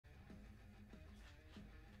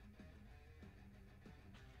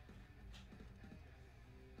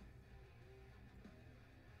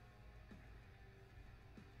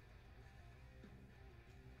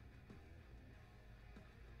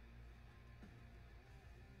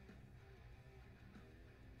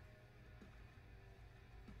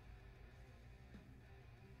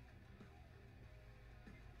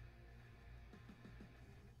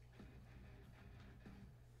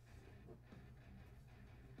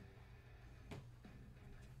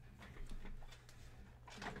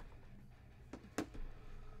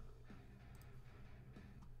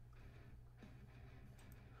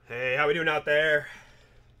how we doing out there?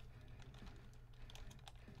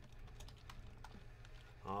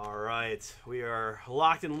 All right, we are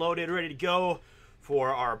locked and loaded, ready to go for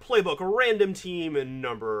our playbook random team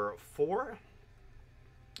number 4.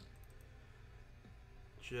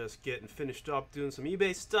 Just getting finished up doing some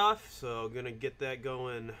eBay stuff, so gonna get that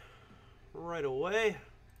going right away.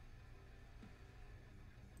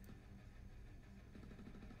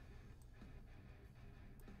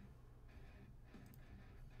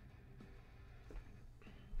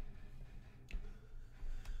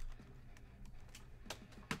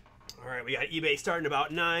 All right, we got eBay starting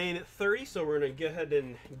about 9:30, so we're going to go ahead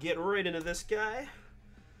and get right into this guy.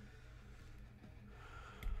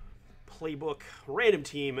 Playbook random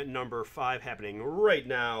team number 5 happening right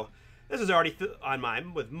now. This is already on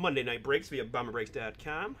mine with Monday Night Breaks via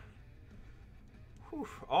bomberbreaks.com.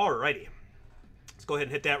 All righty. Let's go ahead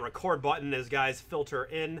and hit that record button as guys filter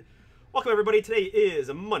in. Welcome, everybody. Today is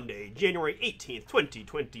Monday, January 18th,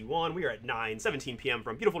 2021. We are at 9:17 p.m.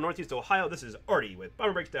 from beautiful Northeast Ohio. This is Artie with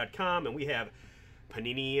BomberBreaks.com, and we have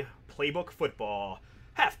Panini Playbook Football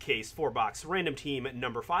half case 4-box random team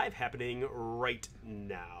number 5 happening right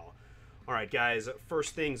now. All right, guys,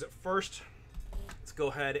 first things first, let's go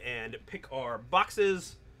ahead and pick our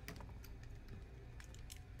boxes.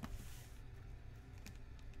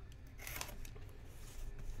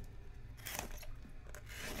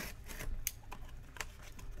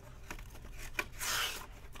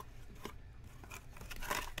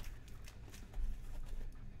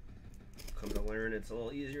 Come to learn, it's a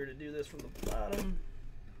little easier to do this from the bottom,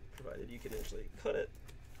 provided you can actually cut it.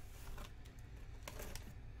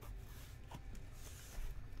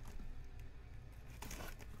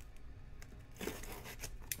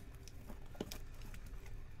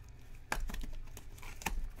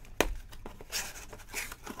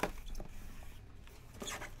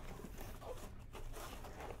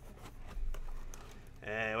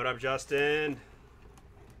 Hey, what up, Justin?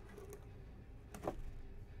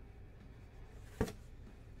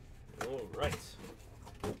 All right.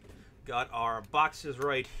 Got our boxes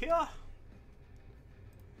right here.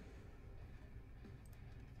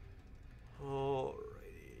 Alrighty.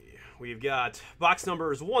 We've got box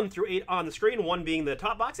numbers 1 through 8 on the screen, 1 being the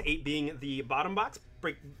top box, 8 being the bottom box.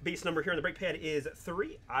 Base number here on the break pad is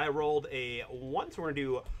 3. I rolled a 1, so we're going to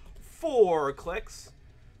do 4 clicks.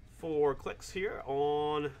 4 clicks here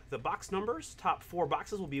on the box numbers. Top 4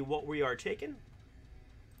 boxes will be what we are taking.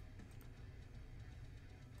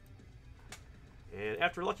 And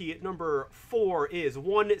after lucky number 4 is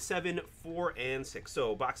 1, 7, 4, and 6.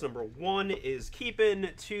 So box number 1 is keeping,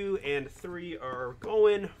 2 and 3 are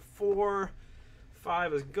going, 4,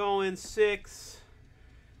 5 is going, 6,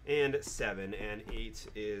 and 7, and 8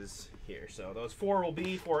 is here. So those 4 will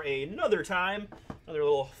be for another time. Another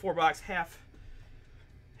little 4-box half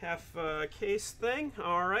case thing.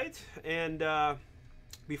 All right, and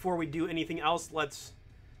before we do anything else, let's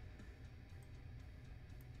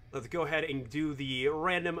go ahead and do the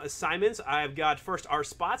random assignments. I've got first our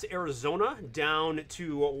spots: Arizona down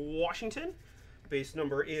to Washington. Base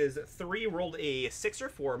number is 3. Rolled a 6er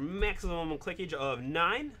for maximum clickage of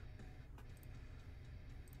 9.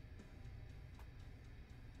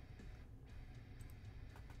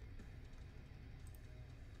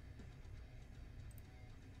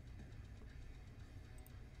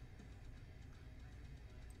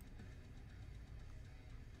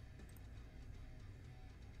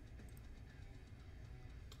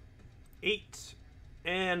 Eight,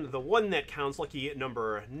 and the one that counts, lucky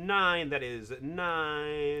number 9. That is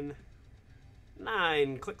 9.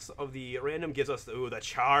 9 clicks of the random gives us the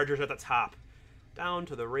Chargers at the top. Down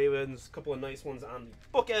to the Ravens. A couple of nice ones on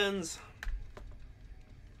the bookends.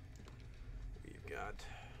 We've got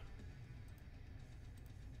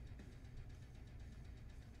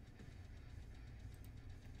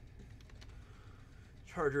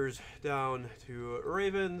Chargers down to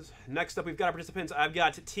Ravens. Next up, we've got our participants. I've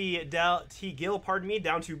got T. Gill, pardon me,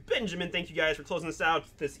 down to Benjamin. Thank you guys for closing this out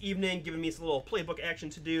this evening, giving me some little playbook action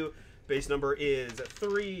to do. Base number is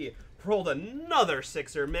 3. Rolled another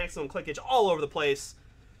 6er, maximum clickage all over the place.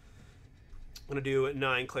 I'm going to do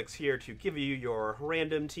 9 clicks here to give you your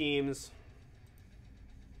random teams.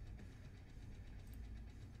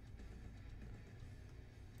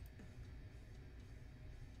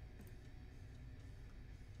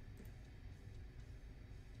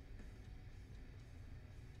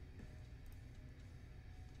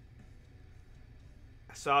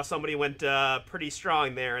 Saw somebody went pretty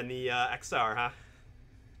strong there in the XR,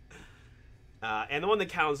 huh? And the one that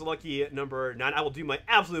counts, lucky number 9. I will do my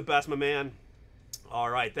absolute best, my man.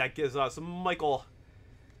 All right, that gives us Michael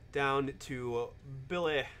down to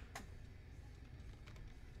Billy.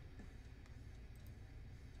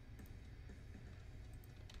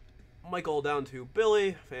 Michael down to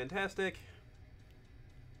Billy. Fantastic.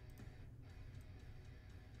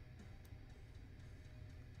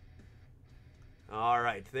 All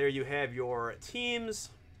right, there you have your teams.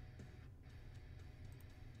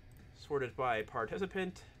 Sorted by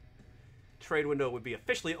participant. Trade window would be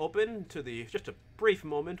officially open to the just a brief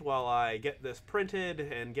moment while I get this printed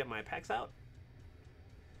and get my packs out.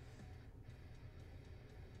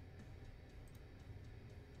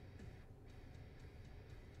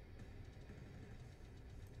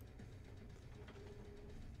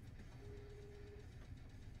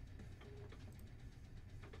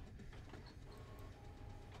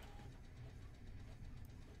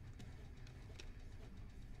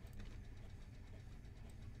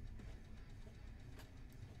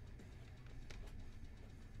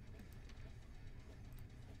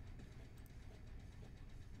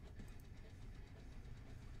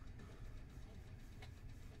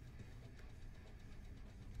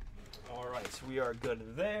 Alright, so we are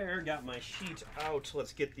good there. Got my sheet out.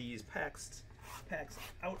 Let's get these packs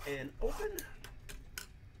out and open.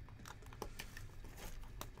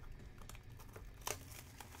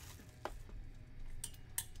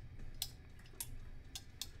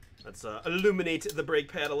 Let's illuminate the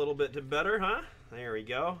brake pad a little bit better, huh? There we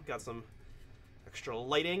go. Got some extra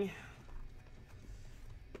lighting.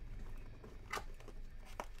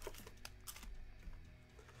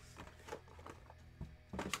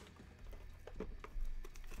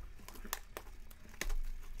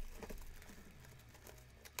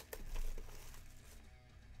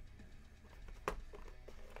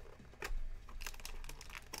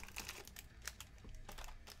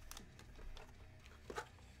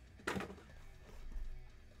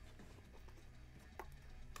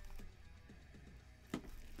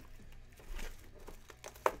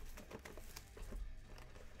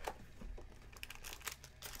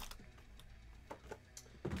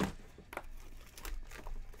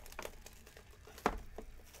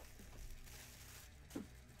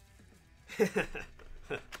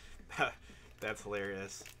 That's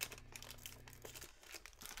hilarious.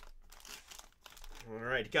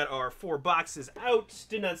 Alright, got our 4 boxes out.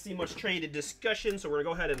 Did not see much trade discussion, so we're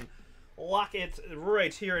going to go ahead and lock it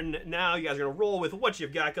right here and now. You guys are going to roll with what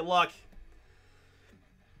you've got. Good luck.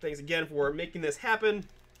 Thanks again for making this happen.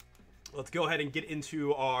 Let's go ahead and get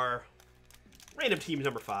into our random team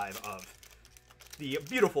number 5 of the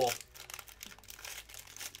beautiful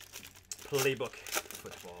Playbook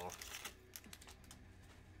Football.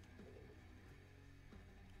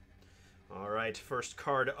 All right, first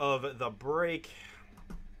card of the break.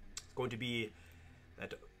 It's going to be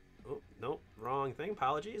that. Oh, no, wrong thing.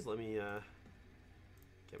 Apologies. Let me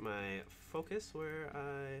get my focus where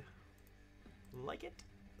I like it.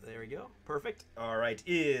 There we go. Perfect. All right,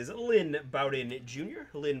 is Lynn Bowden Jr.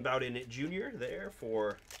 Lynn Bowden Jr. there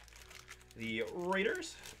for the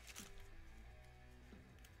Raiders.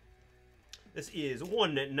 This is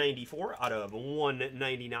 194 out of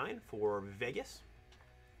 199 for Vegas.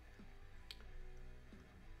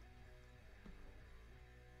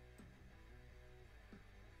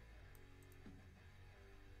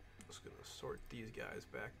 Just gonna sort these guys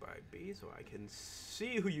back by B so I can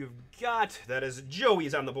see who you've got. That is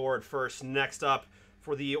Joey's on the board first. Next up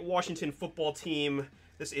for the Washington football team,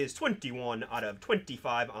 this is 21 out of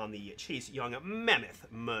 25 on the Chase Young Mammoth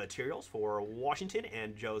materials for Washington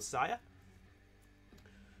and Josiah.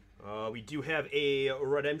 We do have a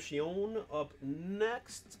Redemption up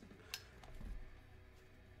next.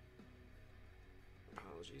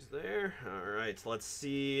 Apologies there. All right, let's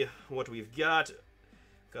see what we've got.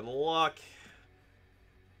 Good luck.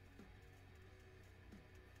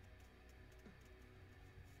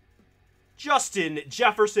 Justin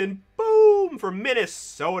Jefferson, boom, for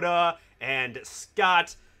Minnesota. And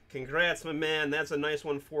Scott, congrats, my man. That's a nice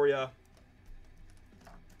one for you.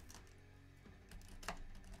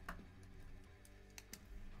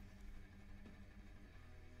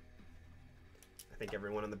 I think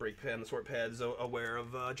everyone on the break pad and the sort pad's aware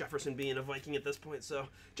of Jefferson being a Viking at this point. So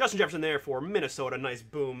Justin Jefferson there for Minnesota. Nice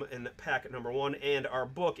boom in pack number 1. And our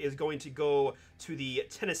book is going to go to the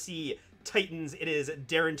Tennessee Titans. It is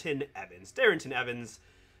Darrington Evans. Darrington Evans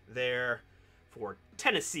there for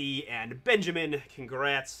Tennessee. And Benjamin,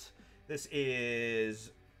 congrats. This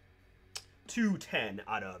is 210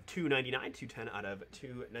 out of 299. 210 out of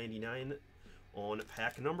 299 on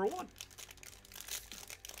pack number 1.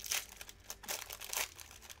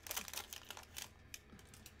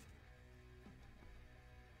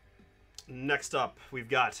 Next up, we've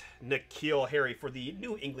got N'Keal Harry for the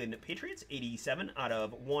New England Patriots. 87 out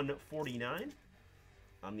of 149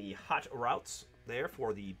 on the hot routes there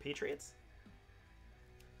for the Patriots.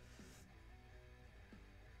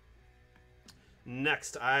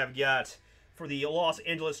 Next, I've got for the Los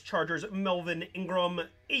Angeles Chargers, Melvin Ingram,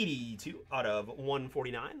 82 out of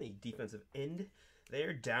 149. The defensive end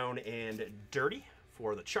there, down and dirty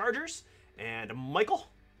for the Chargers. And Michael.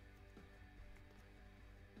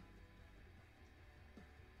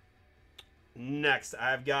 Next,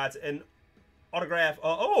 I've got an autograph.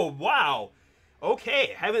 Oh, wow.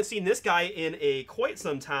 Okay, haven't seen this guy in quite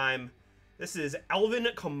some time. This is Alvin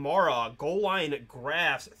Kamara, goal line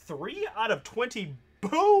graphs, 3 out of 20.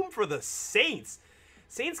 Boom for the Saints.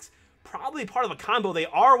 Saints probably part of a combo. They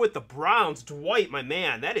are with the Browns. Dwight, my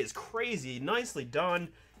man, that is crazy. Nicely done.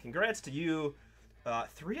 Congrats to you.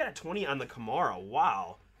 3 out of 20 on the Kamara.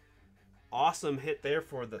 Wow. Awesome hit there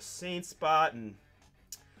for the Saints spot. And,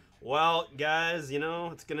 well, guys, you know,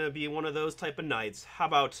 it's going to be one of those type of nights. How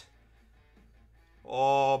about,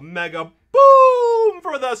 oh, mega boom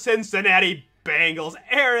for the Cincinnati Bengals.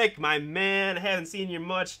 Eric, my man, haven't seen you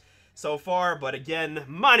much so far, but again,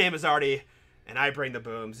 my name is Artie, and I bring the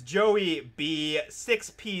booms. Joey B, 6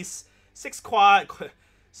 pieces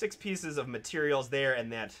of materials there,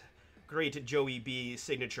 and that great Joey B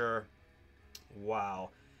signature.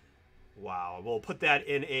 Wow. Wow. We'll put that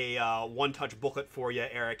in a one-touch booklet for you,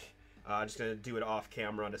 Eric. Just going to do it off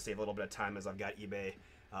camera to save a little bit of time as I've got eBay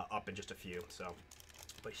up in just a few. So,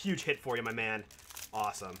 but huge hit for you, my man.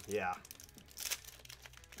 Awesome. Yeah.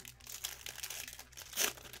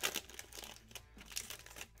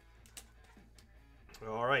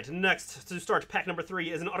 All right, next to start pack number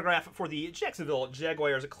 3 is an autograph for the Jacksonville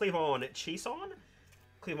Jaguars, Clavon Chason.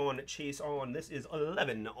 Clavon Chason, this is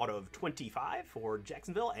 11 out of 25 for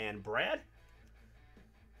Jacksonville and Brad.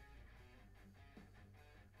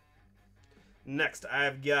 Next,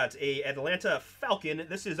 I've got a Atlanta Falcon.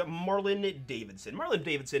 This is Marlon Davidson. Marlon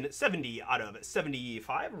Davidson, 70 out of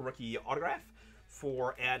 75, rookie autograph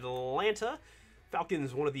for Atlanta.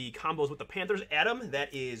 Falcons, one of the combos with the Panthers. Adam,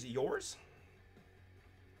 that is yours.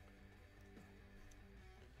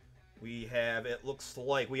 We have, it looks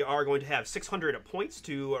like we are going to have 600 points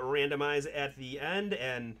to randomize at the end.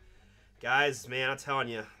 And guys, man, I'm telling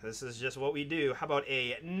you, this is just what we do. How about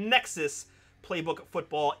a Nexus Playbook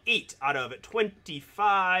Football, 8 out of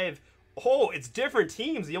 25. Oh, it's different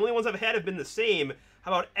teams. The only ones I've had have been the same.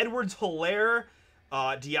 How about Edwards-Helaire,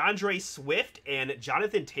 DeAndre Swift, and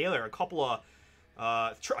Jonathan Taylor? A couple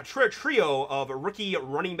of trio of rookie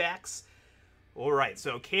running backs. All right,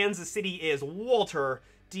 so Kansas City is Walter,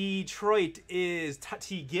 Detroit is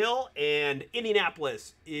T. Gill, and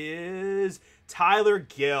Indianapolis is Tyler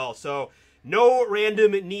Gill. So no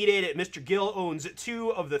random needed. Mr. Gill owns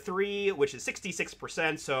 2 of the 3, which is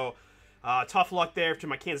 66%. So tough luck there to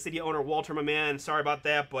my Kansas City owner, Walter, my man. Sorry about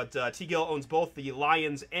that, but T. Gill owns both the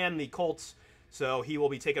Lions and the Colts. So he will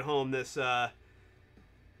be taking home this,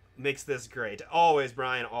 makes this great. Always,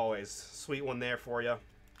 Brian, always. Sweet one there for you.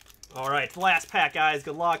 All right, last pack, guys.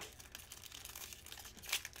 Good luck.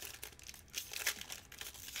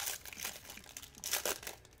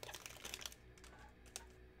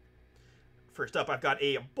 First up, I've got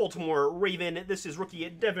a Baltimore Raven. This is rookie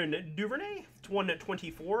Devin Duvernay.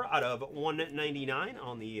 124 out of 199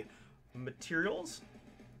 on the materials.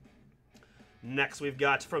 Next, we've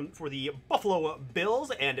got for the Buffalo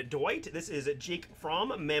Bills and Dwight. This is Jake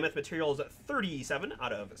Fromm, Mammoth Materials, 37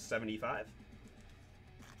 out of 75.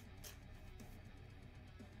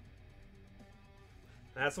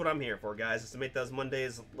 That's what I'm here for, guys, is to make those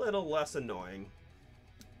Mondays a little less annoying.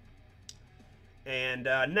 And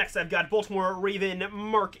next, I've got Baltimore Raven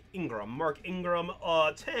Mark Ingram. Mark Ingram,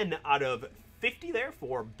 10 out of 50 there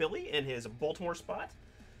for Billy in his Baltimore spot.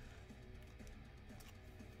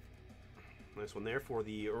 Nice one there for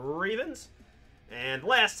the Ravens. And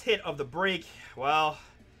last hit of the break. Well,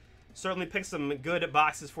 certainly picked some good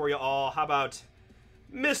boxes for you all. How about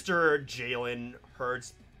Mr. Jalen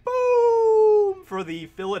Hurts? Boom! For the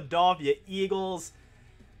Philadelphia Eagles.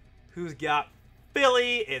 Who's got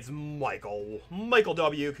Philly? It's Michael. Michael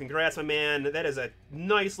W. Congrats, my man. That is a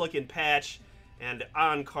nice looking patch. And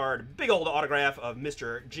on card, big old autograph of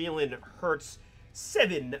Mr. Jalen Hurts.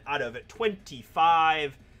 7 out of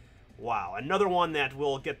 25. Wow, another one that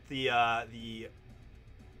will get the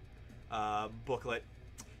booklet.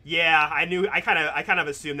 Yeah, I knew. I kind of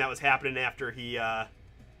assumed that was happening after he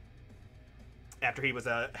was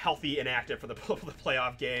healthy and active for the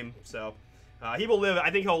playoff game. So he will live. I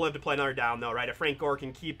think he'll live to play another down, though, right? If Frank Gore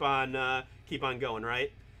can keep on going,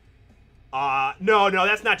 right? No,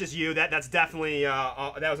 that's not just you. That's definitely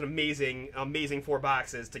that was an amazing 4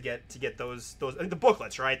 boxes to get those the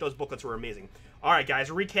booklets, right? Those booklets were amazing. All right, guys,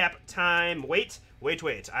 recap time. Wait.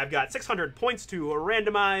 I've got 600 points to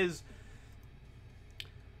randomize.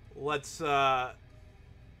 Let's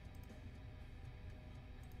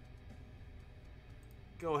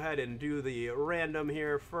go ahead and do the random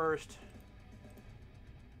here first.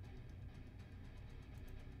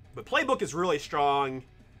 But playbook is really strong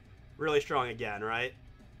again, right?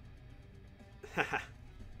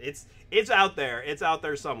 it's out there. It's out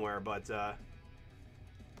there somewhere, but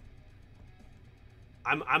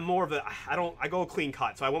I'm more of a I go clean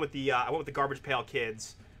cut. So I went with the Garbage Pail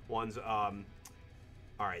Kids ones. All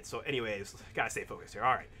right. So anyways, gotta stay focused here.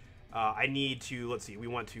 All right. I need to, let's see. We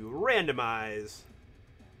want to randomize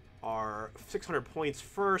our 600 points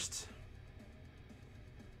first.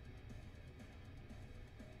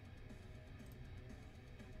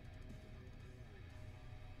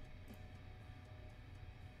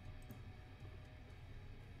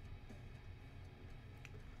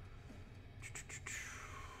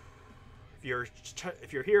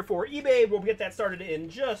 If you're here for eBay, we'll get that started in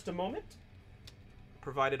just a moment,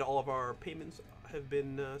 provided all of our payments have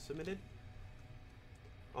been submitted.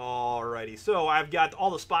 Alrighty, so I've got all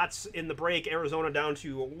the spots in the break. Arizona down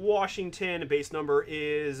to Washington. Base number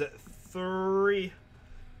is 3.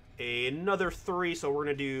 Another 3, so we're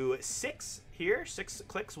going to do 6 here. 6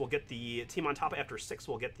 clicks. We'll get the team on top. After 6,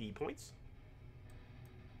 we'll get the points.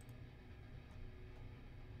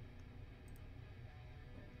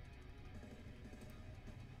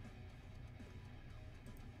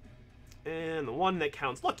 And the one that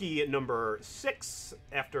counts lucky, number 6.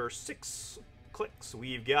 After 6 clicks,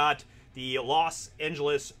 we've got the Los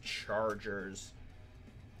Angeles Chargers.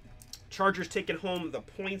 Chargers taking home the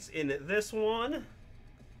points in this one.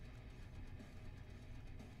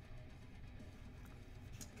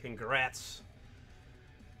 Congrats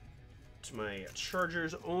to my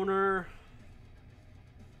Chargers owner.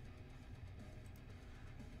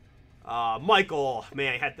 Michael,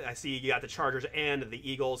 man, I see you got the Chargers and the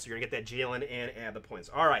Eagles, so you're going to get that Jalen and add the points.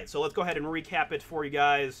 All right, so let's go ahead and recap it for you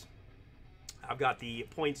guys. I've got the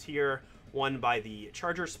points here, won by the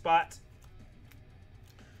Charger spot.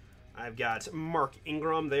 I've got Mark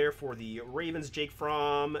Ingram there for the Ravens, Jake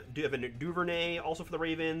Fromm, Devin Duvernay also for the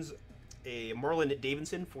Ravens, a Marlon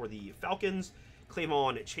Davidson for the Falcons,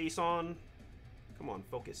 Clavon Chason, come on,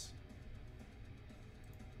 focus.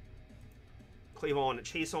 Clavon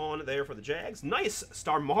Chason there for the Jags. Nice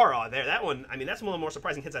Starmara there. That one, I mean, that's one of the more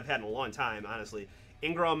surprising hits I've had in a long time, honestly.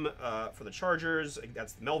 Ingram for the Chargers.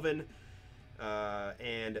 That's Melvin.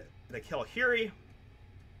 And N'Keal Harry.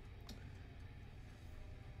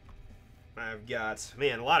 I've got,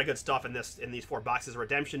 man, a lot of good stuff in these 4 boxes.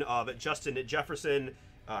 Redemption of Justin Jefferson,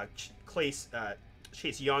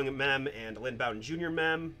 Chase Young mem, and Lynn Bowden Jr.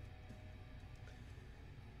 mem.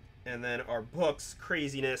 And then our books,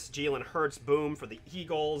 craziness, Jalen Hurts, boom, for the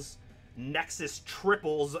Eagles. Nexus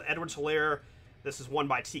triples, Edwards-Helaire. This is won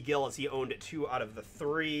by T. Gill as he owned 2 out of the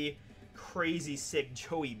 3. Crazy sick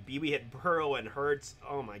Joey B. We hit Burrow and Hurts.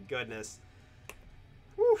 Oh my goodness.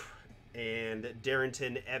 Whew. And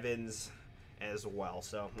Darrington Evans as well.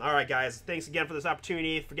 So, all right, guys. Thanks again for this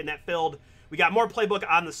opportunity, for getting that filled. We got more playbook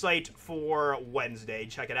on the site for Wednesday.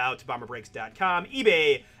 Check it out, bomberbreaks.com.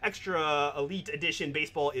 eBay Extra Elite Edition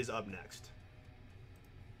Baseball is up next.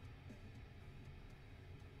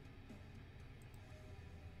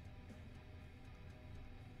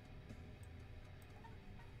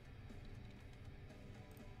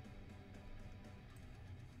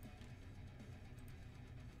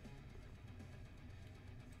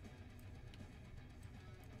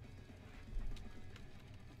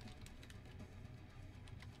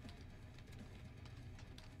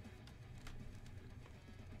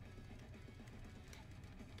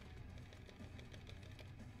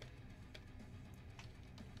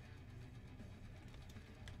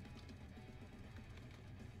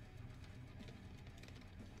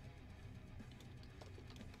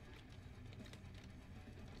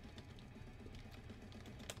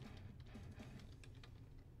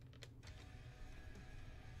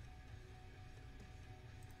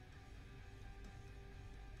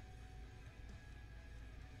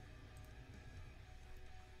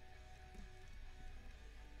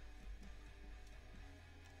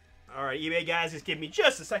 All right, eBay guys, just give me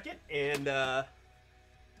just a second, and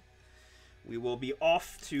we will be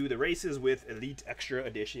off to the races with Elite Extra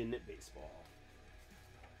Edition Baseball.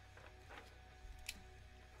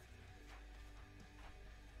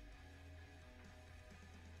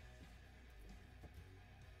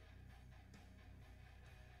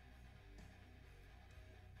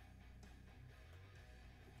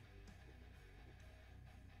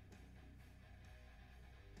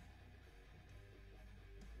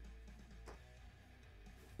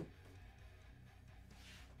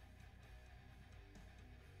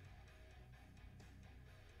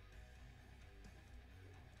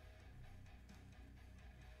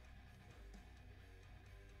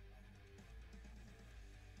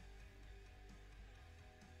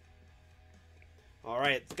 All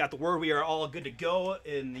right, got the word we are all good to go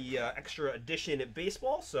in the extra edition at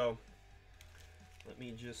baseball. So let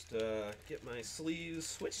me just get my sleeves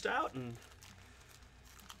switched out. And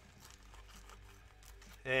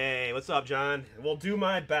hey, what's up, John? We'll do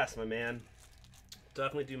my best, my man.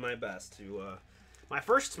 Definitely do my best to my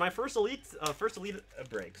first elite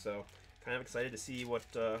break. So kind of excited to see what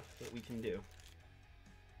we can do.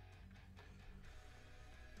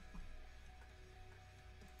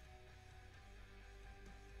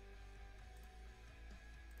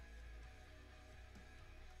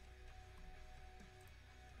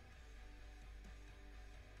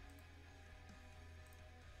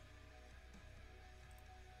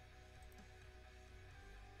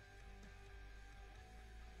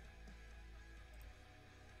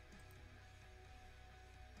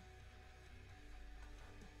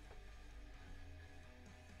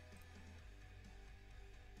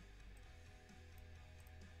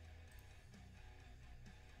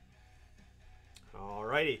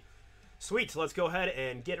 Alrighty, sweet. Let's go ahead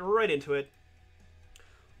and get right into it.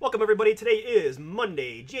 Welcome, everybody. Today is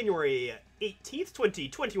Monday, January 18th,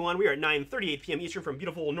 2021. We are at 9:38 p.m. Eastern from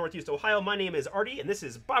beautiful Northeast Ohio. My name is Artie, and this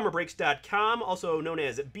is BomberBreaks.com, also known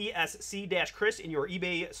as BSC-Chris in your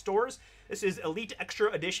eBay stores. This is Elite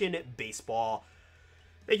Extra Edition Baseball.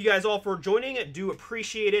 Thank you guys all for joining. Do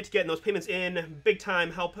appreciate it. Getting those payments in. Big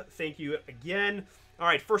time help. Thank you again. All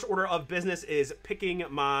right, first order of business is picking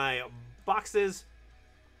my boxes.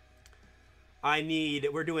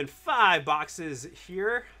 We're doing 5 boxes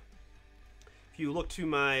here. If you look to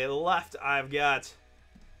my left, I've got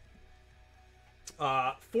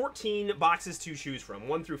 14 boxes to choose from.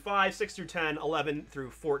 1 through 5, 6 through 10, 11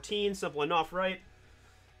 through 14. Simple enough, right?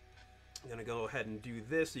 I'm going to go ahead and do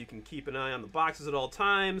this so you can keep an eye on the boxes at all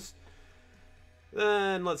times.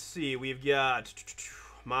 Then, let's see, we've got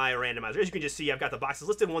my randomizer. As you can just see, I've got the boxes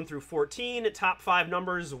listed 1 through 14. Top 5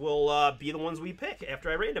 numbers will be the ones we pick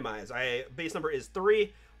after I randomize. Base number is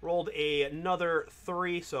 3. Rolled another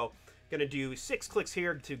 3. So gonna do 6 clicks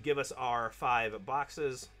here to give us our 5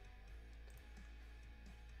 boxes.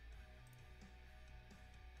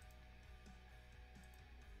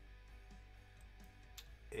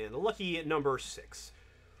 And the lucky number 6.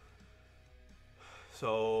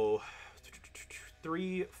 So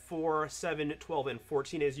 3, 4, 7, 12, and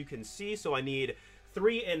 14, as you can see. So I need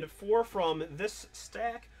 3 and 4 from this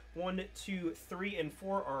stack. 1, 2, 3, and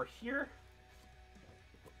 4 are here.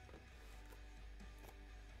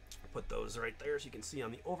 Put those right there so you can see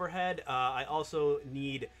on the overhead. I also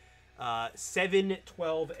need 7,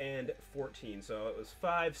 12, and 14. So it was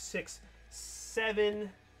 5, 6, 7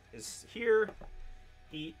 is here.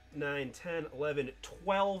 8, 9, 10, 11,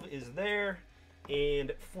 12 is there.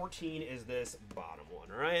 And 14 is this bottom one,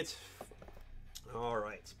 all right? All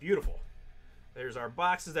right, beautiful. There's our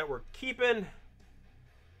boxes that we're keeping.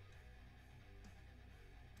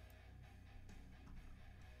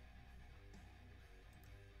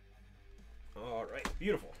 All right,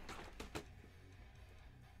 beautiful.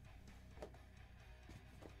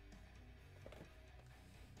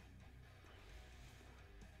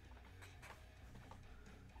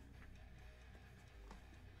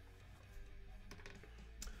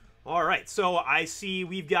 All right, so I see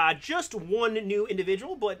we've got just one new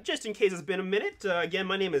individual, but just in case it's been a minute, again,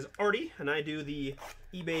 my name is Artie, and I do the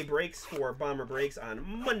eBay breaks for Bomber Breaks on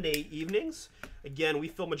Monday evenings. Again, we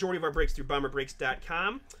fill majority of our breaks through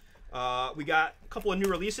BomberBreaks.com. We got a couple of new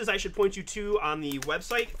releases I should point you to on the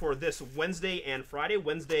website for this Wednesday and Friday.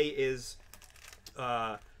 Wednesday is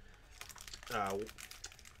Topps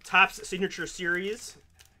Signature Series.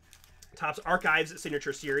 Topps Archives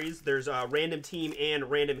Signature Series. There's random team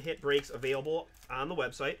and random hit breaks available on the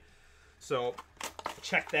website. So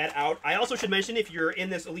check that out. I also should mention, if you're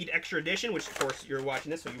in this Elite Extra Edition, which of course you're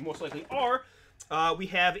watching this, so you most likely are, we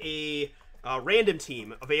have a random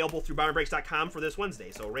team available through BomberBreaks.com for this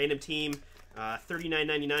Wednesday. So random team,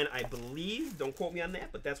 $39.99, I believe. Don't quote me on that,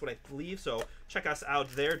 but that's what I believe. So check us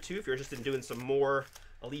out there too if you're interested in doing some more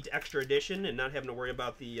Elite Extra Edition and not having to worry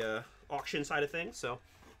about the auction side of things. So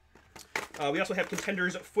we also have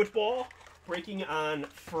Contenders Football breaking on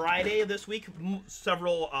Friday this week.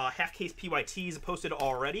 Several half-case PYTs posted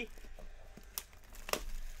already.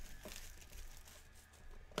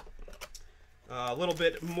 A little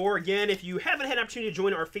bit more again. If you haven't had an opportunity to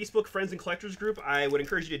join our Facebook Friends and Collectors group, I would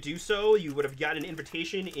encourage you to do so. You would have gotten an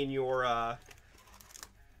invitation in your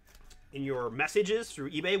messages through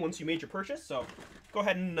eBay once you made your purchase. So go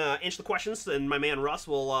ahead and answer the questions, and my man Russ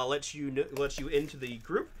will let you into the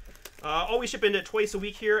group. Always ship in twice a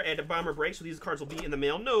week here at Bomber Break, so these cards will be in the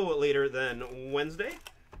mail no later than Wednesday.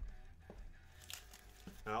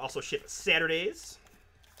 Also ship Saturdays.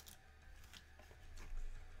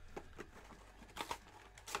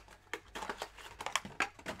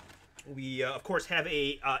 We, of course, have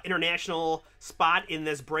a international spot in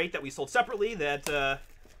this break that we sold separately that...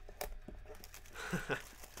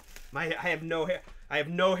 I have no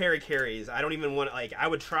Harry Carries. I don't even want, like, I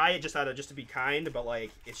would try it just to be kind, but,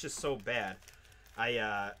 like, it's just so bad.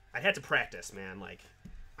 I had to practice, man. Like,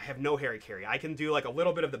 I have no Harry Carry. I can do, like, a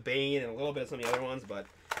little bit of the Bane and a little bit of some of the other ones, but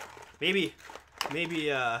maybe,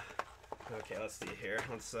 okay, let's see here.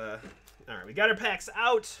 Let's, all right, we got our packs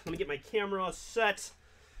out. Let me get my camera set.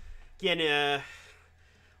 Again,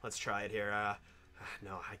 let's try it here.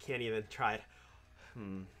 No, I can't even try it.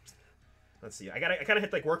 Let's see. I kind of have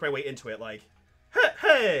to, like, work my way into it, like,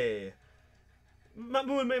 hey, my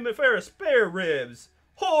moon made me fair spare ribs.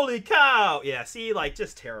 Holy cow! Yeah, see, like,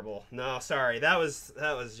 just terrible. No, sorry, that was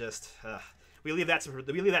just. We leave that to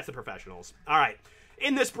the professionals. All right.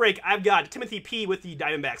 In this break, I've got Timothy P. with the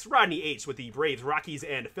Diamondbacks, Rodney H. with the Braves, Rockies,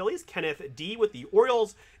 and Phillies, Kenneth D. with the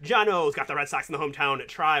Orioles, John O's got the Red Sox in the hometown,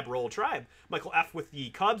 Tribe, Roll Tribe, Michael F. with the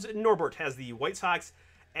Cubs, Norbert has the White Sox,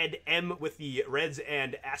 Ed M. with the Reds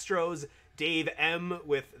and Astros, Dave M.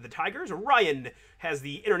 with the Tigers, Ryan has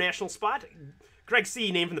the international spot, Greg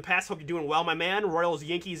C. named from the past, hope you're doing well, my man, Royals,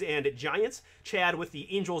 Yankees, and Giants, Chad with the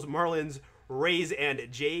Angels, Marlins, Rays,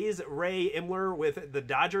 and Jays, Ray Imler with the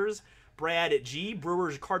Dodgers, Brad G,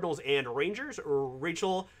 Brewers, Cardinals, and Rangers.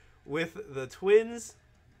 Rachel with the Twins.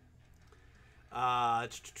 Where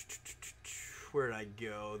did I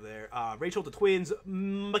go there? Rachel the Twins.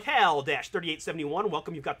 Mikhail-3871.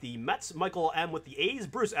 Welcome. You've got the Mets. Michael M with the A's.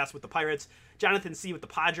 Bruce S with the Pirates. Jonathan C with the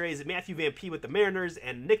Padres. Matthew Van P with the Mariners.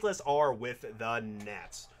 And Nicholas R with the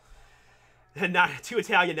Nats. Not too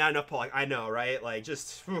Italian, not enough Pollock. I know, right? Like,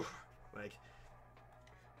 just, whew, like,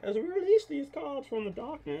 as we release these cards from the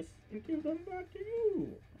darkness and give them back to you,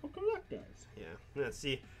 our collectors. Yeah, let's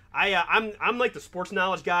see. I'm like the sports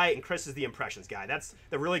knowledge guy, and Chris is the impressions guy. That's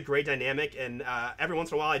the really great dynamic, and every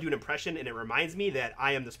once in a while I do an impression, and it reminds me that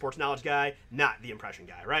I am the sports knowledge guy, not the impression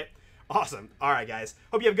guy, right? Awesome. All right, guys.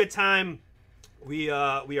 Hope you have a good time. We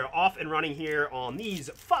are off and running here on these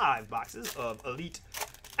 5 boxes of Elite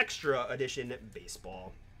Extra Edition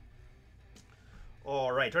Baseball.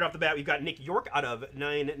 All right, right off the bat, we've got Nick York out of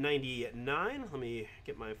 999. Let me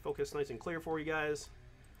get my focus nice and clear for you guys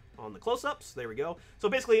on the close-ups. There we go. So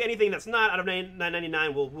basically, anything that's not out of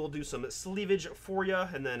 999, we'll do some sleevage for you,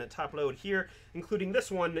 and then a top load here, including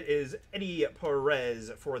this one is Eddie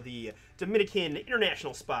Perez for the Dominican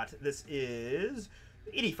International spot. This is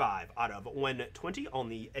 85 out of 120 on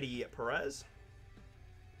the Eddie Perez.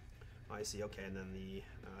 I see. Okay, and then the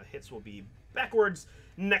hits will be backwards.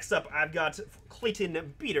 Next up, I've got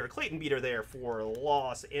Clayton Beater there for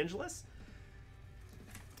Los Angeles.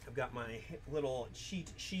 I've got my little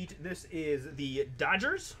cheat sheet. This is the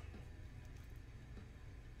Dodgers.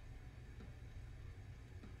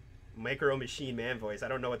 Micro Machine Man voice. I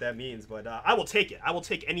don't know what that means, but I will take it. I will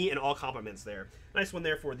take any and all compliments there. Nice one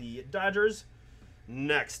there for the Dodgers.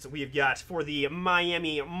 Next, we've got for the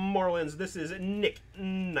Miami Marlins, this is Nick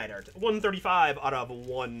Neidhart. 135 out of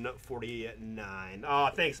 149. Oh,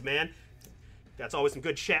 thanks, man. That's always some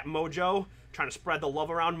good chat mojo. Trying to spread the love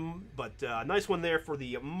around, but nice one there for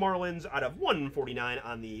the Marlins out of 149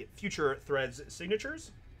 on the Future Threads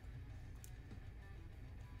signatures.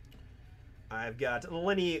 I've got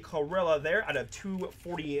Lenny Corella there out of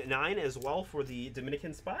 249 as well for the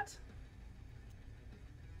Dominican spot.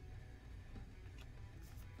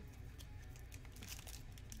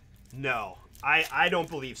 No, I don't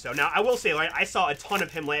believe so. Now, I will say, like, I saw a ton of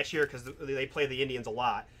him last year because they play the Indians a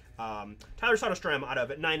lot. Tyler Soderstrom out of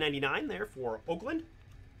 999 there for Oakland.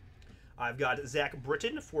 I've got Zach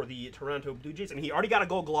Britton for the Toronto Blue Jays. I mean, he already got a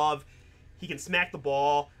Gold Glove. He can smack the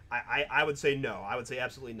ball. I would say no. I would say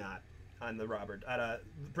absolutely not on the Robert.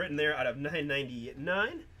 Britton there out of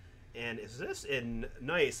 999. And is this in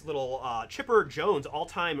nice little Chipper Jones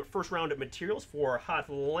all-time first-round materials for Hot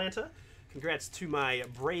Atlanta? Congrats to my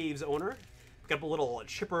Braves owner. Got a little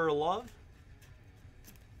Chipper love.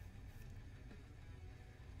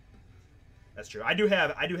 That's true. I do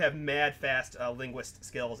have mad fast linguist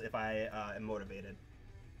skills if I am motivated.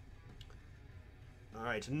 All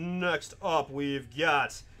right, next up we've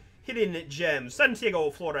got Hidden Gems,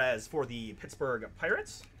 Santiago Flores for the Pittsburgh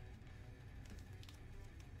Pirates.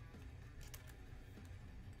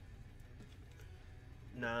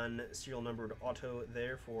 Non-serial numbered auto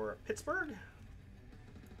there for Pittsburgh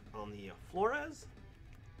on the Flores.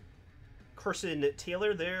 Carson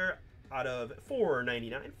Taylor there out of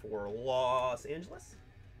 499 for Los Angeles.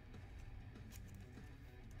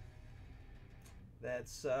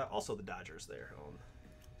 That's also the Dodgers there on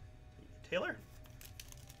Taylor.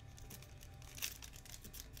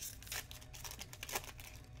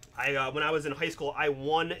 When I was in high school, I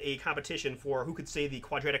won a competition for who could say the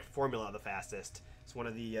quadratic formula the fastest. It's one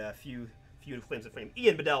of the few claims of fame.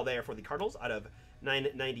 Ian Bedell there for the Cardinals out of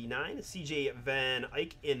 9.99. CJ Van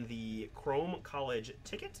Eyck in the Chrome College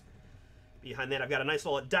ticket. Behind that, I've got a nice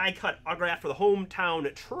little die-cut autograph for the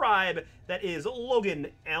hometown tribe. That is Logan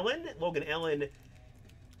Allen. Logan Allen,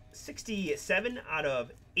 67 out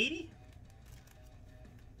of 80.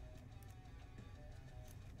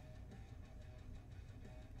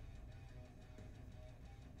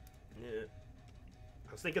 Yeah.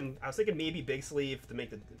 I was thinking maybe big sleeve to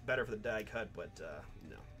make it better for the die cut, but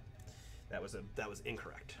no, that was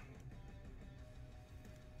incorrect.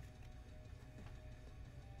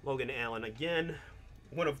 Logan Allen again,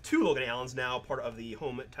 one of two Logan Allens now, part of the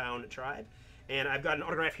hometown tribe. And I've got an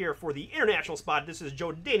autograph here for the international spot. This is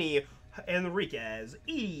Jordani Enriquez,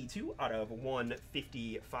 82 out of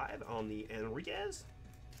 155 on the Enriquez.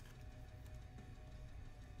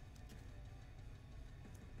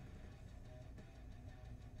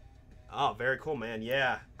 Oh, very cool, man.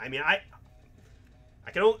 Yeah, I mean, I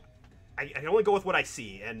can only go with what I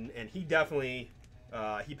see, and he definitely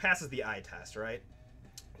he passes the eye test, right?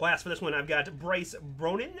 Last for this one, I've got Bryce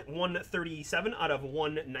Bronin, 137 out of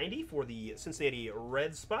 190 for the Cincinnati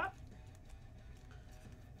Reds spot.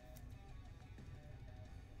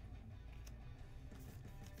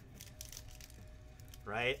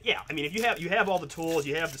 Right? Yeah, I mean, if you have all the tools,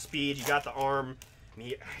 you have the speed, you got the arm. I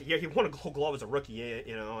mean, yeah, he won a Gold Glove as a rookie,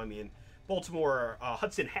 you know. I mean, Baltimore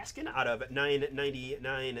Hudson Haskin out of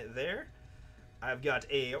 9.99 there. I've got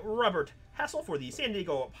a Robert Hassel for the San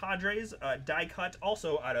Diego Padres, die cut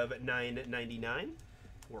also out of 9.99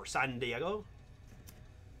 for San Diego.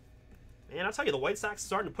 And I'll tell you, the White Sox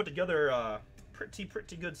starting to put together a pretty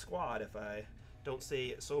good squad, if I don't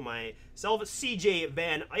say so myself. CJ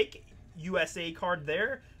Van Eyck, USA card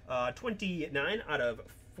there, 29 out of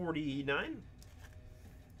 49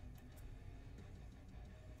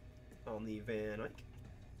 on the Van Eyck.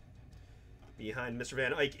 Behind Mr.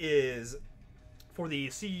 Van Eyck is for the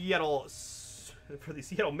Seattle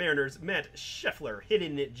Mariners, Matt Scheffler,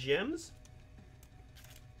 Hidden Gems.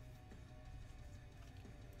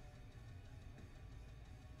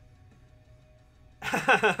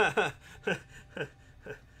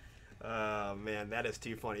 Oh man, that is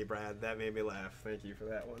too funny, Brad. That made me laugh. Thank you for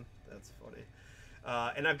that one. That's funny.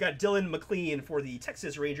 And I've got Dylan McLean for the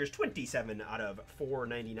Texas Rangers, 27 out of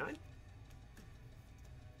 499.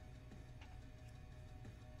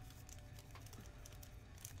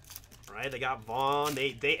 Right, they got Vaughn.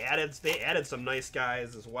 They added some nice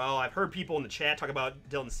guys as well. I've heard people in the chat talk about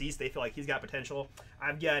Dylan Cease. They feel like he's got potential.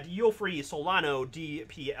 I've got Yofri Solano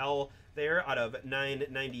DPL there out of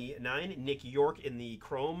 9.99. Nick York in the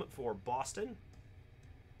Chrome for Boston.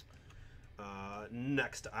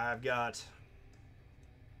 Next, I've got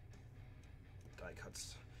die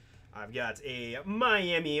cuts. I've got a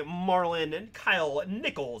Miami Marlin and Kyle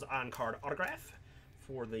Nichols on-card autograph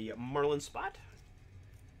for the Marlin spot.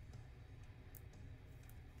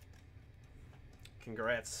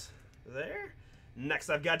 Congrats there.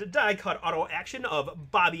 Next, I've got a die-cut auto action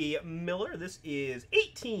of Bobby Miller. This is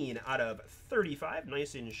 18 out of 35.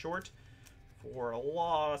 Nice and short for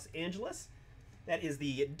Los Angeles. That is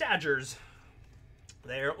the Dodgers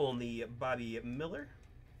there on the Bobby Miller.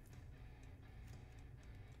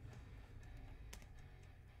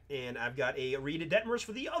 And I've got a Reed Detmers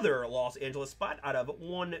for the other Los Angeles spot out of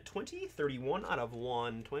 120. 31 out of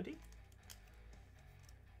 120.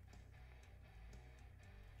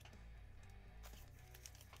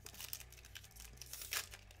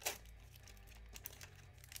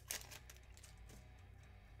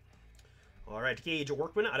 All right, Gage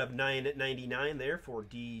Workman out of 9.99 there for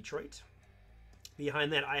Detroit.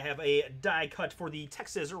 Behind that, I have a die cut for the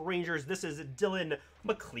Texas Rangers. This is Dylan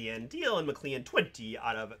McLean. Dylan McLean, 20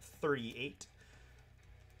 out of 38.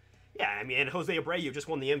 Yeah, I mean, Jose Abreu just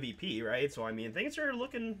won the MVP, right? So, I mean, things are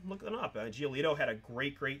looking up. Giolito had a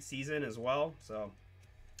great season as well. So,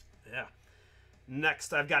 yeah.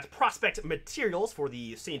 Next, I've got prospect materials for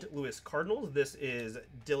the St. Louis Cardinals. This is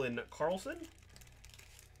Dylan Carlson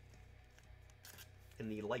in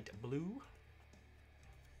the light blue.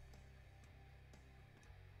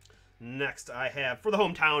 Next, I have for the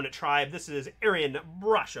hometown tribe, this is Aaron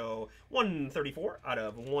Brasho, 134 out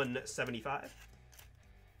of 175.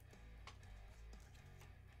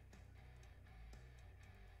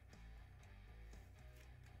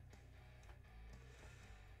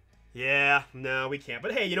 Yeah, no, we can't.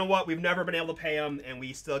 But hey, you know what? We've never been able to pay them, and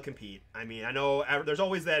we still compete. I mean, I know there's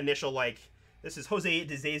always that initial, like, this is Jose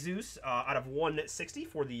De Jesus out of 160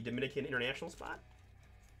 for the Dominican international spot.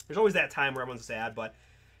 There's always that time where everyone's sad, but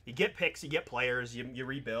you get picks, you get players, you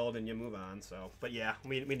rebuild, and you move on. So, but yeah,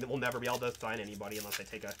 we'll never be able to sign anybody unless they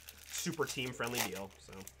take a super team-friendly deal.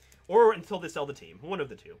 So, or until they sell the team. One of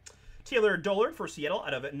the two. Taylor Dollard for Seattle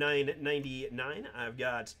out of $9.99. I've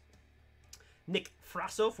got Nick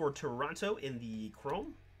Frasso for Toronto in the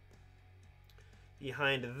Chrome.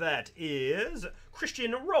 Behind that is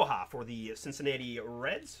Christian Roja for the Cincinnati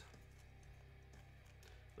Reds.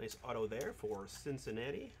 Nice auto there for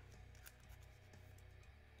Cincinnati.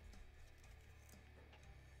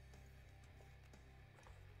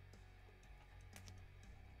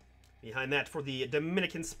 Behind that for the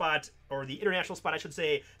Dominican spot, or the international spot, I should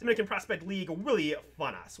say, Dominican Prospect League, Willie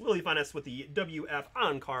Fanas. Willie Fanas with the WF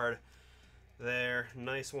on card there.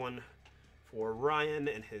 Nice one for Ryan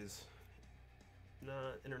and his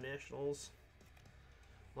internationals.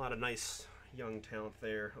 A lot of nice young talent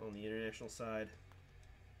there on the international side.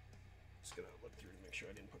 Just gonna look through to make sure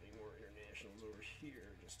I didn't put any more internationals over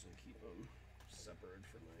here, just to keep them separated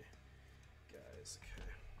from my guys. Okay.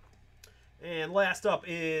 And last up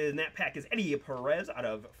in that pack is Eddie Perez out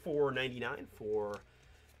of $4.99 for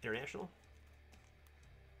international.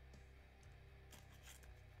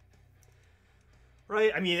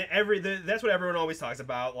 Right? I mean, that's what everyone always talks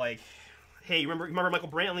about. Like, hey, remember Michael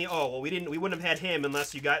Brantley? Oh, well, we wouldn't have had him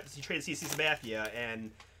unless you traded CC Sabathia, and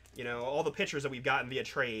you know all the pitchers that we've gotten via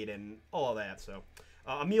trade and all of that. So,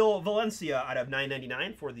 Emil Valencia out of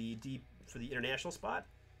 $9.99 for the international spot.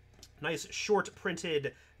 Nice short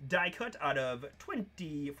printed die cut out of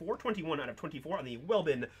 21 out of 24 on the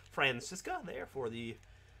Welbin Francisca there for the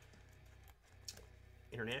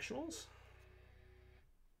internationals.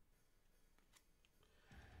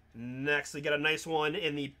 Next, we got a nice one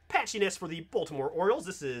in the patchiness for the Baltimore Orioles.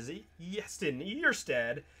 This is Yeston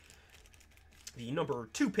Yerstead, the number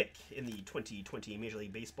 2 pick in the 2020 Major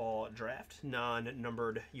League Baseball draft,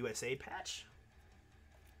 non-numbered USA patch.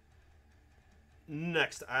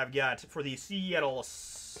 Next, I've got for the Seattle...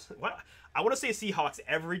 What? I want to say Seahawks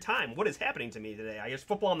every time. What is happening to me today? I guess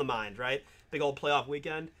football on the mind, right? Big old playoff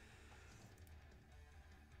weekend.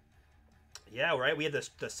 Yeah, right. We had the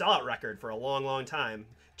sellout record for a long, long time.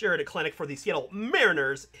 Jared Klenick for the Seattle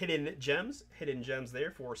Mariners. Hidden gems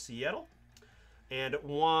there for Seattle. And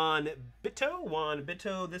Juan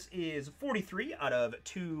Bitto. This is 43 out of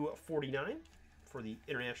 249 for the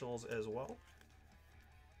internationals as well.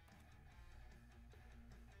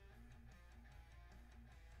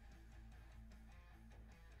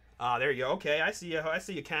 There you go. Okay, I see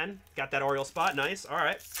you, Ken. Got that Oriole spot. Nice. All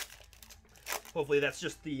right. Hopefully that's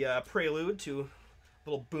just the prelude to a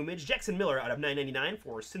little boomage. Jackson Miller out of $9.99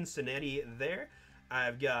 for Cincinnati there.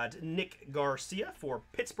 I've got Nick Garcia for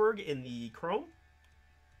Pittsburgh in the Chrome.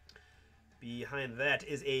 Behind that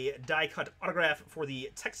is a die-cut autograph for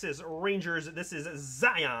the Texas Rangers. This is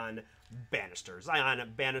Zion Bannister.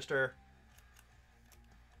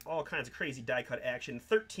 All kinds of crazy die-cut action.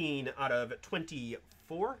 13 out of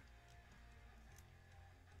 24.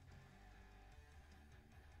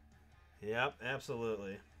 Yep,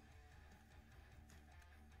 absolutely.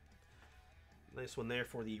 Nice one there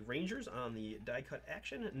for the Rangers on the die-cut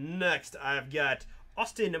action. Next, I've got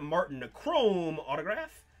Austin Martin Chrome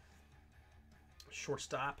autograph.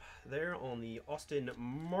 Shortstop there on the Austin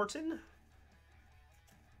Martin.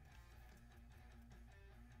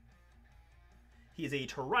 He is a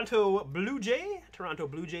Toronto Blue Jay.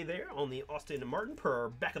 There on the Austin Martin per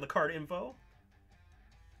back of the card info.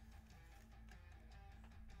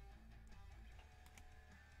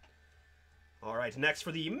 All right, next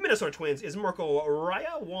for the Minnesota Twins is Marco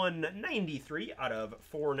Raya, 193 out of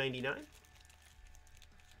 499.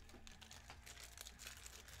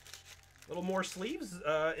 A little more sleeves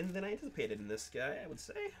than I anticipated in this guy, I would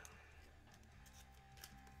say.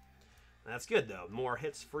 That's good, though. More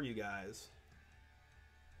hits for you guys.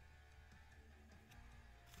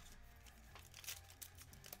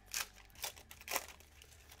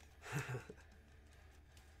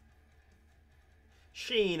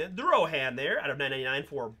 Shane Drohan there out of $9.99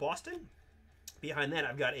 for Boston. Behind that,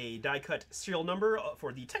 I've got a die-cut serial number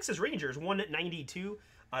for the Texas Rangers, 192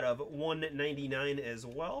 out of 199 as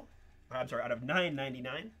well. I'm sorry, out of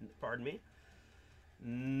 999, pardon me.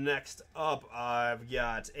 Next up, I've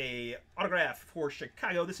got a autograph for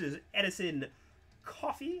Chicago. This is Edison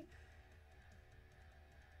Coffey.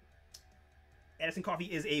 Edison Coffey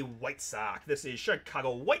is a White Sox. This is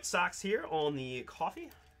Chicago White Sox here on the Coffey.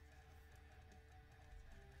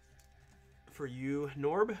 For you,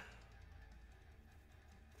 Norb.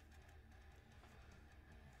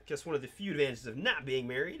 Guess one of the few advantages of not being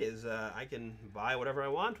married is I can buy whatever I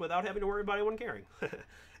want without having to worry about anyone caring.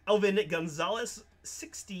 Elvin Gonzalez,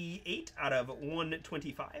 68 out of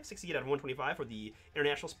 125. 68 out of 125 for the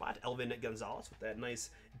international spot. Elvin Gonzalez with that nice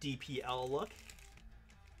DPL look.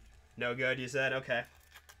 No good, you said? Okay.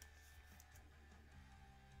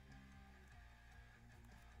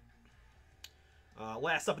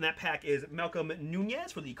 Last up in that pack is Malcolm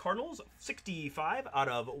Nunez for the Cardinals. 65 out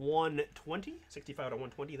of 120. 65 out of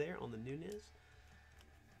 120 there on the Nunez.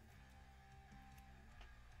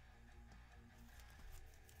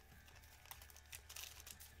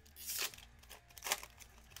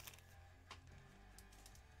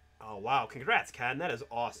 Oh, wow. Congrats, Ken. That is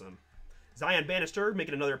awesome. Zion Bannister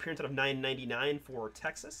making another appearance out of 999 for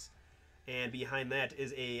Texas. And behind that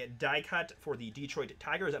is a die cut for the Detroit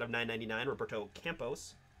Tigers out of 999, Roberto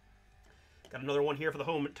Campos. Got another one here for the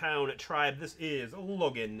hometown tribe. This is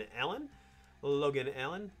Logan Allen. Logan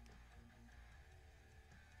Allen.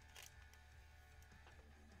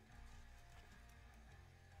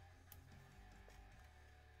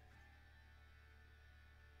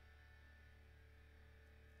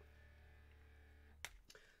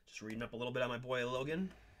 Just reading up a little bit on my boy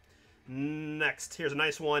Logan. Next, here's a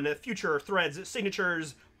nice one. Future Threads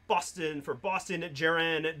Signatures Boston for Boston,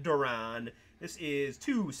 Jaron Duran. This is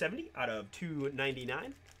 270 out of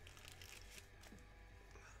 299.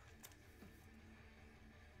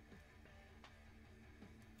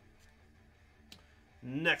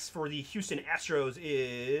 Next for the Houston Astros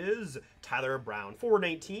is Tyler Brown.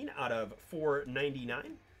 419 out of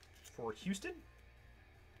 499 for Houston.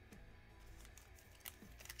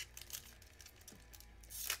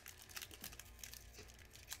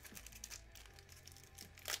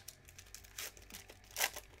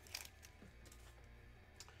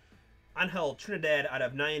 Angel Trinidad out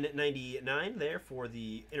of 999 there for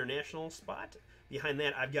the international spot. Behind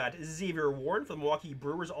that, I've got Xavier Warren for the Milwaukee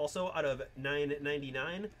Brewers, also out of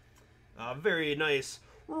 999. Very nice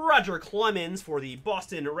Roger Clemens for the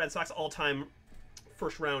Boston Red Sox, all-time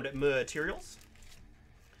first-round materials.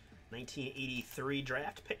 1983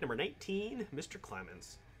 draft, pick number 19, Mr.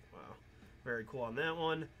 Clemens. Wow, very cool on that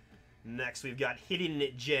one. Next, we've got Hidden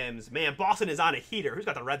Gems. Man, Boston is on a heater. Who's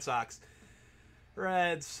got the Red Sox?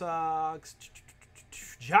 Red Sox.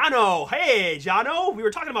 Jono. Hey, Jono. We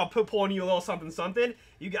were talking about pulling you a little something, something.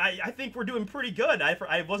 I think we're doing pretty good.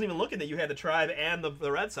 I wasn't even looking that you had the Tribe and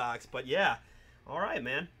the Red Sox, but yeah. All right,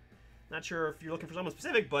 man. Not sure if you're looking for someone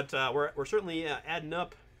specific, but we're certainly adding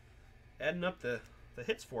up the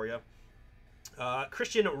hits for you.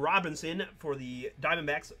 Christian Robinson for the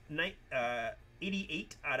Diamondbacks.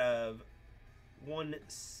 88 out of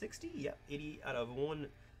 160. Yep, 80 out of 160.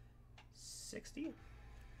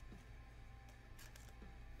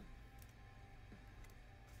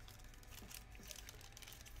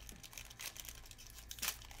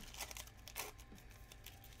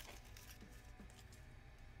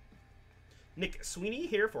 Nick Sweeney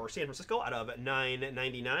here for San Francisco out of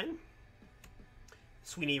 999.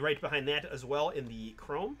 Sweeney right behind that as well in the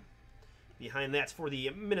chrome. Behind that for the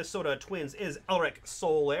Minnesota Twins is Elric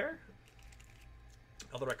Soler.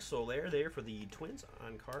 Elric Soler there for the Twins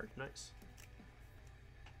on card. Nice.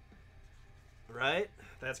 Right?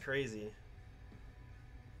 That's crazy.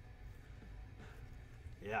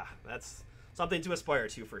 Yeah, that's something to aspire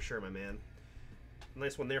to for sure, my man.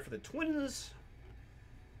 Nice one there for the Twins.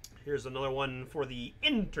 Here's another one for the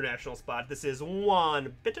international spot. This is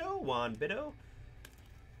Juan Bitto. Juan Bitto.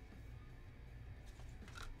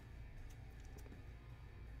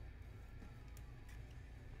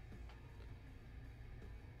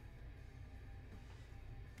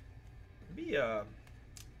 Be a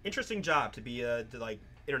interesting job to be a like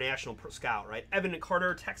international scout, right? Evan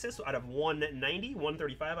Carter, Texas, out of 190,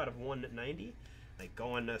 135 out of 190. Like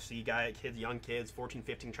going to see kids, young kids, 14,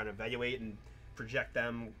 15, trying to evaluate and project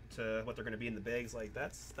them to what they're going to be in the bigs. Like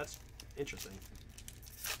that's interesting.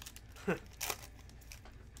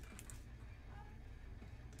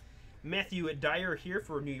 Matthew Dyer here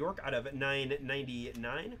for New York out of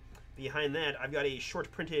 999. Behind that, I've got a short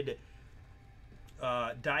printed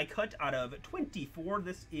die cut out of 24.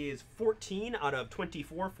 This is 14 out of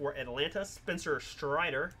 24 for Atlanta. Spencer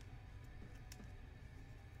Strider.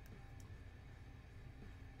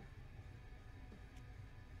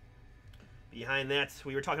 Behind that,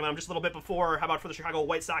 we were talking about him just a little bit before. How about for the Chicago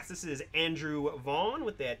White Sox? This is Andrew Vaughn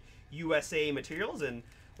with that USA materials and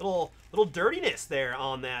little dirtiness there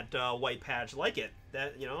on that white patch. Like it.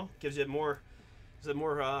 That, you know, gives it more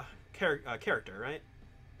character, right?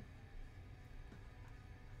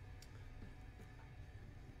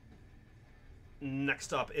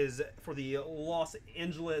 Next up is for the Los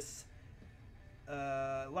Angeles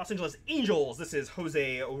Los Angeles Angels. This is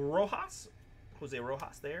Jose Rojas. Jose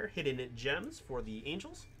Rojas there. Hidden Gems for the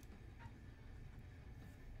Angels.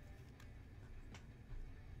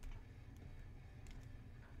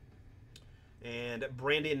 And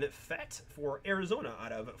Brandon Fett for Arizona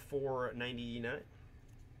out of 499.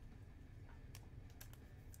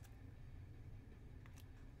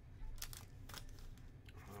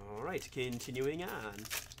 All right, continuing on.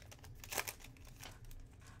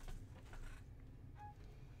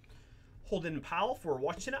 Holden Powell for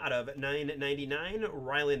Washington out of 999.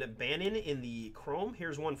 Ryland Bannon in the Chrome.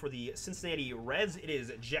 Here's one for the Cincinnati Reds. It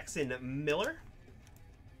is Jackson Miller.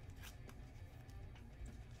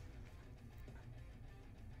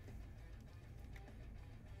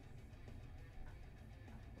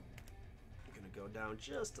 Going to go down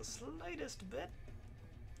just the slightest bit.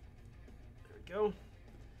 There we go.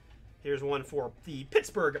 Here's one for the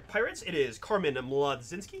Pittsburgh Pirates. It is Carmen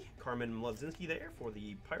Mlodzinski. Carmen Mlodzinski there for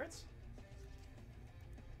the Pirates.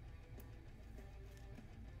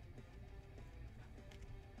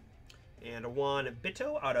 And Juan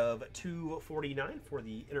Bitto out of 249 for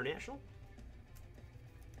the International.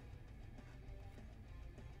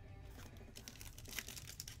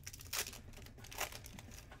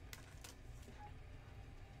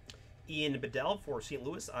 Ian Bedell for St.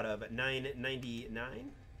 Louis out of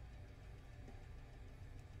 999.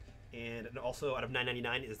 And also out of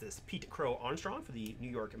 999 is this Pete Crow Armstrong for the New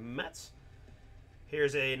York Mets.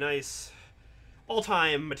 Here's a nice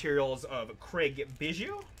all-time materials of Craig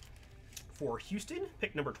Biggio for Houston,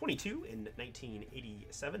 pick number 22 in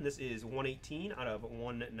 1987. This is 118 out of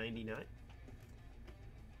 199.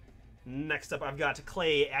 Next up, I've got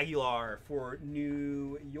Clay Aguilar for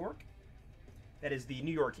New York. That is the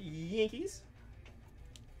New York Yankees.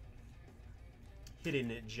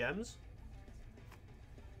 Hidden Gems.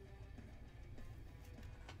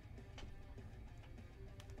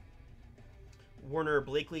 Warner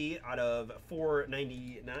Blakely out of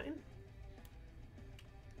 499.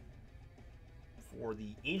 For the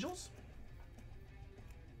Angels.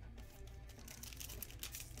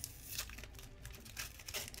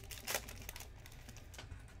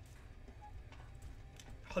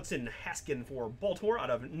 Hudson Haskin for Baltimore out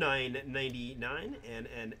of 999. And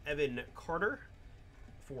an Evan Carter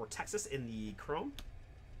for Texas in the Chrome.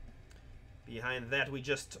 Behind that, we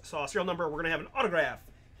just saw a serial number. We're going to have an autograph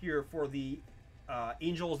here for the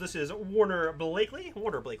Angels. This is Warner Blakely.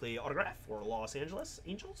 Warner Blakely autograph for Los Angeles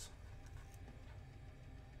Angels.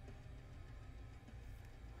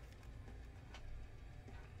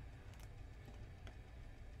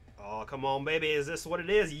 Oh, come on, baby. Is this what it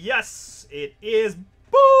is? Yes, it is.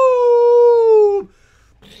 Boom!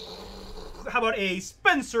 How about a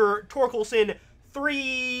Spencer Torkelson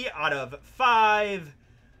 3 out of 5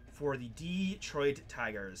 for the Detroit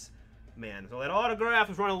Tigers? Man, so that autograph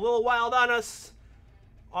was running a little wild on us.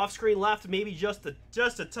 Off-screen left, maybe just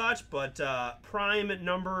a touch, but prime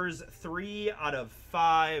numbers 3 out of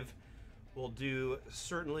 5 will do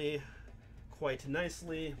certainly quite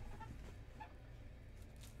nicely.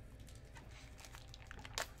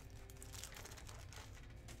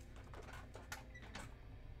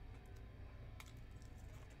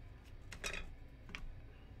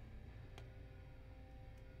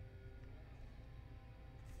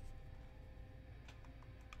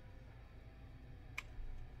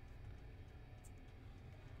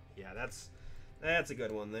 Yeah, that's a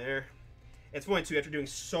good one there. It's funny too, after doing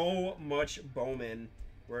so much Bowman,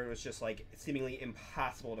 where it was just like seemingly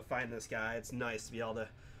impossible to find this guy. It's nice to be able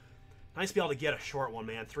to get a short one,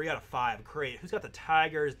 man. 3 out of 5, great. Who's got the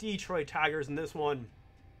Tigers? Detroit Tigers in this one.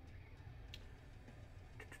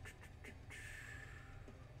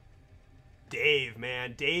 Dave,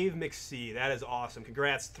 man, Dave McSee. That is awesome.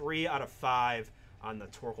 Congrats, 3 out of 5 on the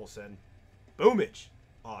Torkelson. Boomage,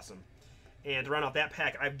 awesome. And to round out that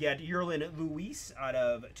pack, I've got Yerlin Luis out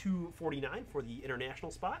of 249 for the international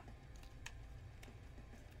spot.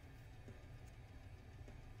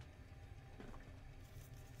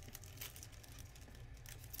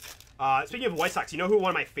 Speaking of White Sox, you know who one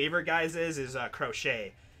of my favorite guys is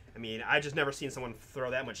Crochet. I mean, I just never seen someone throw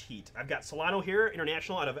that much heat. I've got Solano here,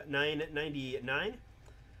 international out of 999.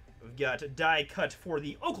 We've got die cut for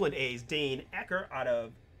the Oakland A's, Dane Acker out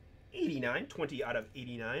of 89, 20 out of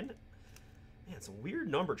 89. Man, some weird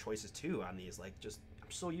number choices too on these. Like, just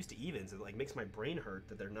I'm so used to evens, it like makes my brain hurt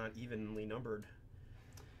that they're not evenly numbered.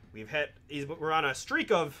 We're on a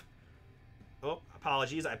streak of. Oh,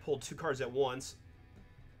 apologies, I pulled 2 cards at once,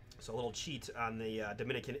 so a little cheat on the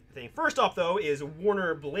Dominican thing. First off, though, is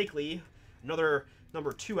Warner Blakely, another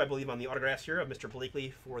number 2, I believe, on the autographs here of Mr.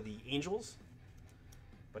 Blakely for the Angels.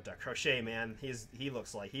 But Crochet, man, he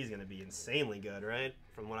looks like he's going to be insanely good, right?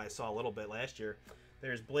 From what I saw a little bit last year.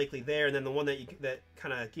 There's Blakely there, and then the one that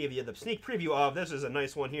kind of gave you the sneak preview of, this is a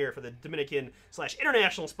nice one here for the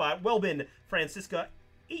Dominican/international spot. Welbin Francisca,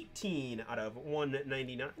 18 out of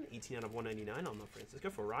 199. 18 out of 199 on the Francisca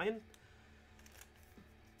for Ryan.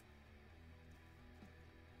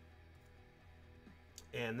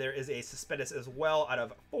 And there is a Suspendus as well out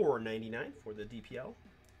of 499 for the DPL.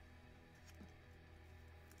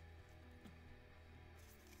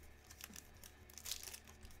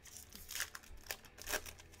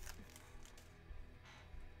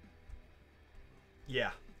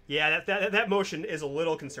 Yeah, that motion is a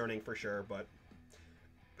little concerning for sure, but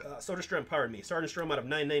Soderstrom, pardon me, Soderstrom out of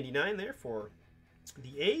 999 there for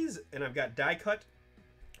the A's, and I've got die cut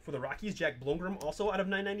for the Rockies, Jack Blomgren also out of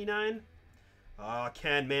 999.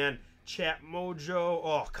 Ken, man, Chat Mojo,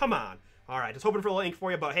 oh, come on. All right, just hoping for a little ink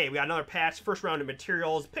for you, but hey, we got another patch, first round of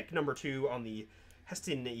materials, pick number 2 on the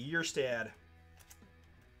Heston Yerstad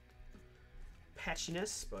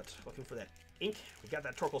patchiness, but looking for that ink. We got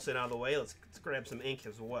that Torkelson out of the way. Let's grab some ink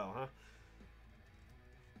as well, huh?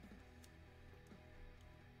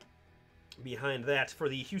 Behind that for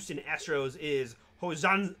the Houston Astros is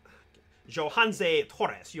Johanse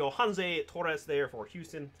Torres. Johanse Torres there for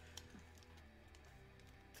Houston.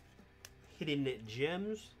 Hidden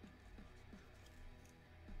Gems.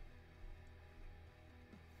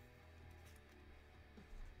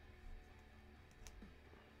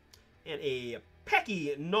 And a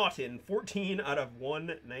Pecky Naughton, 14 out of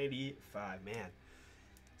 195. Man,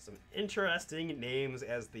 some interesting names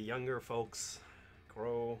as the younger folks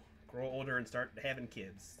grow older and start having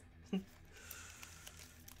kids.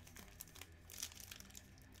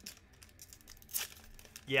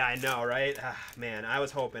 Yeah, I know, right? Man, I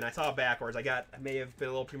was hoping. I saw it backwards. I may have been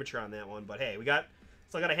a little premature on that one, but hey,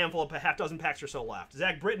 still got a handful of half dozen packs or so left.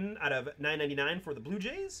 Zach Britton out of 999 for the Blue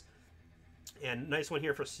Jays. And nice one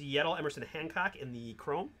here for Seattle, Emerson Hancock in the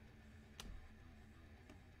Chrome.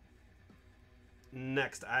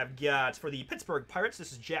 Next, I've got for the Pittsburgh Pirates,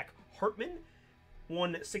 this is Jack Hartman,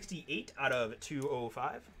 168 out of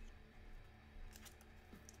 205.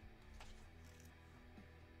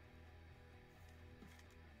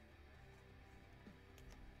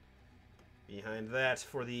 Behind that,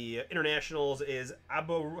 for the Internationals, is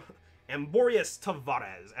Amborius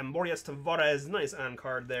Tavares. Amborius Tavares, nice on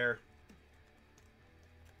card there.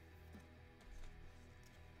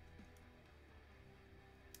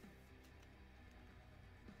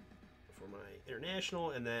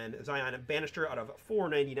 International, and then Zion Bannister out of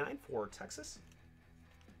 499 for Texas.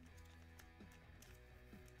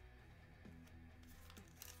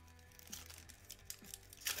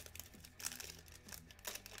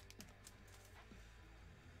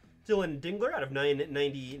 Dylan Dingler out of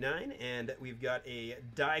 999, and we've got a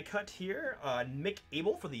die cut here. Mick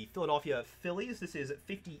Abel for the Philadelphia Phillies. This is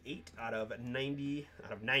 58 out of 90.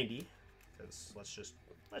 Because let's just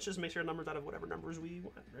make sure numbers out of whatever numbers we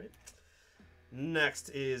want, right? Next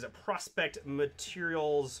is Prospect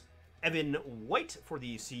Materials, Evan White for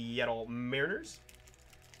the Seattle Mariners.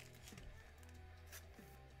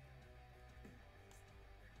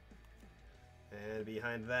 And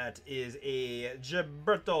behind that is a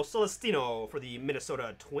Gilberto Celestino for the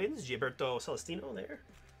Minnesota Twins. Gilberto Celestino there.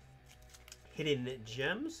 Hidden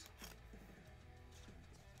Gems.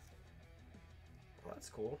 Oh, that's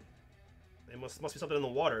cool. There must be something in the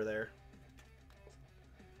water there.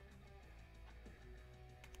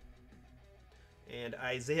 And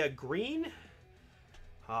Isaiah Green,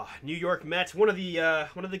 New York Mets, one of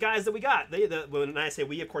the guys that we got. When I say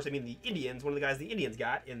we, of course, I mean the Indians. One of the guys the Indians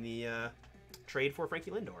got in the trade for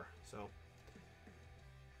Frankie Lindor. So,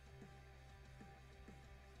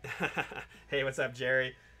 hey, what's up,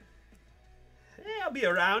 Jerry? Hey, I'll be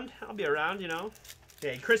around. You know.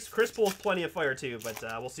 Hey, Chris pulls plenty of fire too, but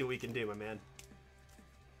we'll see what we can do, my man.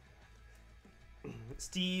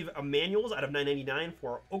 Steve Emanuels out of 999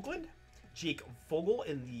 for Oakland. Jake Vogel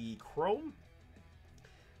in the Chrome.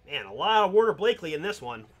 Man, a lot of Warner Blakely in this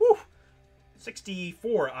one. Whew!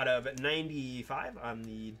 64 out of 95 on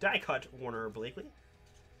the die-cut Warner Blakely.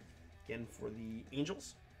 Again, for the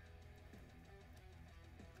Angels.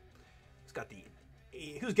 It's got the...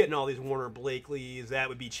 Who's getting all these Warner Blakeleys? That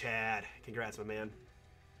would be Chad. Congrats, my man.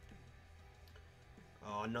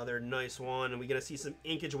 Oh, another nice one. Are we going to see some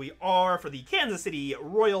inkage? We are for the Kansas City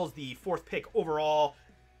Royals, the 4th pick overall.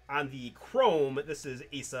 On the Chrome, this is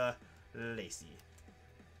Asa Lacy.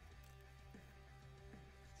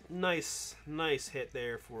 Nice hit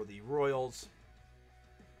there for the Royals.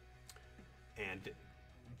 And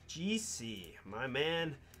GC, my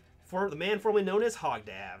man, the man formerly known as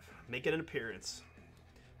Hogdav, making an appearance.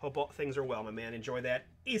 Hope all things are well, my man. Enjoy that.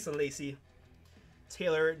 Asa Lacy.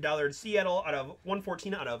 Taylor Dollard, Seattle, out of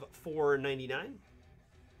 114 out of 499.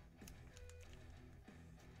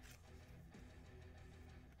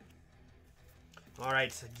 All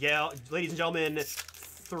right, yeah, ladies and gentlemen,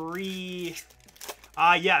 3.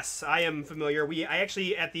 Yes, I am familiar. I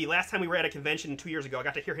actually, at the last time we were at a convention 2 years ago, I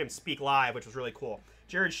got to hear him speak live, which was really cool.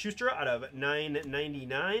 Jared Schuster out of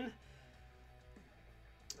 999.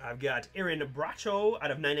 I've got Aaron Bracho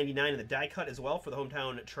out of 999 in the die cut as well for the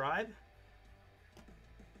hometown tribe.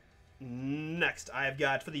 Next, I've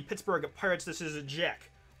got for the Pittsburgh Pirates, this is Jack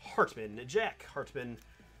Hartman. Jack Hartman.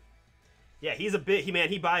 Yeah, he's a bit,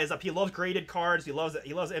 he buys up. He loves graded cards. He loves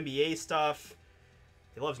NBA stuff.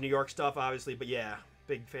 He loves New York stuff, obviously, but yeah,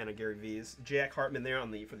 big fan of Gary V's. Jack Hartman there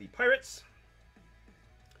for the Pirates.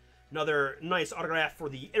 Another nice autograph for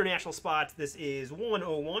the international spot. This is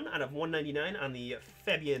 101 out of 199 on the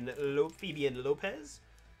Fabian Lopez.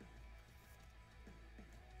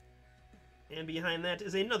 And behind that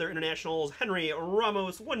is another internationals, Henry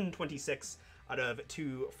Ramos, 126 out of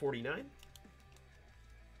 249.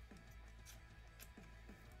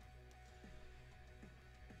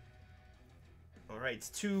 All right,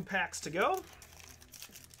 2 packs to go.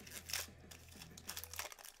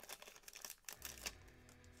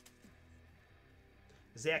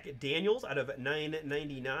 Zach Daniels out of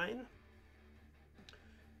 999.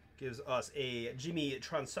 Gives us a Jimmy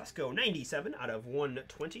Francesco 97 out of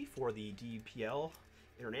 120 for the DPL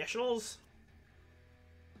Internationals.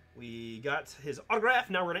 We got his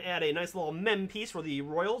autograph. Now we're going to add a nice little mem piece for the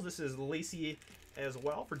Royals. This is Lacey as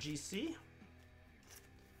well for GC.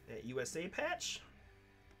 That USA patch.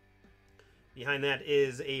 Behind that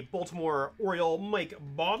is a Baltimore Oriole Mike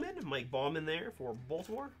Bauman. Mike Bauman there for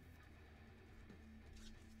Baltimore.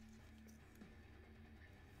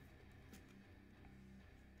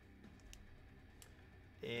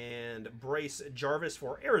 And Bryce Jarvis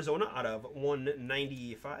for Arizona out of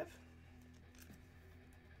 195.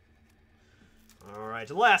 All right,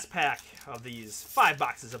 last pack of these 5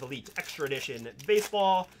 boxes of Elite Extra Edition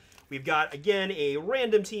Baseball. We've got, again, a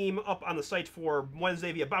random team up on the site for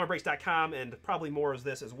Wednesday via BomberBreaks.com, and probably more of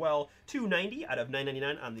this as well. 290 out of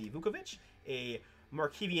 999 on the Vukovic. A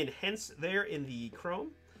Markevian Hentz there in the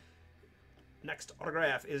Chrome. Next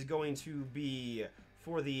autograph is going to be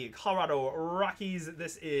for the Colorado Rockies.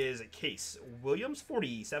 This is Case Williams,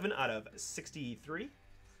 47 out of 63.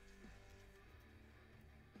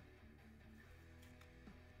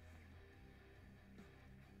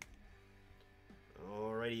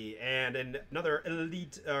 Alrighty, and another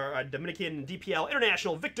elite Dominican DPL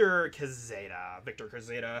International, Victor Quezada. Victor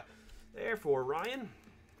Quezada there for Ryan.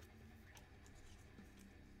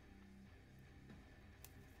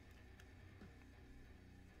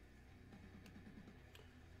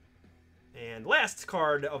 And last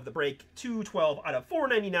card of the break, 212 out of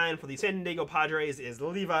 499 for the San Diego Padres is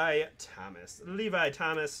Levi Thomas. Levi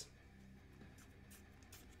Thomas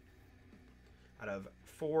out of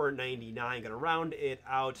 499. Gonna round it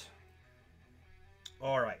out.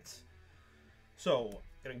 All right. So,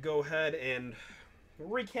 gonna go ahead and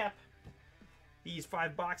recap these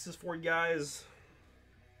 5 boxes for you guys.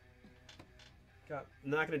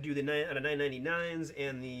 Not gonna do the 9 out of 999s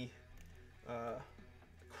and the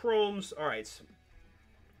Chromes. All right.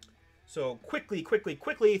 So quickly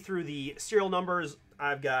through the serial numbers,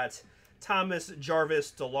 I've got Thomas, Jarvis,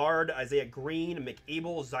 Dillard, Isaiah Green,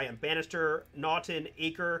 McAble, Zion Bannister, Naughton,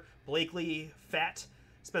 Aker, Blakely, Fat,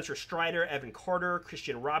 Spencer Strider, Evan Carter,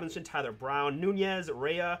 Christian Robinson, Tyler Brown, Nunez,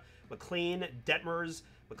 Rea, McLean, Detmers,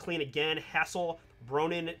 McLean again, Hassel,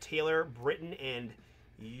 Bronin, Taylor, Britton, and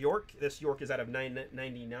York. This York is out of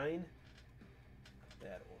 999. Put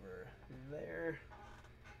that over there.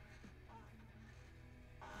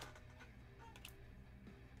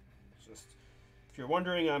 If you're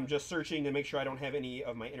wondering, I'm just searching to make sure I don't have any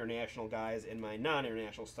of my international guys in my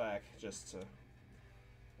non-international stack, just to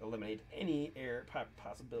eliminate any error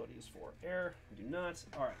possibilities for error. I do not.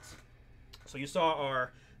 All right. So you saw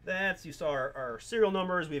our serial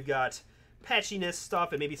numbers. We've got patchiness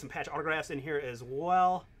stuff and maybe some patch autographs in here as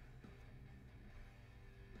well.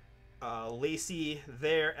 Lacey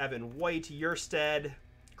there, Evan White, Yerstead,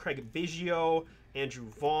 Craig Biggio, Andrew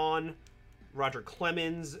Vaughn, Roger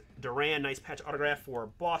Clemens, Duran, nice patch autograph for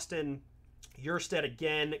Boston. Yerstead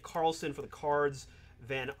again, Carlson for the Cards,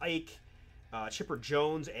 Van Eyck, Chipper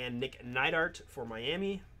Jones, and Nick Neidhart for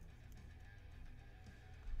Miami.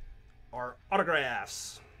 Our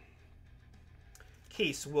autographs: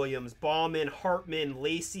 Case Williams, Bauman, Hartman,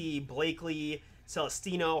 Lacey, Blakely,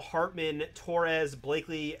 Celestino, Hartman, Torres,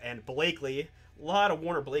 Blakely, and Blakely. A lot of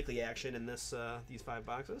Warner Blakely action in this these 5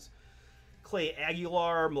 boxes. Clay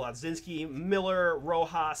Aguilar, Mlodzinski, Miller,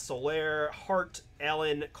 Rojas, Soler, Hart,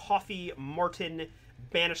 Allen, Coffey, Martin,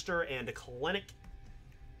 Bannister, and Kalenic.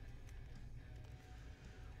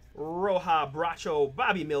 Roja, Bracho,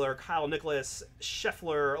 Bobby Miller, Kyle Nicholas,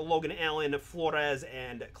 Scheffler, Logan Allen, Flores,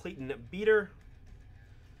 and Clayton Beater.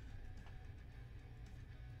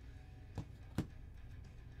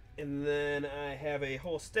 And then I have a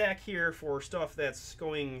whole stack here for stuff that's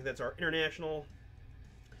our international.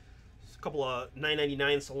 A couple of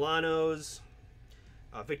 $9.99 Solanos.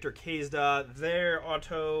 Victor Kazda, their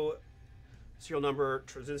auto. Serial number,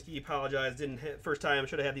 Trzynski, apologize, didn't hit first time.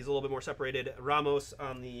 Should have had these a little bit more separated. Ramos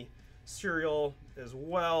on the serial as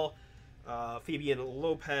well. Fabian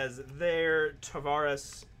Lopez there.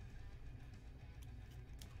 Tavares.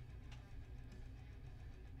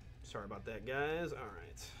 Sorry about that, guys. All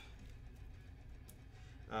right.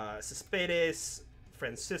 Cespedes,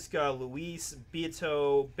 Francisca, Luis,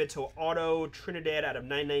 Bito Auto, Trinidad out of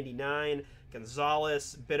 $9.99.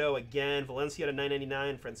 Gonzalez, Bito again. Valencia out of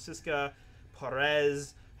 $9.99. Francisca,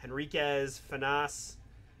 Perez, Henriquez, Fanas,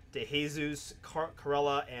 De Jesus,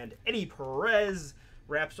 Carella, and Eddie Perez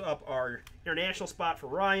wraps up our international spot for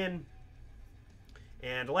Ryan.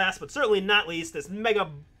 And last but certainly not least, this mega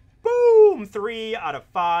boom 3 out of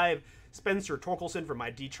 5. Spencer Torkelson from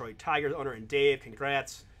my Detroit Tigers owner and Dave.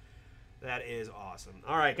 Congrats. That is awesome.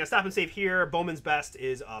 All right, gonna stop and save here. Bowman's Best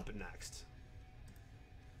is up next.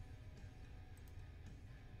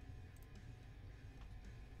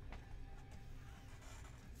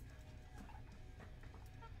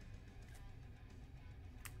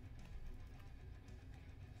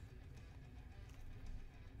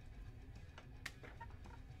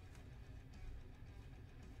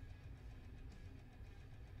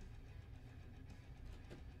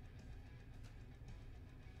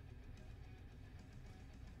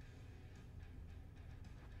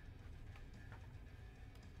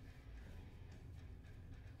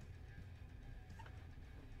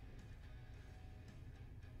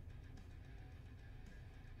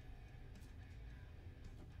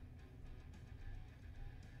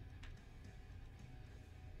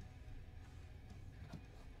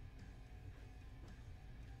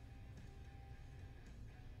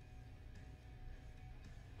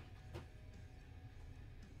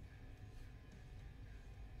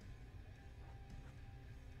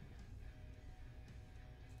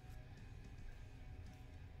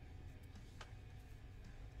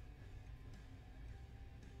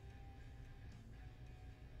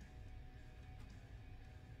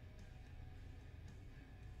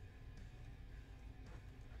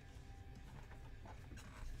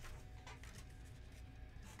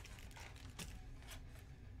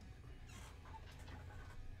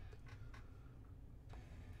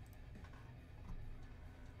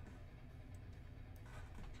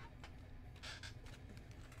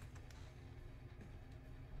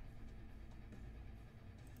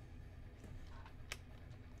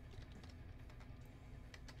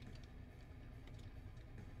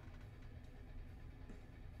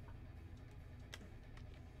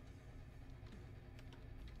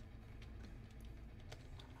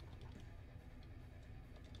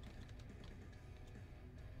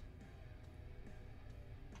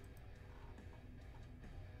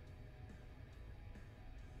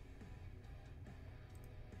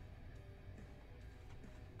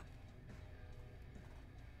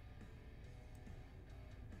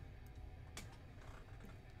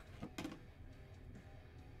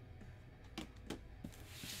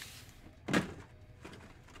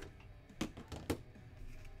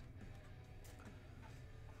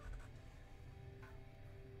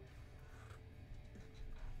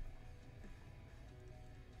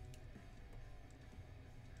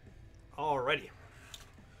 Alrighty,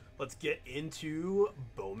 let's get into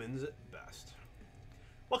Bowman's Best.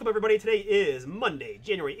 Welcome everybody. Today is Monday,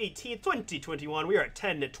 January 18th, 2021. We are at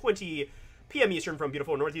 10:20 p.m. Eastern from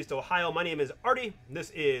beautiful Northeast Ohio. My name is Artie.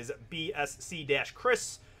 This is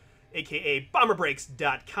BSC-Chris, aka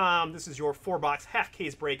BomberBreaks.com. This is your 4-box half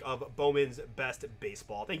case break of Bowman's Best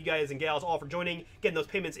Baseball. Thank you guys and gals all for joining, getting those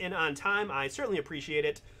payments in on time. I certainly appreciate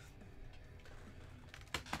it.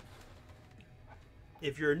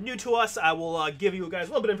 If you're new to us, I will give you guys a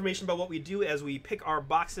little bit of information about what we do as we pick our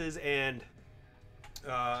boxes and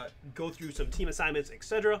go through some team assignments,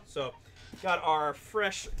 etc. So, got our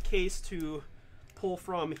fresh case to pull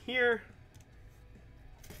from here.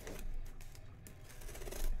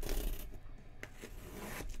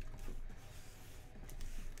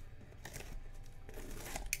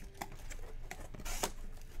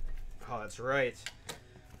 Oh, that's right.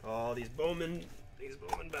 Oh, these Bowman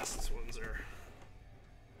Best ones are...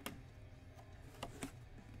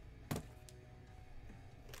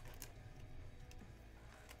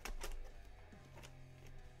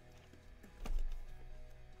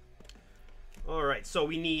 All right, so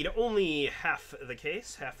we need only half the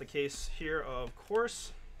case here, of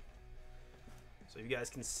course. So you guys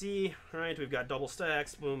can see, all right, we've got double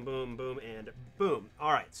stacks, boom, boom, boom, and boom.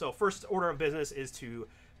 All right, so first order of business is to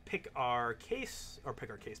pick our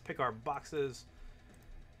boxes.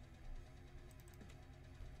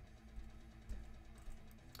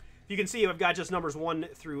 You can see I've got just numbers 1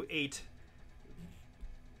 through 8.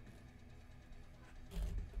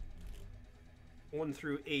 1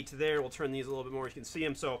 through 8 there. We'll turn these a little bit more. You can see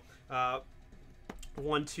them. So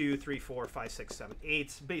 1, 2, 3, 4, 5, 6, 7,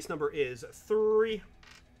 8. Base number is 3.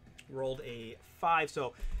 Rolled a 5.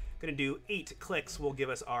 So going to do 8 clicks will give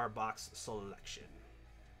us our box selection.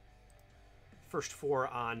 First 4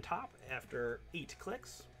 on top after 8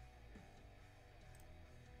 clicks.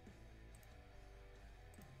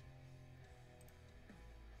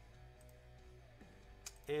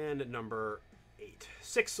 And number 8.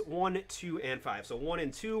 6, 1, 2, and 5. So 1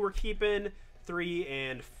 and 2 we're keeping. 3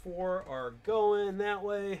 and 4 are going that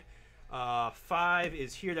way. 5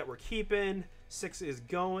 is here that we're keeping. 6 is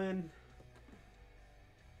going.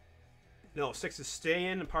 No, 6 is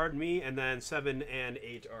staying, pardon me. And then 7 and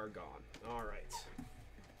 8 are gone. All right.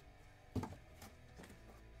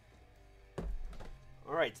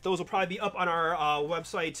 All right, those will probably be up on our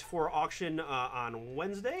website for auction on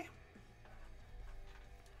Wednesday.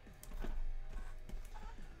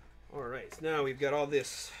 All right, so now we've got all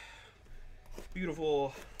this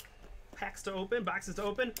beautiful packs to open, boxes to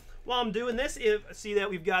open. While I'm doing this, see that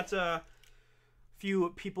we've got a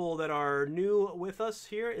few people that are new with us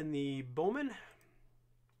here in the Bowman.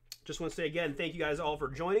 Just want to say again, thank you guys all for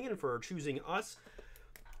joining and for choosing us.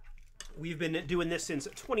 We've been doing this since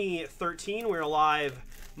 2013. We're live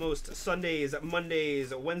most Sundays,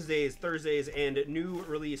 Mondays, Wednesdays, Thursdays, and new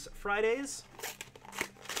release Fridays.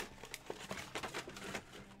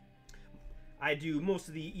 I do most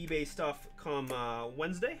of the eBay stuff come come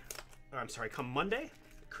Monday.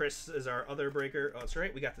 Chris is our other breaker. Oh, that's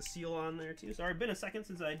right. We got the seal on there too. Sorry, been a second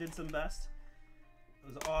since I did some best. I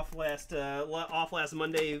was off last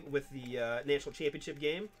Monday with the national championship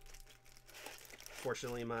game.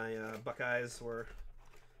 Fortunately, my Buckeyes were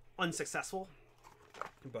unsuccessful,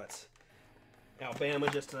 but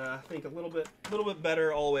Alabama just I think a little bit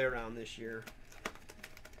better all the way around this year.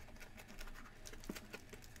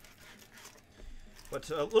 But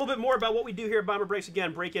a little bit more about what we do here at Bomber Breaks.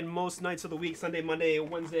 Again, break in most nights of the week, Sunday, Monday,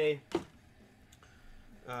 Wednesday.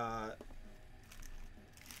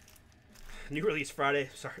 New release Friday.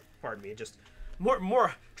 Sorry, pardon me. Just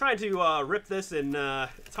more trying to rip this and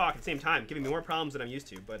talk at the same time, giving me more problems than I'm used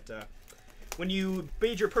to. But when you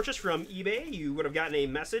made your purchase from eBay, you would have gotten a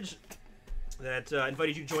message that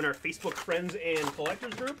invited you to join our Facebook friends and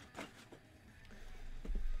collectors group.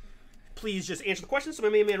 Please just answer the questions so my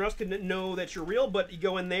main man Russ can know that you're real, but you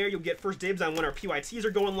go in there, you'll get first dibs on when our PYTs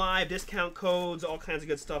are going live, discount codes, all kinds of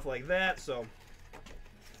good stuff like that. So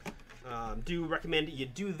do recommend you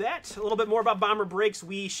do that. A little bit more about Bomber Breaks.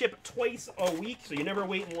 We ship twice a week, so you never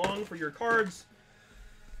wait long for your cards.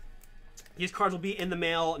 These cards will be in the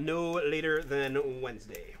mail no later than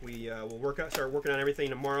Wednesday. We will start working on everything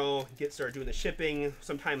tomorrow, start doing the shipping.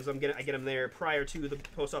 Sometimes I get them there prior to the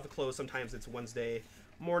post office close. Sometimes it's Wednesday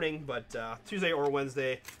morning, but Tuesday or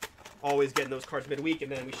Wednesday, always getting those cards midweek,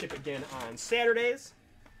 and then we ship again on Saturdays.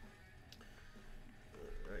 All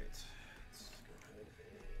right, let's go ahead and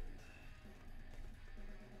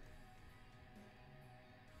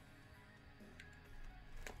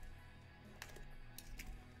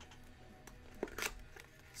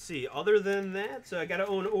see. Other than that, got to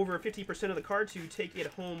own over 50% of the card to take it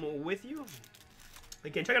home with you.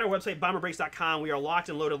 Again, check out our website, bomberbreaks.com. We are locked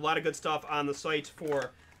and loaded. A lot of good stuff on the site for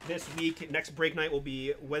this week. Next break night will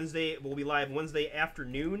be Wednesday. We'll be live Wednesday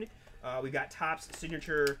afternoon. We've got Topps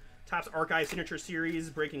Archive Signature Series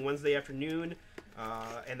breaking Wednesday afternoon.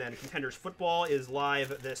 And then Contenders Football is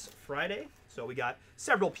live this Friday. So we got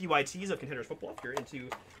several PYTs of Contenders Football if you're into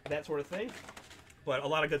that sort of thing. But a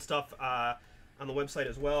lot of good stuff on the website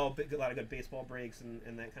as well. A lot of good baseball breaks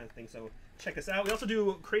and that kind of thing. So check us out. We also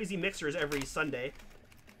do crazy mixers every Sunday.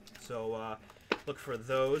 So look for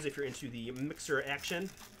those if you're into the mixer action.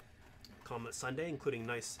 Come Sunday, including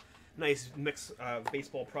nice mix of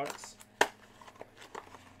baseball products.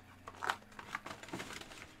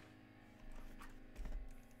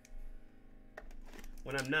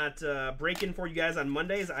 When I'm not breaking for you guys on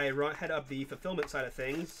Mondays, I head up the fulfillment side of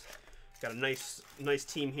things. Got a nice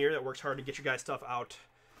team here that works hard to get your guys' stuff out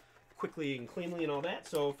quickly and cleanly and all that.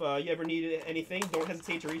 So if you ever need anything, don't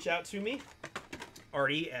hesitate to reach out to me.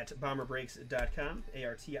 Artie at bomberbreaks.com.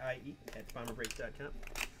 ARTIE at bomberbreaks.com.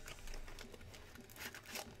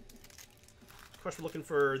 Of course, we're looking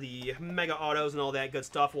for the mega autos and all that good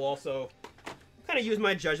stuff. We'll also kind of use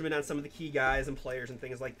my judgment on some of the key guys and players and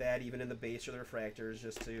things like that, even in the base or the refractors,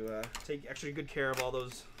 just to take extra good care of all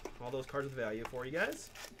those cards with value for you guys.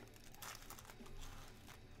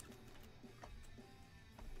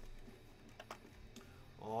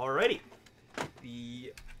 Alrighty,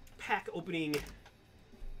 the pack opening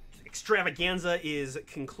extravaganza is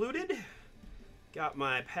concluded. Got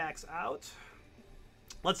my packs out.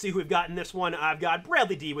 Let's see who we've got in this one. I've got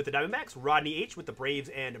Bradley D with the Diamondbacks, Rodney H with the Braves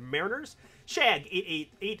and Mariners, Shag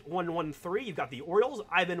 888113. You've got the Orioles,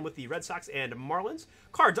 Ivan with the Red Sox and Marlins,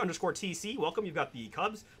 Cards _TC. Welcome. You've got the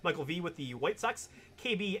Cubs, Michael V with the White Sox,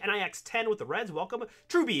 KB NIX 10 with the Reds. Welcome.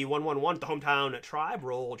 Truby 111 with the Hometown Tribe,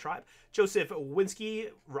 Roll Tribe, Joseph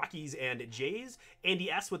Winsky, Rockies and Jays,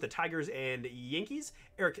 Andy S with the Tigers and Yankees,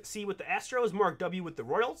 Eric C with the Astros, Mark W with the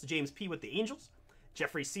Royals, James P with the Angels,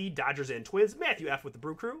 Jeffrey C, Dodgers and Twins, Matthew F with the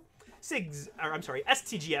Brew Crew,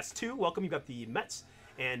 STGS2, welcome. You've got the Mets,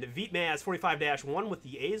 and Vietmaz 45-1 with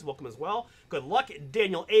the A's, welcome as well. Good luck.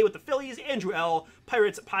 Daniel A with the Phillies, Andrew L,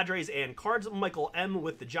 Pirates, Padres and Cards, Michael M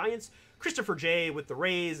with the Giants, Christopher J with the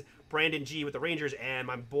Rays, Brandon G with the Rangers, and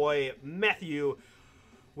my boy Matthew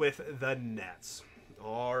with the Nets.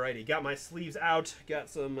 Alrighty, got my sleeves out, got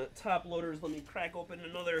some top loaders. Let me crack open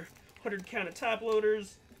another 100 count of top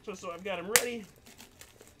loaders, just so I've got them ready.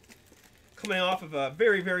 Coming off of a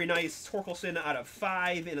very, very nice Torkelson out of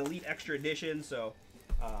 5 in Elite Extra Edition. So,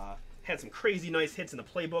 had some crazy nice hits in the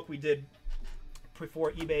playbook we did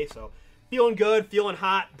before eBay. So, feeling good, feeling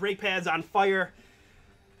hot. Brake pads on fire.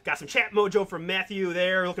 Got some chat mojo from Matthew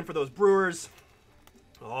there, looking for those Brewers.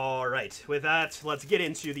 All right, with that, let's get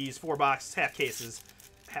into these 4-box half case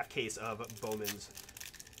of Bowman's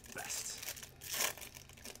Best.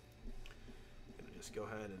 I'm gonna just go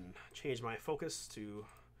ahead and change my focus to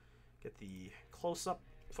get the close-up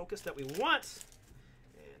focus that we want.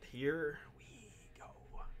 And here we go.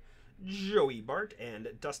 Joey Bart and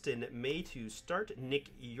Dustin May to start. Nick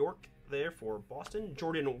York there for Boston.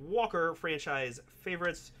 Jordan Walker, franchise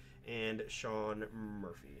favorites. And Sean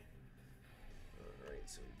Murphy. All right,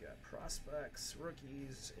 so we've got prospects,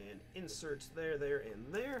 rookies, and inserts there,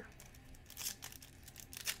 and there.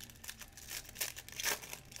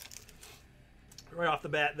 Right off the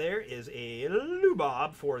bat there is a Lou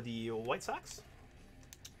Bob for the White Sox.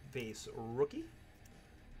 Base rookie.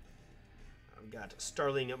 I've got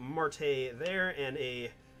Starling Marte there and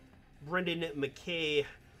a Brendan McKay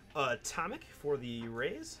Atomic for the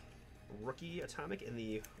Rays. Rookie Atomic in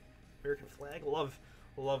the American flag.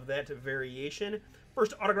 Love that variation.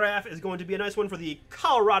 First autograph is going to be a nice one for the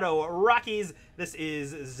Colorado Rockies. This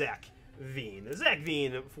is Zach Veen. Zach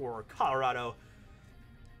Veen for Colorado.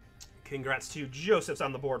 Congrats to Joseph's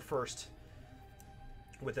on the board first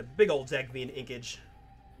with a big old Zach Veen inkage.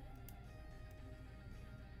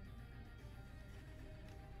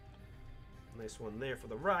 Nice one there for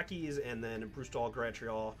the Rockies, and then Bruce Dahl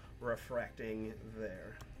Grattriol refracting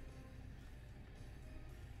there.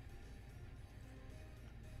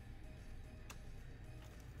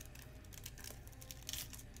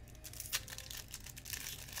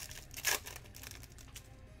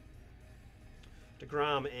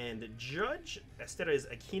 DeGrom and Judge. Esteres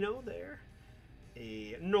Aquino there.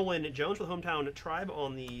 A Nolan Jones for the Hometown Tribe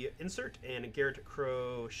on the insert, and Garrett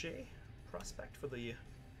Crochet prospect for the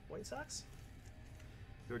White Sox.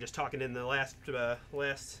 We were just talking in the last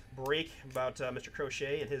break about Mr.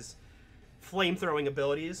 Crochet and his flame-throwing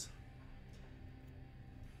abilities.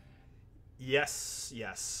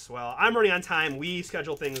 Yes. Well, I'm running on time. We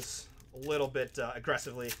schedule things a little bit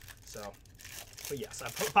aggressively, so. But yes,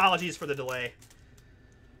 apologies for the delay.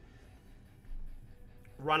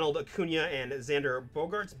 Ronald Acuna and Xander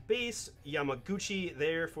Bogaerts base. Yamaguchi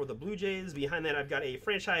there for the Blue Jays. Behind that, I've got a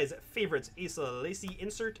franchise favorites Asa Lacy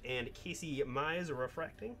insert and Casey Mize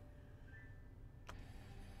refracting.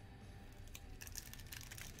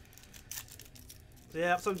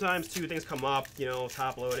 Yeah, sometimes too things come up, you know,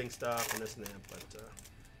 top loading stuff and this and that. But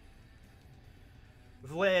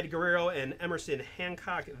Vlad Guerrero and Emerson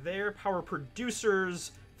Hancock there. Power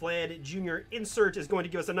Producers. Vlad Jr. insert is going to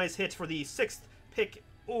give us a nice hit for the 6th pick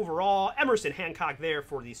overall. Emerson Hancock there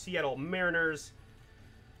for the Seattle Mariners.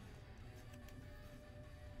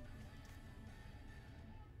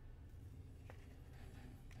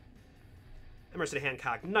 Emerson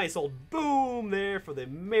Hancock, nice old boom there for the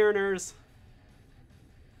Mariners.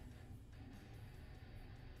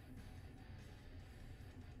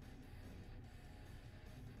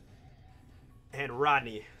 And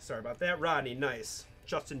Rodney, sorry about that, Rodney, nice.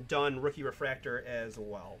 Justin Dunn, rookie refractor as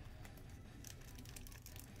well.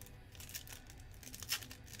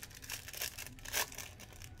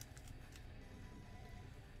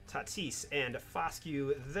 Tatis and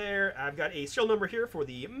Foscue there. I've got a serial number here for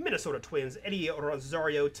the Minnesota Twins, Eddie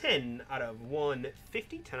Rosario, 10 out of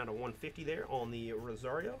 150. 10 out of 150 there on the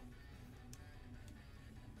Rosario.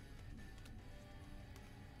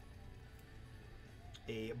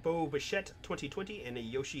 A Bo Bichette 2020 and a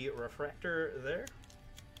Yoshi refractor there.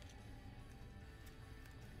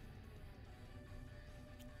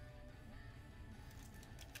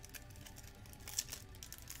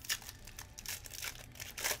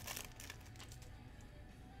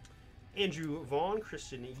 Andrew Vaughn,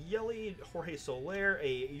 Christian Yelich, Jorge Soler,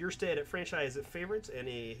 a Yerstead franchise favorites, and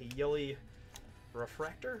a Yelich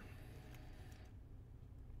refractor.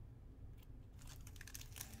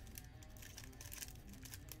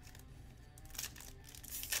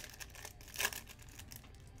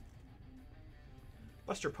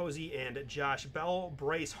 Buster Posey and Josh Bell.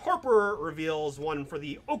 Bryce Harper reveals one for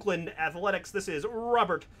the Oakland Athletics. This is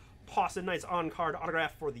Robert Pawson. Nice on-card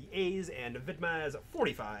autograph for the A's, and Vidmaz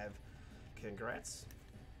 45. Congrats.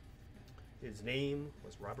 His name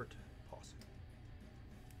was Robert Pawson.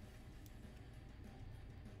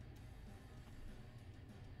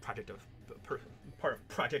 Part of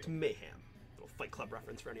Project Mayhem. Little Fight Club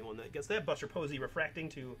reference for anyone that gets that. Buster Posey refracting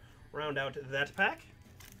to round out that pack.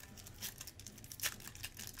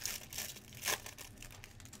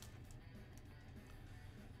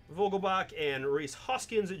 Vogelbach and Rhys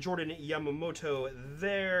Hoskins, Jordan Yamamoto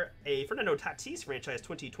there. A Fernando Tatis franchise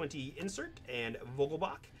 2020 insert, and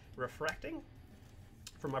Vogelbach refracting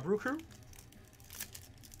from my Brew Crew.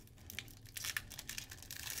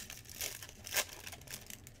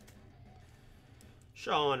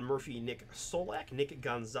 Sean Murphy, Nick Solak, Nick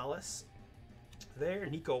Gonzalez there.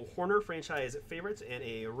 Nico Horner franchise favorites, and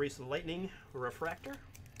a Race Lightning refractor.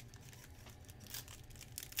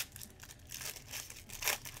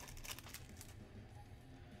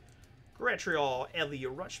 Grattriol, Ellie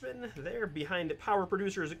Rutschman there. Behind power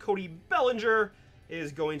producers, Cody Bellinger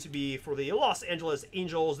is going to be for the Los Angeles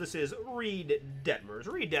Angels. This is Reed Detmers.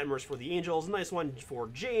 Reed Detmers for the Angels. Nice one for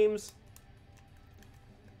James.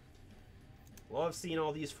 Love seeing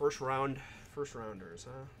all these first rounders,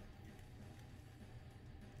 huh?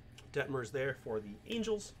 Detmers there for the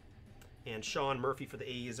Angels. And Sean Murphy for the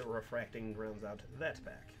A's refracting rounds out that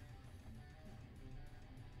pack.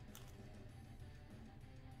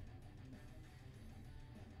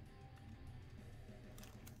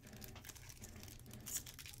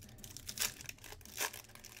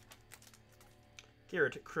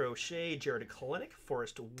 Garrett Crochet, Jared Kalenic,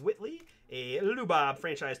 Forrest Whitley, a Lubob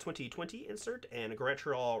franchise 2020 insert, and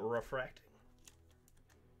Grattriol refracting.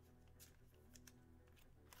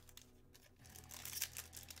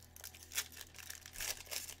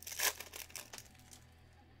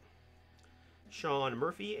 Sean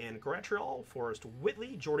Murphy and Grattriol, Forrest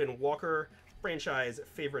Whitley, Jordan Walker, franchise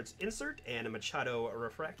favorites insert, and a Machado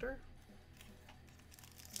refractor.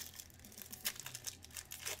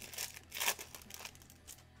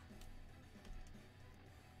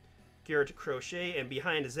 Garrett Crochet, and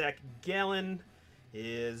behind Zach Gallen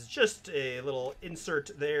is just a little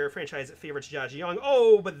insert there. Franchise favorites Josh Young.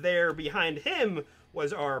 Oh, but there behind him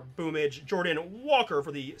was our boomage Jordan Walker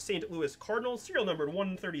for the St. Louis Cardinals. Serial numbered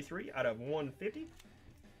 133 out of 150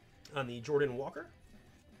 on the Jordan Walker.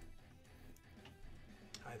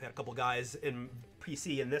 I've had a couple guys in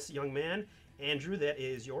PC in this young man. Andrew, that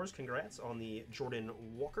is yours. Congrats on the Jordan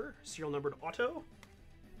Walker. Serial numbered auto.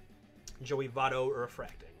 Joey Votto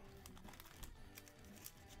refracting.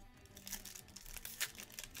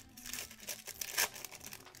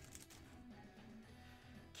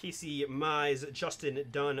 Casey Mize, Justin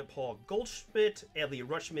Dunn, Paul Goldschmidt, Adley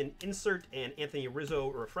Rutschman insert, and Anthony Rizzo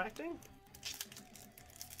refracting.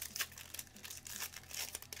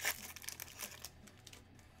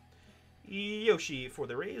 Yoshi for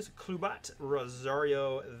the Rays, Klubat,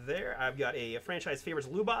 Rosario there. I've got a franchise favorites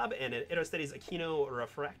Lubob and an Erostedes Aquino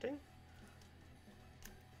refracting.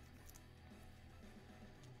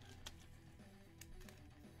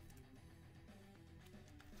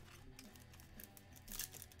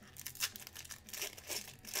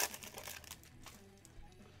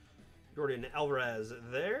 Jordan Alvarez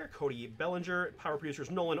there. Cody Bellinger. Power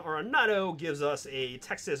producers Nolan Arenado gives us a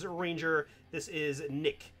Texas Ranger. This is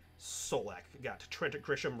Nick Solak. Got Trent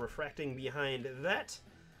Grisham refracting behind that.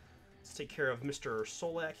 Let's take care of Mr.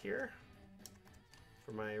 Solak here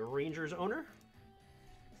for my Rangers owner.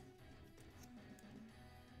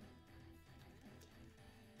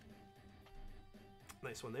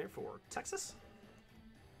 Nice one there for Texas.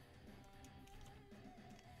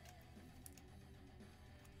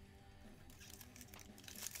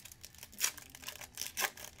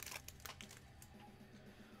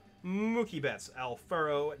 Mookie Betts,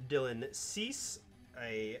 Alfaro Dylan Cease,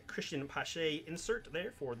 a Christian Pache insert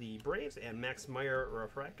there for the Braves, and Max Meyer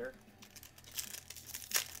refractor.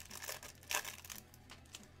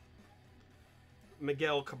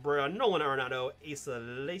 Miguel Cabrera, Nolan Arenado, Asa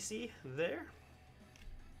Lacy there.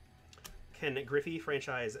 Ken Griffey,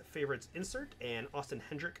 franchise favorites insert, and Austin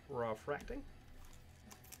Hendrick refracting.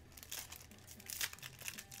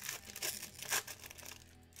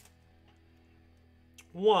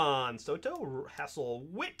 Juan Soto,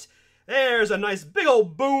 Hasselwitt. There's a nice big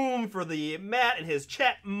old boom for the Matt and his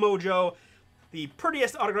chat mojo. The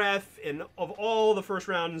prettiest autograph of all the first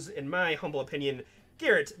rounds, in my humble opinion.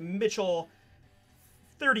 Garrett Mitchell,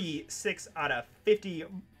 36 out of 50.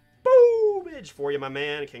 Boomage for you, my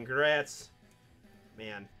man. Congrats.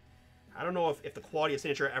 Man, I don't know if the quality of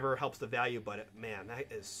signature ever helps the value, but man,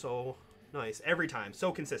 that is so nice every time.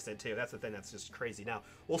 So consistent too. That's the thing that's just crazy. Now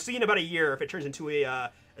we'll see in about a year if it turns into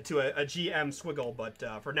a GM swiggle, but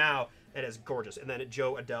for now it is gorgeous. And then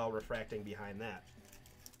Joe Adele refracting behind that.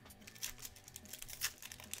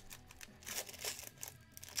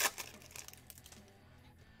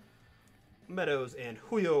 Meadows and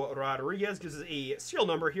Julio Rodriguez gives us a serial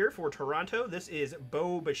number here for Toronto. This is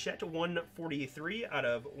Bo Bichette, 143 out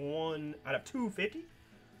of 250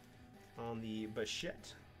 on the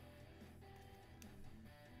Bichette.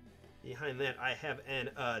 Behind that, I have an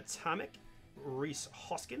atomic Rhys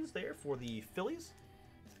Hoskins there for the Phillies.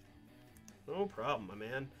 No problem, my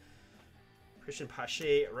man. Christian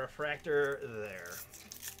Pache refractor there.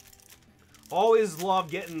 Always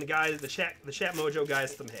love getting the guys, the chat mojo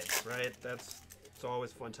guys, some hits, right? It's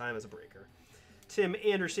always a fun time as a breaker. Tim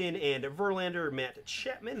Anderson and Verlander, Matt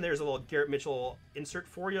Chapman. There's a little Garrett Mitchell insert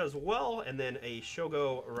for you as well, and then a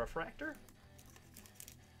Shogo refractor.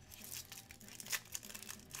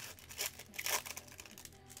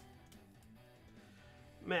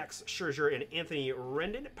 Max Scherzer and Anthony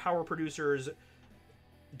Rendon, power producers.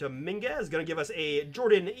 Dominguez going to give us a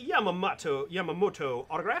Jordan Yamamoto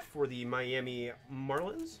autograph for the Miami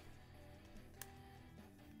Marlins.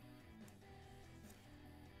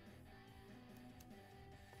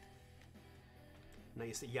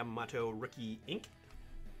 Nice Yamamoto rookie ink.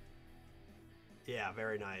 Yeah,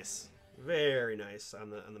 very nice. Very nice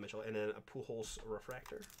on the Mitchell. And then a Pujols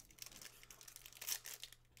refractor.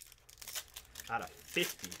 Out of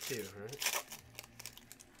 50 too, right?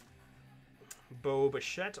 Bo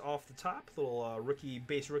Bichette off the top, little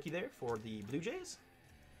base rookie there for the Blue Jays.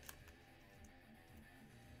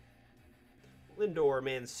 Lindor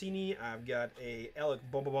Mancini, I've got a Alec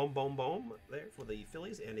Boom there for the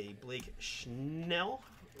Phillies, and a Blake Snell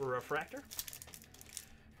refractor.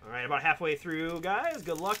 All right, about halfway through, guys.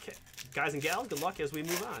 Good luck, guys and gals. Good luck as we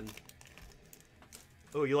move on.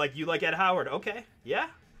 Oh, you like Ed Howard? Okay, yeah,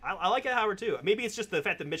 I like Ed Howard too. Maybe it's just the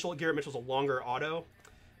fact that Garrett Mitchell's a longer auto.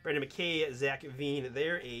 Brandon McKay, Zach Veen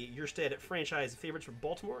there, a Yerstead franchise favorites for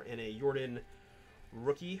Baltimore, and a Jordan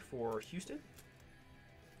rookie for Houston.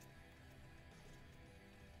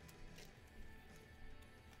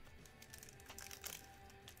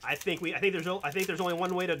 I think there's only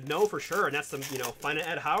one way to know for sure, and that's to find an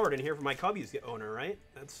Ed Howard in here for my Cubbies owner, right?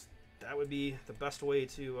 That would be the best way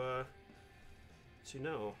to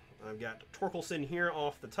know. I've got Torkelson here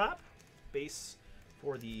off the top, base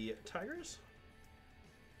for the Tigers.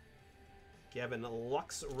 Gavin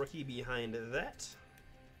Lux, rookie behind that.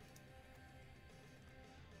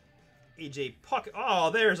 AJ Puck.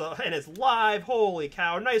 Oh, and it's live. Holy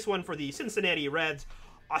cow. Nice one for the Cincinnati Reds.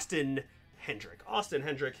 Austin Hendrick. Austin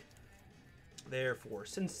Hendrick there for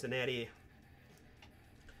Cincinnati.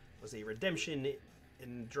 Was a redemption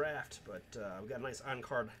in draft, but we got a nice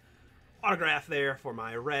on-card autograph there for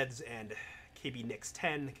my Reds and KB Knicks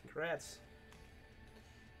 10. Congrats.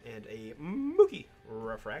 And a Mookie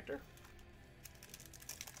refractor.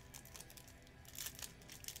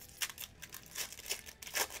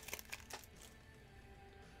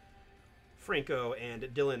 Franco and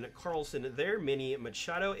Dylan Carlson there. Manny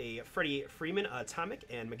Machado, a Freddie Freeman atomic,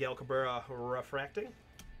 and Miguel Cabrera refracting.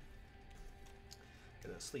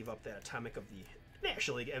 Gonna sleeve up that atomic of the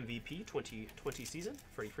National League MVP 2020 season,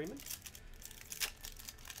 Freddie Freeman.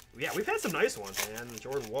 Yeah, we've had some nice ones, man.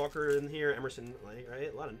 Jordan Walker in here, Emerson,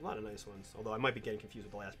 right? A lot of nice ones. Although I might be getting confused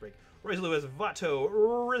with the last break. Royce Lewis, Vato,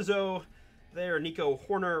 Rizzo there. Nico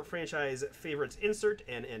Horner, franchise favorites insert,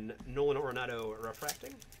 and Nolan Arenado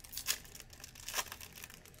refracting.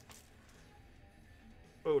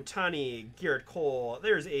 Otani, Garrett Cole.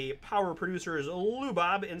 There's a Power Producers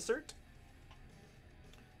Lubob insert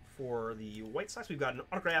for the White Sox. We've got an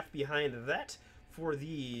autograph behind that for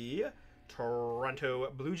the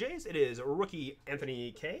Toronto Blue Jays. It is rookie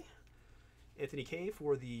Anthony Kay. Anthony K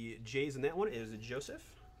for the Jays in that one is Joseph.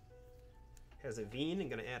 Has a Veen and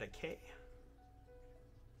going to add a K.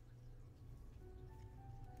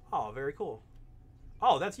 Oh, very cool.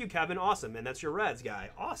 Oh, that's you, Kevin. Awesome. And that's your Reds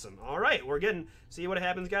guy. Awesome. All right. We're getting... See what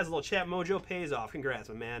happens, guys? A little chat mojo pays off. Congrats,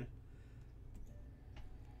 my man.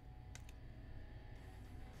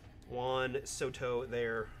 Juan Soto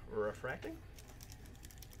there refracting.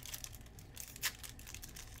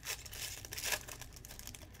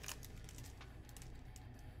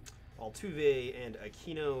 Altuve and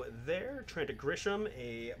Aquino there. Trent Grisham,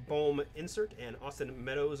 a Bohm insert, and Austin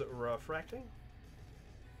Meadows refracting.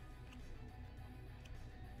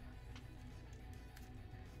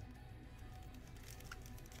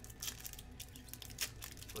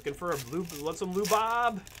 Looking for a some Lou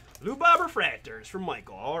Bob refractors from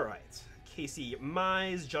Michael. All right. Casey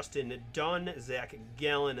Mize, Justin Dunn, Zach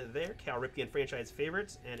Gallen there. Cal Ripken franchise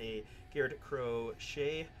favorites, and a Garrett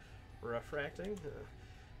Crochet refracting.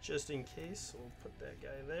 Just in case, we'll put that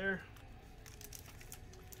guy there.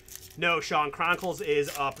 No, Sean Chronicles is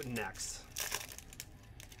up next.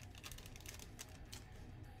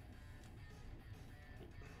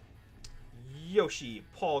 Yoshi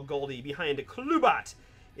Paul Goldie behind Klubat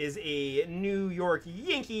is a New York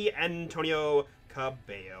Yankee, Antonio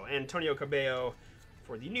Cabello. Antonio Cabello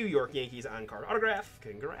for the New York Yankees on-card autograph.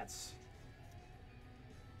 Congrats.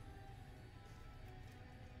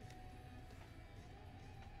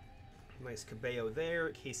 Nice Cabello there.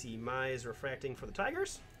 Casey Mize refracting for the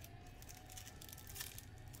Tigers.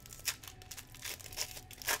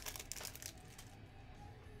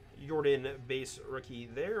 Jordan base rookie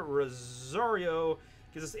there. Rosario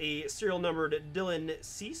gives us a serial numbered Dylan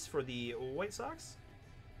Cease for the White Sox.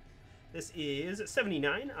 This is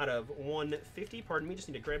 79 out of 150. Pardon me, just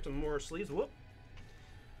need to grab some more sleeves. Whoop.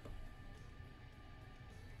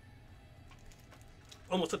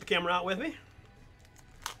 Almost took the camera out with me.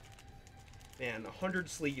 Man, 100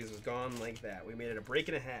 sleeves is gone like that. We made it a break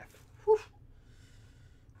and a half. Whew.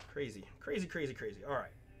 Crazy, crazy, crazy, crazy. All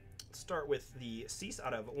right. Let's start with the Cease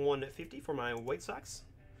out of 150 for my White Sox.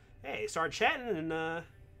 Hey, start chatting and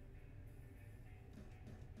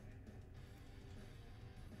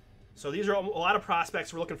so these are a lot of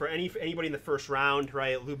prospects. We're looking for anybody in the first round,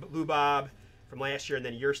 right? Lou Bob from last year, and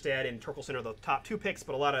then Yerstad and Torkelson are the top 2 picks,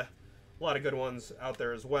 but a lot of good ones out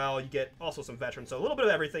there as well. You get also some veterans, so a little bit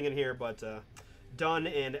of everything in here, but Dunn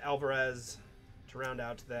and Alvarez to round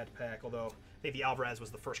out that pack, although I think the Alvarez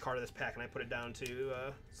was the first card of this pack, and I put it down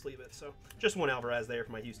to sleeve it. So just one Alvarez there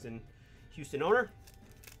for my Houston owner.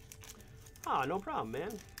 Ah, no problem, man.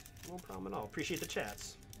 No problem at all. Appreciate the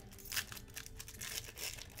chats.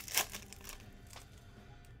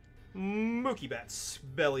 Mookie Betts,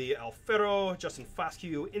 Belly Alfaro, Justin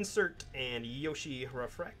Foscue insert, and Yoshi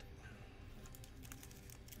refract.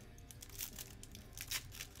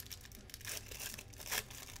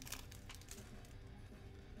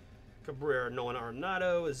 Cabrera, Nolan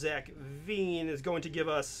Arenado. Zach Veen is going to give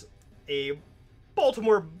us a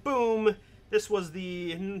Baltimore Boom. This was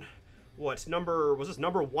the, what, was this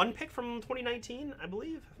number 1 pick from 2019, I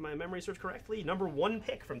believe, if my memory serves correctly. Number 1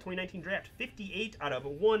 pick from 2019 draft. 58 out of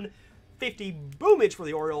 150. Boomage for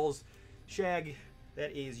the Orioles. Shag,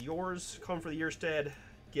 that is yours. Come for the Yerstead.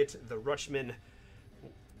 Get the Rutschman.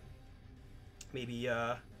 Maybe,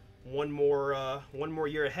 one more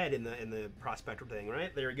year ahead in the prospector thing,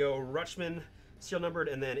 right? There we go. Rutschman, seal numbered,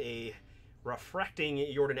 and then a refracting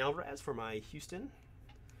Jordan Alvarez for my Houston.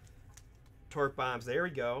 Torque bombs. There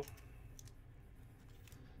we go.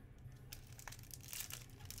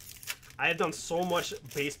 I have done so much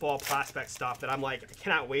baseball prospect stuff that I'm like, I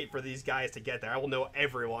cannot wait for these guys to get there. I will know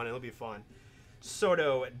everyone. It'll be fun.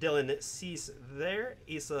 Soto, Dylan Cease there.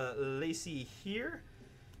 Asa Lacey here.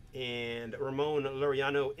 And Ramon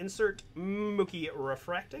Laureano insert. Mookie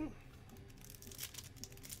refracting.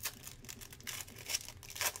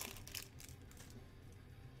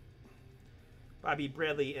 Bobby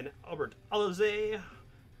Bradley and Albert Alzolay.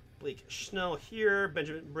 Blake Schnell here.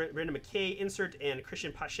 Brandon McKay insert, and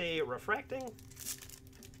Christian Pache refracting.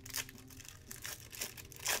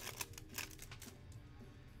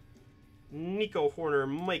 Nico Horner,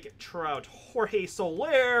 Mike Trout, Jorge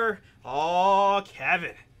Soler. Oh,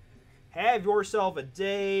 Kevin. Have yourself a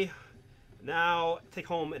day. Now take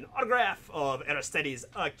home an autograph of Aristides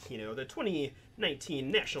Aquino, the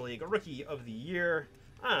 2019 National League Rookie of the Year.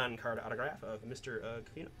 On-card autograph of Mr.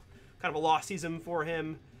 Aquino. Kind of a lost season for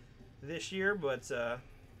him this year, but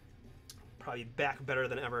probably back better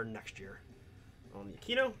than ever next year on the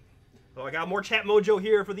Aquino. Oh, I got more chat mojo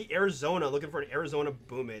here for the Arizona. Looking for an Arizona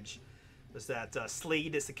boomage. Was that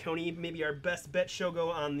Slade Ciccone, maybe our best bet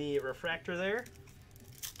Shogo on the refractor there.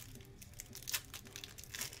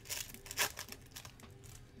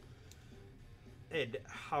 Ed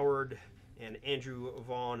Howard and Andrew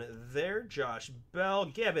Vaughn there. Josh Bell,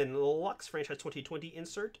 Gavin Lux, Franchise 2020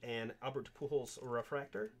 insert, and Albert Pujols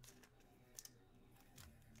refractor.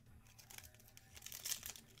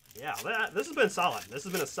 Yeah, this has been solid. This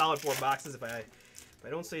has been a solid 4 boxes if I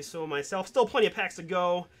don't say so myself. Still plenty of packs to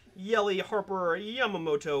go. Yelly, Harper,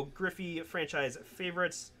 Yamamoto, Griffey, franchise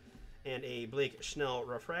favorites, and a Blake Schnell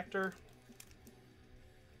refractor.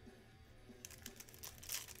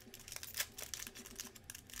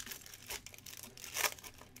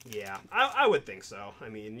 Yeah, I would think so. I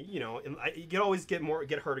mean, you know, you can always get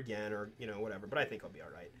hurt again, or you know, whatever. But I think I'll be all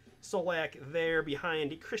right. Solak there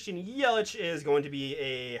behind Christian Yelich is going to be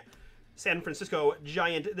a San Francisco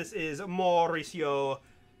Giant. This is Mauricio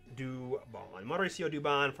Dubon. Mauricio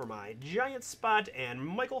Dubon for my Giant spot, and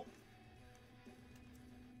Michael.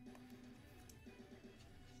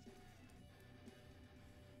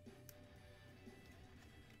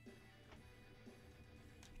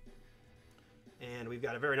 And we've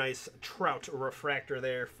got a very nice Trout refractor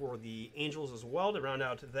there for the Angels as well to round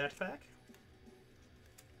out that pack.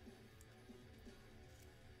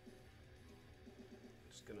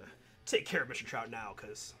 Just gonna take care of Mr. Trout now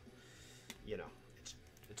because, you know,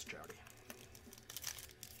 it's Trouty.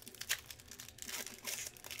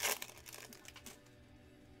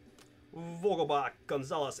 Vogelbach,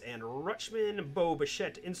 Gonzalez, and Rutschman, Bo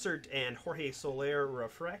Bichette insert, and Jorge Soler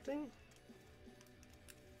refracting.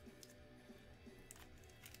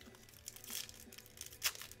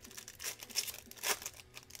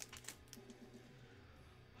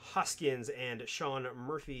 Hoskins and Sean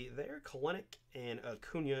Murphy there. Kalenic and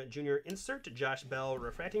Acuna Jr. insert. Josh Bell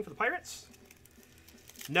refracting for the Pirates.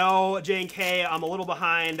 No, J&K, I'm a little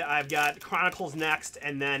behind. I've got Chronicles next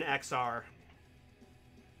and then XR.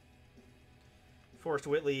 Forrest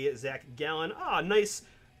Whitley, Zach Gallen. Ah, nice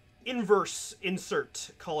inverse insert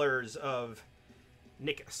colors of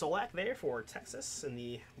Nick Solak there for Texas in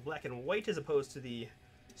the black and white as opposed to the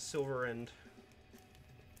silver and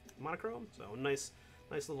monochrome. So nice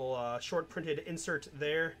little short printed insert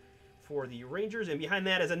there for the Rangers. And behind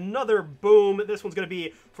that is another boom. This one's going to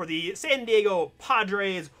be for the San Diego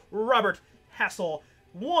Padres, Robert Hassel.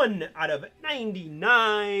 1 out of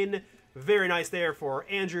 99. Very nice there for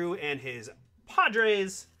Andrew and his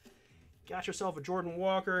Padres. Got yourself a Jordan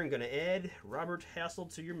Walker and going to add Robert Hassel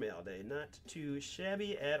to your mail day. Not too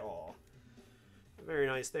shabby at all. Very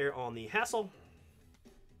nice there on the Hassel.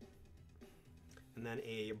 And then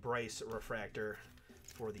a Bryce refractor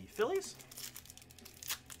for the Phillies.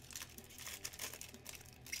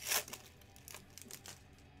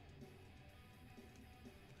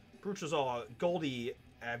 Bruchazal, Goldie.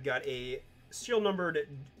 I've got a serial numbered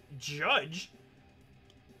Judge.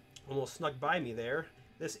 Almost snuck by me there.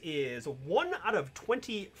 This is 1 out of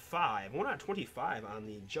 25. 1 out of 25 on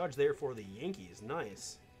the Judge there for the Yankees.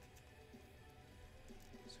 Nice.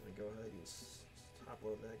 Just going to go ahead and top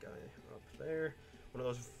load that guy up there. One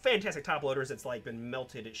of those fantastic top loaders that's like been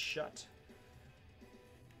melted shut.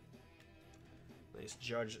 Nice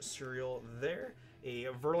Judge serial there. A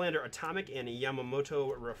Verlander Atomic and a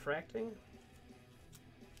Yamamoto refracting.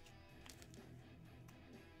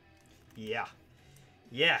 Yeah.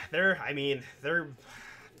 Yeah,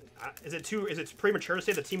 is it premature to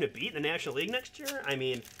say the team to beat in the National League next year? I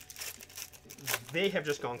mean, they have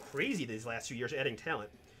just gone crazy these last few years adding talent.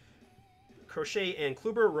 Crochet and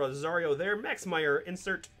Kluber, Rosario there. Max Meyer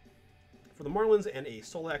insert for the Marlins and a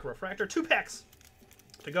Solak refractor. 2 packs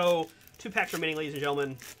to go. 2 packs remaining, ladies and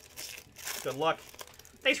gentlemen. Good luck.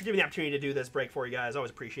 Thanks for giving me the opportunity to do this break for you guys.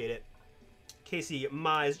 Always appreciate it. Casey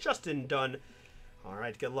Mize, Justin Dunn. All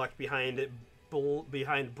right, good luck behind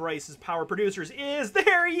Bryce's Power Producers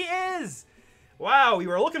there he is! Wow, we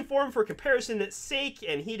were looking for him for comparison's sake,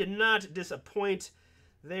 and he did not disappoint.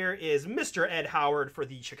 There is Mr. Ed Howard for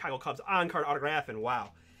the Chicago Cubs on-card autograph, and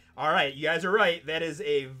wow. All right, you guys are right. That is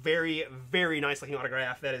a very, very nice-looking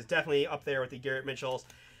autograph. That is definitely up there with the Garrett Mitchells.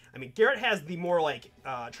 I mean, Garrett has the more, like,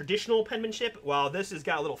 traditional penmanship, while this has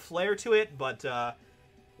got a little flair to it, but,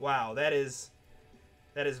 wow, that is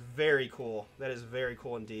very cool. That is very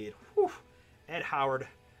cool indeed. Whew. Ed Howard.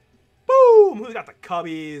 Boom! Who's got the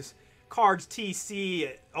Cubbies? Cards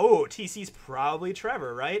TC. Oh, TC's probably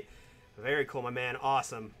Trevor, right? Very cool, my man.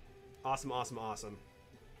 Awesome. Awesome, awesome, awesome.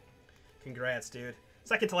 Congrats, dude.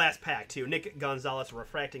 Second to last pack, too. Nick Gonzalez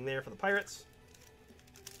refracting there for the Pirates.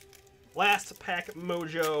 Last pack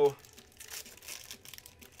mojo.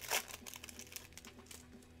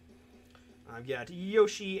 I've got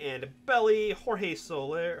Yoshi and Belly, Jorge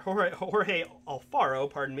Alfaro,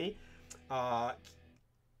 pardon me.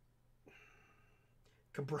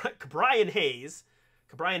 Cabrian Hayes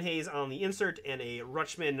on the insert, and a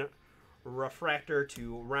Rutschman refractor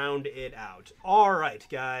to round it out. All right,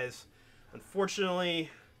 guys. Unfortunately,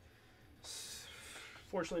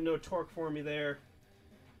 no torque for me there,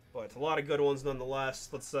 but a lot of good ones nonetheless.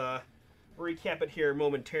 Let's recap it here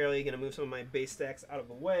momentarily. Going to move some of my base stacks out of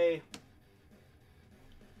the way.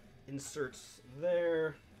 Inserts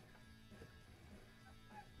there.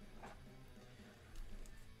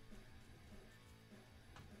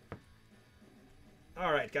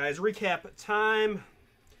 All right, guys, recap time.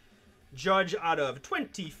 Judge out of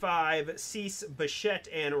 25, Cease, Bichette,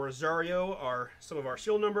 and Rosario are some of our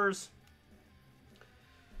seal numbers.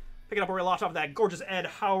 Picking up where we left off, that gorgeous Ed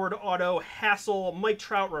Howard auto, Hassel, Mike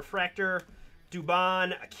Trout refractor,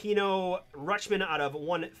 Dubon, Aquino, Rutschman out of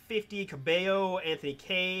 150, Cabello, Anthony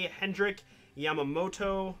K, Hendrick,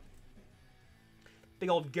 Yamamoto, big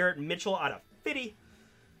old Garrett Mitchell out of 50.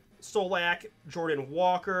 Solak, Jordan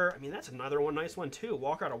Walker. I mean, that's another one, nice one too.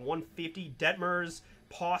 Walker out of 150. Detmers,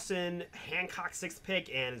 Pawson, Hancock 6th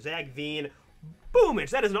pick, and Zach Veen.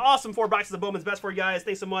 Boomage! That is an awesome 4 boxes of Bowman's Best for you guys.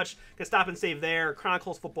 Thanks so much. Gonna stop and save there.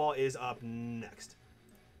 Chronicles football is up next.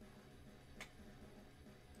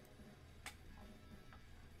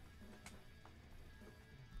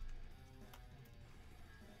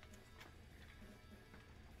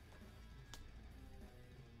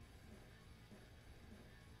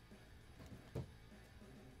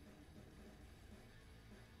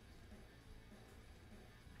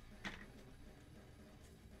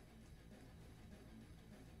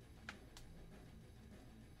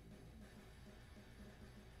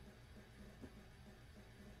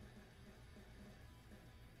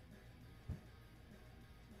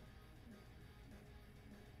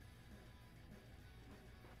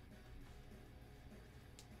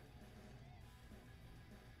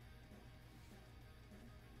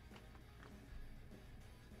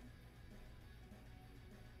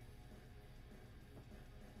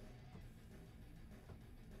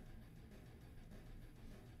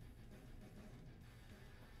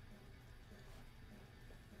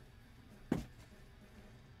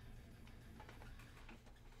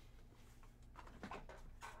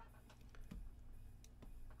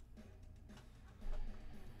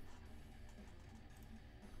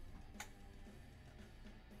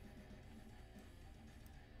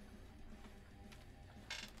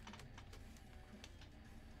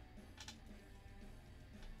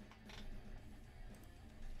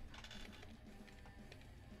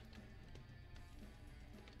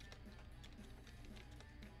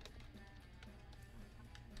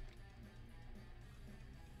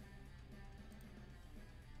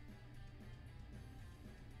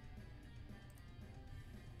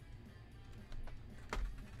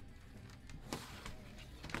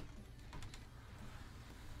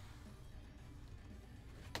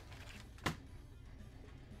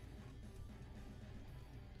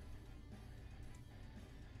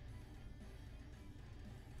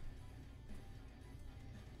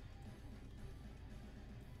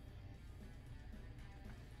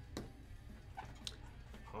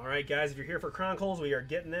 All right, guys, if you're here for Chronicles, we are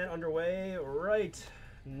getting that underway right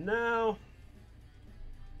now.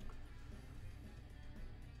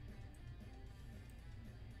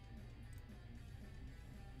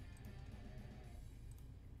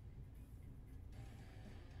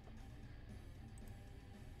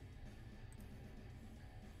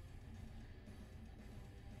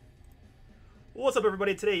 What's up,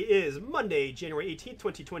 everybody? Today is Monday, January 18th,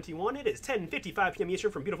 2021. It is 10:55 p.m. Eastern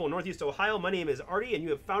from beautiful Northeast Ohio. My name is Artie, and you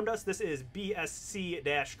have found us. This is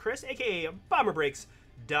BSC-Chris, a.k.a.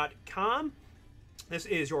 BomberBreaks.com. This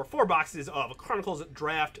is your 4 boxes of Chronicles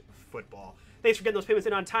Draft Football. Thanks for getting those payments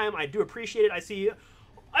in on time. I do appreciate it. I see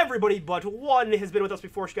everybody but one has been with us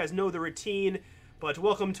before, so you guys know the routine. But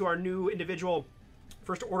welcome to our new individual.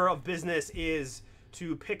 First order of business is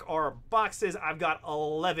to pick our boxes. I've got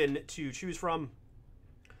 11 to choose from.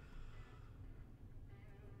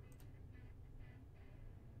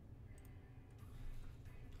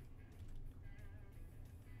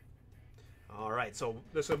 All right, so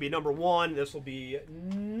this will be number 1. This will be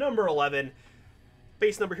number 11.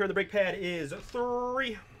 Base number here on the brake pad is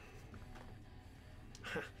 3.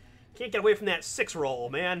 Can't get away from that 6 roll,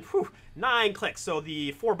 man. Whew. 9 clicks. So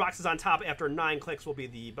the 4 boxes on top after 9 clicks will be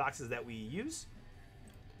the boxes that we use.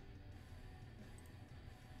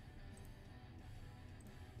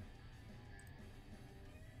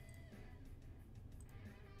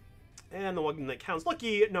 And the one that counts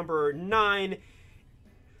lucky, number 9.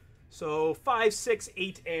 So 5, 6,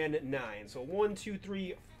 8, and 9. So 1, 2,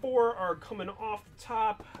 3, 4 are coming off the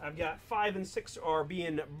top. I've got 5 and 6 are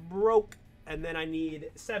being broke. And then I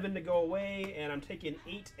need 7 to go away. And I'm taking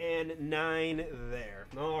 8 and 9 there.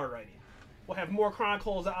 Alrighty. We'll have more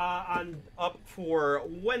Chronicles up for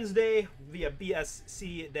Wednesday via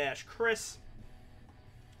BSC-Chris.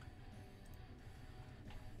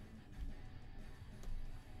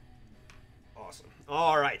 Awesome.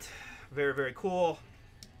 All right. Very, very cool.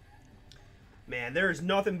 Man, there's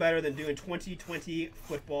nothing better than doing 2020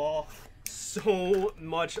 football. So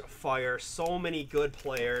much fire, so many good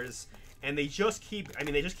players, and they just keep, I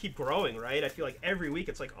mean, they just keep growing, right? I feel like every week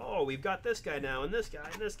it's like, oh, we've got this guy now, and this guy,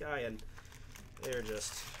 and this guy, and they're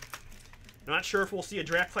just, not sure if we'll see a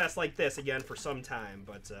draft class like this again for some time,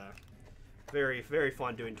 but very, very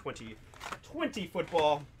fun doing 2020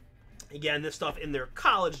 football. Again, this stuff in their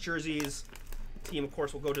college jerseys. Team, of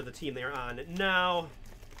course, will go to the team they're on now.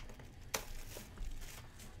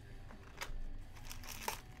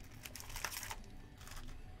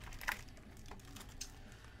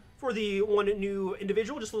 For the one new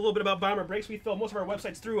individual, just a little bit about Bomber Breaks. We fill most of our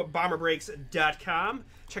websites through bomberbreaks.com.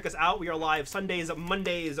 Check us out. We are live Sundays,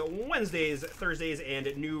 Mondays, Wednesdays, Thursdays,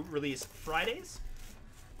 and new release Fridays.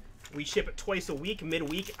 We ship twice a week,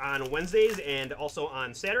 midweek on Wednesdays and also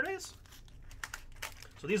on Saturdays.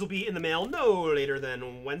 So these will be in the mail no later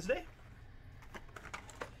than Wednesday.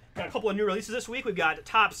 Got a couple of new releases this week. We've got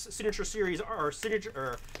Topps Signature Series, or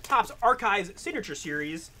Topps Archives Signature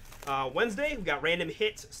Series. Wednesday, we've got random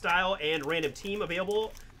hit style and random team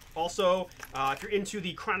available. Also, if you're into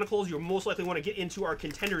the Chronicles, you'll most likely want to get into our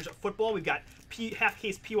Contenders football. We've got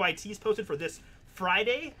half-case PYTs posted for this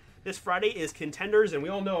Friday. This Friday is Contenders, and we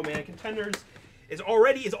all know, man, Contenders is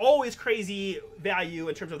always crazy value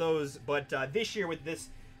in terms of those. But this year, with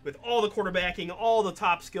all the quarterbacking, all the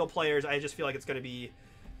top skill players, I just feel like it's going to be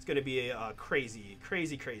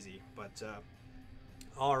crazy. But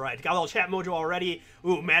all right, got a little chat mojo already.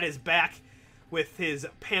 Ooh, Matt is back with his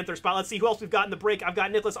Panther spot. Let's see who else we've got in the break. I've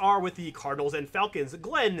got Nicholas R. with the Cardinals and Falcons,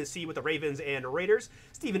 Glenn C. with the Ravens and Raiders,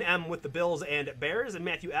 Stephen M. with the Bills and Bears, and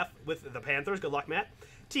Matthew F. with the Panthers. Good luck, Matt.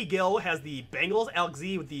 T. Gill has the Bengals, Alex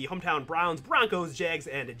Z. with the hometown Browns, Broncos, Jags,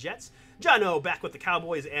 and Jets. John O. back with the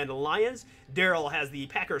Cowboys and Lions. Daryl has the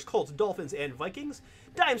Packers, Colts, Dolphins, and Vikings.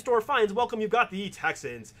 Dime Store Finds, welcome, you've got the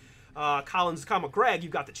Texans. Collins, Greg,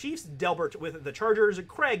 you've got the Chiefs. Delbert with the Chargers.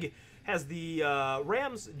 Craig has the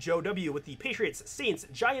Rams. Joe W. with the Patriots, Saints,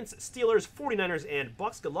 Giants, Steelers, 49ers, and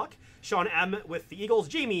Bucks. Good luck. Sean M. with the Eagles.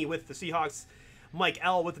 Jamie with the Seahawks. Mike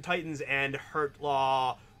L. with the Titans. And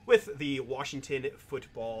Hurtlaw with the Washington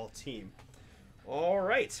football team. All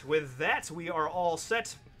right. With that, we are all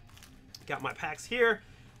set. Got my packs here.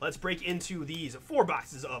 Let's break into these 4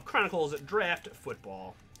 boxes of Chronicles Draft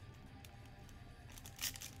Football.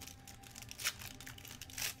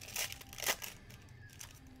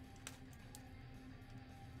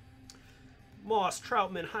 Moss,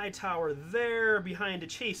 Troutman, Hightower there. Behind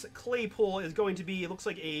Chase Claypool is going to be, looks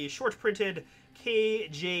like a short printed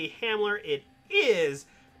KJ Hamler. It is.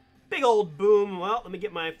 Big old boom. Well, let me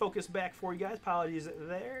get my focus back for you guys. Apologies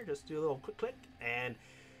there. Just do a little click. And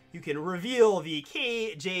you can reveal the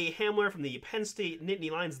KJ Hamler from the Penn State Nittany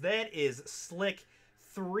Lions. That is slick.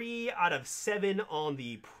 3 out of 7 on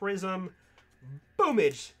the Prism.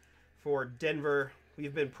 Boomage for Denver.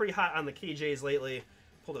 We've been pretty hot on the KJs lately.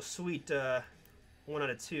 Pulled a sweet 1 out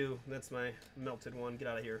of 2. That's my melted one. Get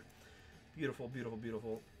out of here. Beautiful, beautiful,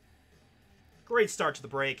 beautiful. Great start to the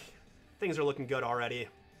break. Things are looking good already.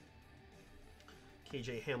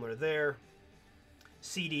 KJ Hamler there.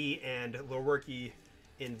 CD and Lewerke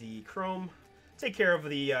in the Chrome. Take care of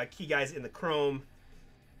the key guys in the Chrome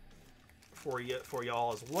for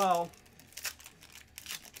y'all as well.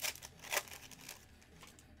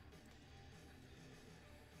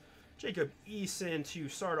 Jacob Eason to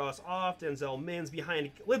start us off. Denzel Mims behind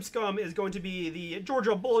Lipscomb is going to be the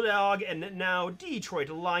Georgia Bulldog and now Detroit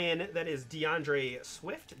Lion. That is DeAndre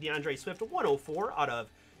Swift. DeAndre Swift, 104 out of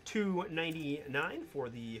 299 for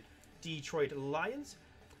the Detroit Lions.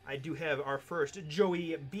 I do have our first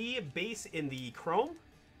Joey B base in the Chrome.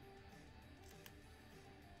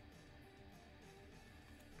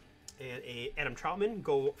 And a Adam Troutman,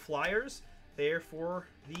 go Flyers, there for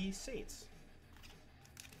the Saints.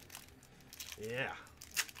 Yeah.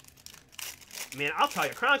 Man, I'll tell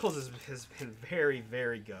you, Chronicles has been very,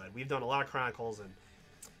 very good. We've done a lot of Chronicles, and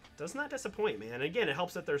it does not disappoint, man. And again, it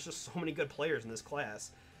helps that there's just so many good players in this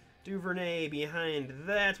class. Duvernay behind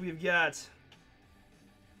that. We've got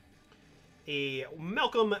a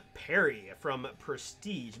Malcolm Perry from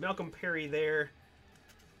Prestige. Malcolm Perry there.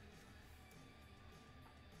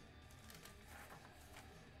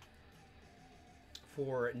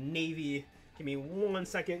 For Navy. Give me 1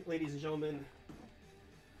 second, ladies and gentlemen.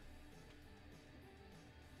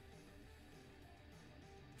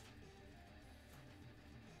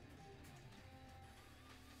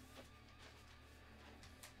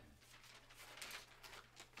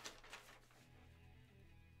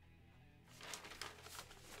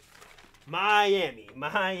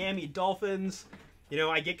 Miami Dolphins. You know,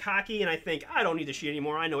 I get cocky and I think, I don't need the sheet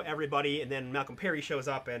anymore. I know everybody. And then Malcolm Perry shows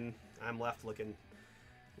up and I'm left looking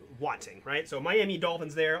wanting, right? So Miami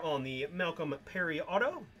Dolphins there on the Malcolm Perry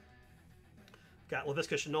auto. Got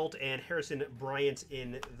Laviska Shenault and Harrison Bryant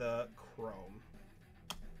in the chrome.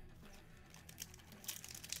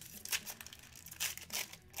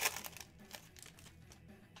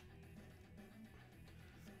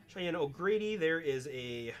 Cheyenne O'Grady, there is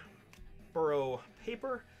a Burrow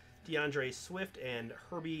paper. DeAndre Swift and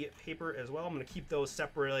Herbie paper as well. I'm going to keep those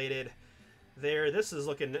separated there. This is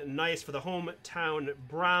looking nice for the hometown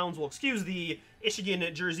Browns. We'll excuse the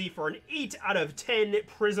Michigan jersey for an 8 out of 10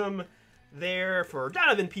 prism there for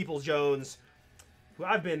Donovan Peoples-Jones, who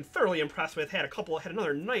I've been thoroughly impressed with. Had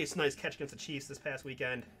another nice catch against the Chiefs this past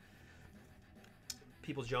weekend.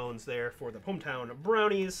 Peoples-Jones there for the hometown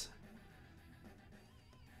Brownies.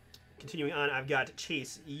 Continuing on, I've got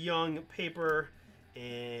Chase Young paper,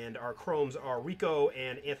 and our chromes are Rico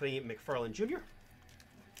and Anthony McFarland Jr.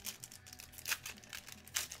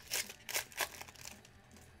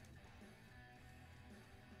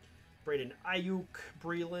 Braden Ayuk,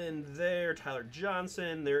 Breland there, Tyler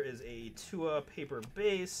Johnson. There is a Tua paper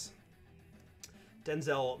base.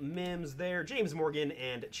 Denzel Mims there, James Morgan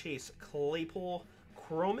and Chase Claypool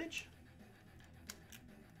chromage.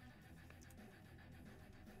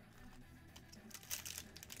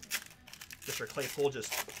 Mr. Claypool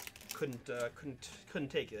just couldn't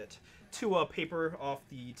take it. Tua paper off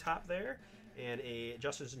the top there, and a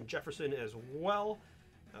Justin Jefferson as well.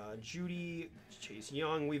 Judy, Chase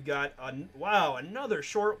Young. We've got wow, another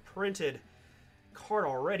short printed card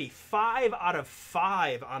already. 5 out of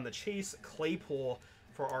 5 on the Chase Claypool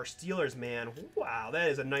for our Steelers, man. Wow, that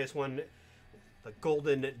is a nice one. The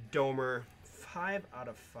Golden Domer, 5 out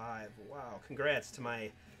of 5. Wow, congrats to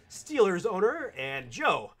my Steelers owner and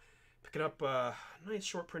Joe. Picking up a nice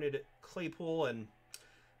short printed Claypool, and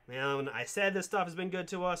man, I said this stuff has been good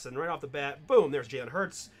to us, and right off the bat, boom, there's Jalen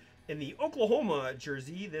Hurts in the Oklahoma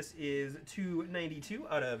jersey. This is 292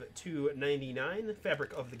 out of 299,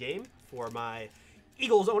 fabric of the game for my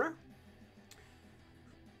Eagles owner.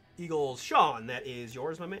 Eagles Sean, that is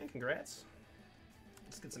yours, my man. Congrats.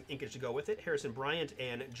 Let's get some inkage to go with it. Harrison Bryant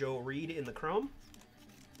and Joe Reed in the chrome.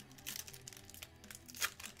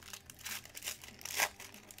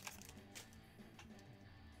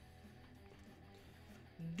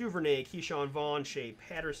 Duvernay, Keyshawn Vaughn, Shea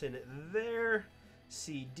Patterson there.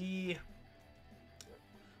 CD.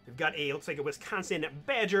 We've got looks like a Wisconsin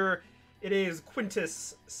Badger. It is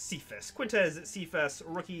Quintez Cephas,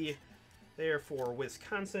 rookie there for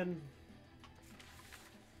Wisconsin.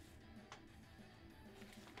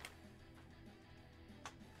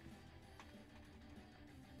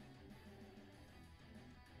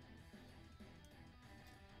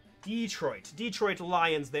 Detroit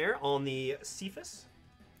Lions there on the Cephas.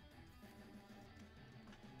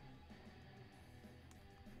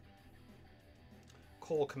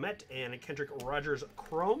 Cole Kmet and Kendrick Rogers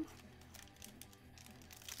chrome.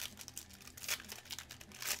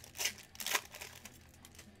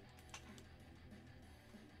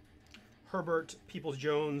 Herbert,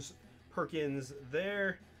 Peoples-Jones, Perkins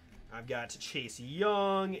there. I've got Chase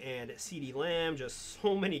Young and CeeDee Lamb. Just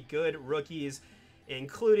so many good rookies,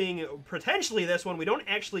 including potentially this one we don't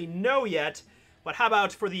actually know yet. But how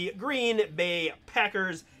about for the Green Bay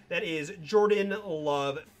Packers? That is Jordan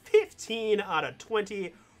Love, 15 out of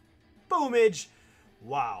 20. Boomage.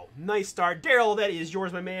 Wow, nice start. Daryl, that is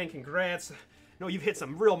yours, my man. Congrats. I know you've hit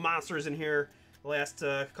some real monsters in here the last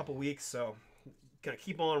couple weeks, so gonna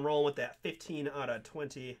keep on rolling with that 15 out of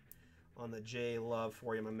 20 on the J Love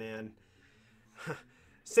for you, my man.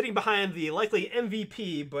 Sitting behind the likely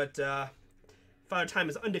MVP, but Father Time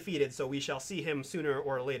is undefeated, so we shall see him sooner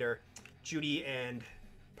or later. Judy and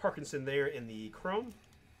Parkinson there in the chrome.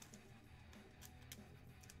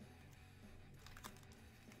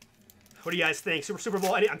 What do you guys think? Super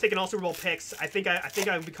Bowl? I'm taking all Super Bowl picks. I think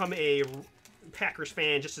I've become a Packers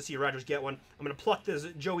fan just to see Rodgers get one. I'm gonna pluck this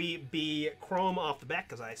Joey B chrome off the back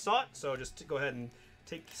because I saw it. So just go ahead and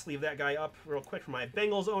sleeve that guy up real quick for my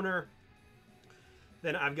Bengals owner.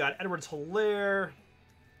 Then I've got Edwards-Helaire,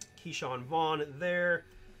 Keyshawn Vaughn there.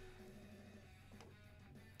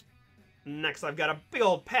 Next, I've got a big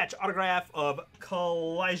old patch autograph of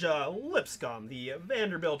Kalijah Lipscomb, the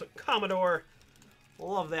Vanderbilt Commodore.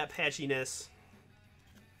 Love that patchiness.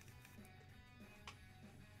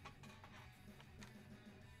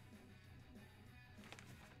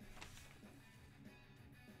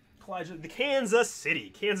 The Kansas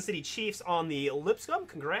City Chiefs on the Lipscomb.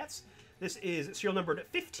 Congrats. This is serial numbered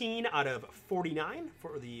 15 out of 49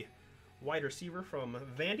 for the wide receiver from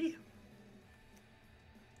Vandy.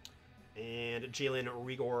 And Jalen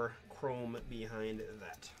Rigor chrome behind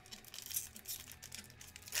that.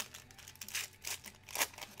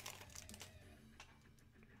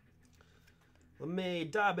 LeMay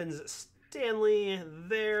Dobbins Stanley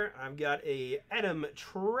there. I've got a Adam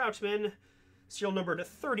Troutman, serial numbered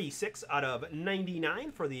 36 out of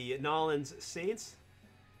 99 for the Nolans Saints.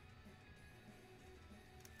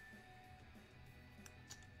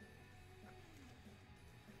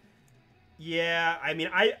 Yeah, I mean,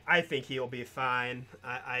 I think he'll be fine.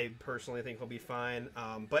 I personally think he'll be fine.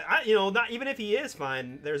 But you know, not even if he is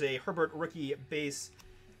fine, there's a Herbert rookie base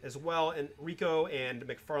as well, and Rico and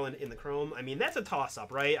McFarland in the chrome. I mean, that's a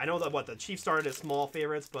toss-up, right? I know that the Chiefs started as small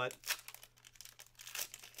favorites, but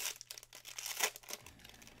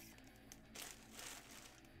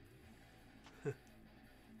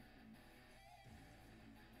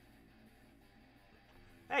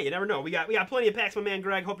hey, you never know. We got plenty of packs, my man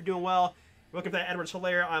Greg. Hope you're doing well. Looking for that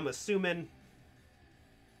Edwards-Helaire, I'm assuming.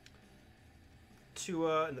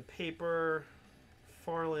 Tua in the paper.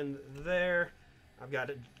 Farland there. I've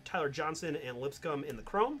got Tyler Johnson and Lipscomb in the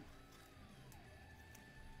chrome.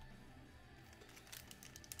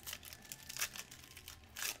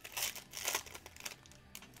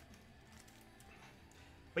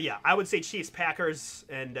 But yeah, I would say Chiefs, Packers,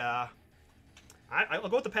 and I'll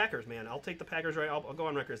go with the Packers, man. I'll take the Packers, right? I'll go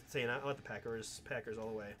on record saying I like the Packers all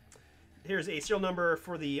the way. Here's a serial number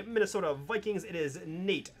for the Minnesota Vikings. It is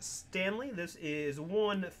Nate Stanley. This is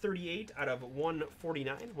 138 out of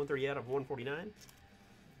 149. 138 out of 149.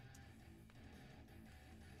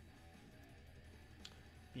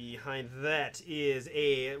 Behind that is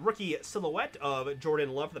a rookie silhouette of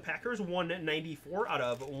Jordan Love for the Packers. 194 out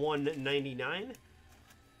of 199.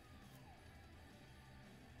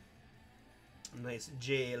 Nice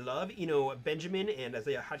J Love, Eno Benjamin, and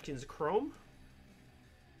Isaiah Hodgins chrome.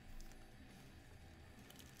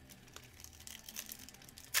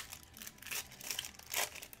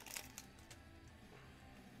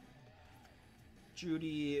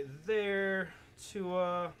 Judy there.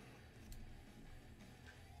 Tua.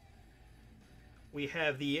 We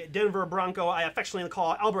have the Denver Bronco, I affectionately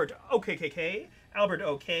call Albert OKKK. Albert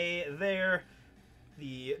OK there.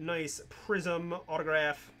 The nice Prism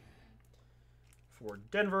autograph for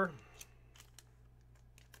Denver.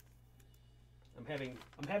 I'm having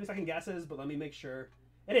second guesses, but let me make sure.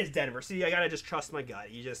 It is Denver. See, I gotta just trust my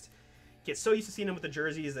gut. You just get so used to seeing them with the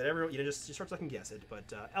jerseys that everyone, you start to second guess it.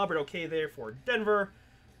 But Albert OK there for Denver.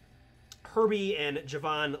 Herbie and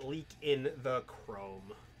Javon Leak in the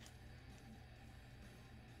chrome.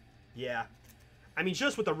 Yeah, I mean,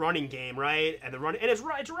 just with the running game, right? And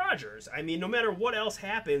it's Rodgers. I mean, no matter what else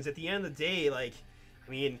happens, at the end of the day, like, I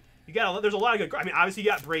mean, there's a lot of good. I mean, obviously you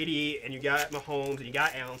got Brady and you got Mahomes and you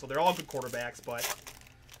got Allen, so they're all good quarterbacks. But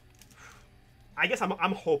I guess I'm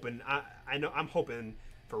hoping. I'm hoping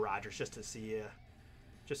for Rodgers just to see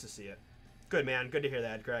it. Good, man. Good to hear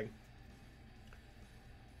that, Greg.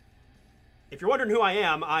 If you're wondering who I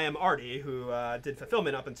am Artie, who did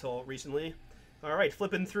fulfillment up until recently. All right,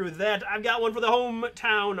 flipping through that, I've got one for the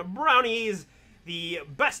hometown Brownies. The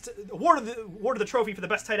best awarded the trophy for the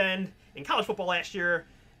best tight end in college football last year,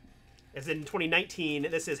 as in 2019.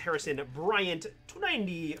 This is Harrison Bryant,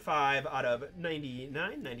 95 out of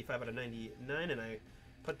 99, 95 out of 99, and I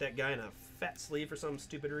put that guy in a fat sleeve for some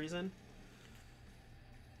stupid reason.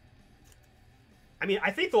 I mean, I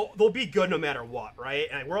think they'll be good no matter what, right?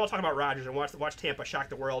 And we're all talking about Rodgers and watch Tampa shock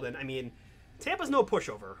the world, and I mean, Tampa's no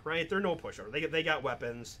pushover, right? They're no pushover. They got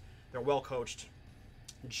weapons. They're well coached.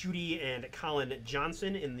 Judy and Colin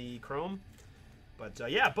Johnson in the chrome. But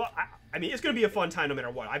yeah, but I mean, it's going to be a fun time no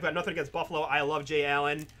matter what. I've got nothing against Buffalo. I love Jay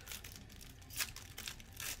Allen.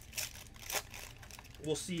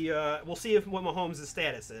 We'll see if what Mahomes'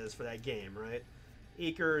 status is for that game, right?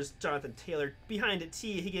 Akers, Jonathan Taylor. Behind it,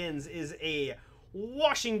 T. Higgins is a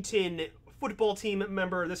Washington football team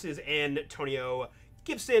member. This is Antonio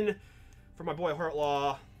Gibson. For my boy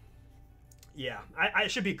Hartlaw. Yeah, it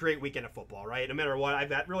should be a great weekend of football, right? No matter what, I've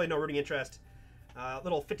got really no rooting interest.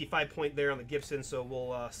 Little 55 point there on the Gibson, so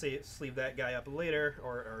we'll sleeve that guy up later,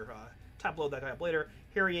 or top load that guy up later.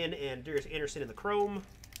 Harrion and Darius Anderson in the chrome.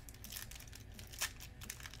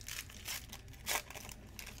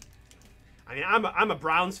 I mean, I'm a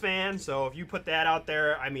Browns fan, so if you put that out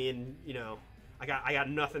there, I mean, you know, I got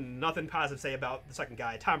nothing positive to say about the second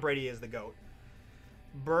guy. Tom Brady is the GOAT.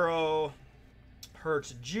 Burrow,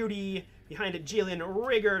 Hurts, Judy. Behind it, Jalen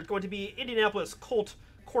Rager. It's going to be Indianapolis Colt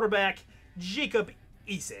quarterback Jacob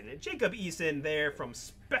Eason. Jacob Eason there from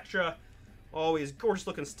Spectra. Always gorgeous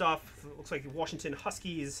looking stuff. Looks like Washington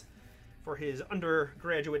Huskies for his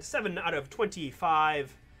undergraduate. 7 out of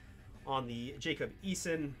 25 on the Jacob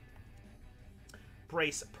Eason.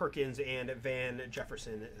 Bryce Perkins and Van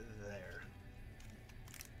Jefferson there.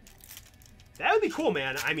 That would be cool,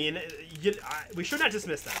 man. I mean, we should not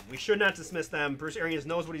dismiss them. We should not dismiss them. Bruce Arians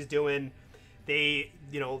knows what he's doing. They,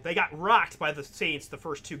 they got rocked by the Saints the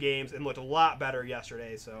first 2 games and looked a lot better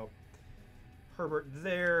yesterday. So Herbert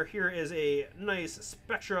there. Here is a nice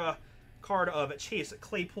Spectra card of Chase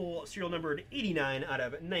Claypool, serial numbered 89 out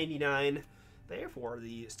of 99. There for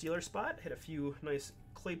the Steelers spot. Hit a few nice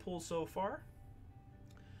Claypools so far.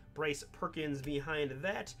 Bryce Perkins behind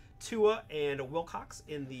that. Tua and Wilcox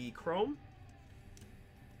in the chrome.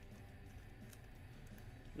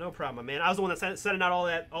 No problem, man. I was the one that sending out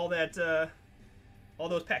all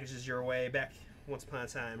those packages your way back once upon a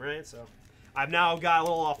time, right? So I've now got a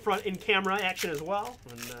little front in camera action as well.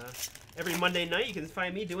 And every Monday night you can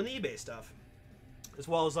find me doing the eBay stuff, as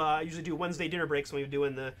well as I usually do Wednesday dinner breaks when we're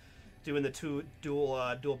doing the 2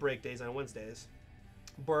 dual break days on Wednesdays.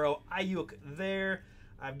 Burrow Ayuk there.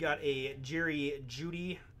 I've got a Jerry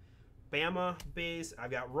Jeudy Bama base.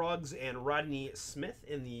 I've got Ruggs and Rodney Smith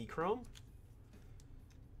in the chrome.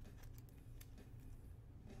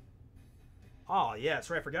 Oh, yeah,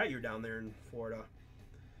 that's right. I forgot you were down there in Florida.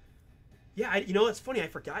 Yeah, it's funny. I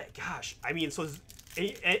forgot. Gosh, I mean, so,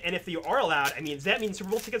 and if you are allowed, I mean, does that mean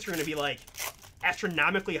Super Bowl tickets are going to be, like,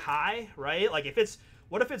 astronomically high, right? Like,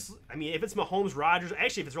 what if it's Mahomes, Rodgers,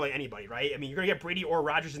 actually, if it's really anybody, right? I mean, you're going to get Brady or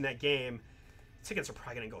Rodgers in that game. Tickets are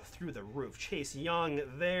probably going to go through the roof. Chase Young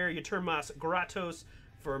there. Yeturmas Gratos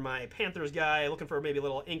for my Panthers guy. Looking for maybe a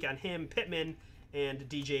little ink on him. Pittman and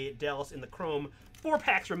DJ Dallas in the chrome. 4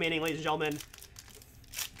 packs remaining, ladies and gentlemen.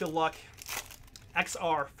 Good luck.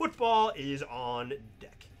 XR football is on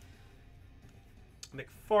deck.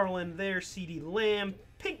 McFarland there. CeeDee Lamb.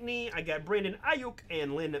 Pinkney. I got Brandon Ayuk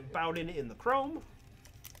and Lynn Bowden in the chrome.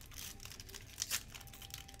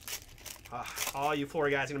 All you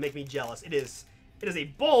Florida guys are going to make me jealous. It is a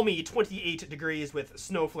balmy 28 degrees with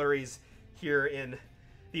snow flurries here in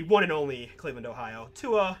the one and only Cleveland, Ohio.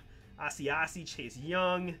 Tua, Asiasi, Chase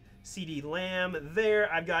Young, CeeDee Lamb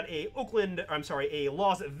there. I've got a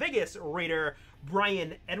Las Vegas Raider,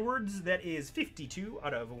 Brian Edwards. That is 52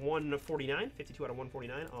 out of 149. 52 out of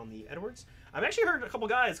 149 on the Edwards. I've actually heard a couple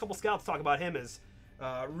scouts talk about him as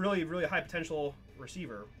really, really high potential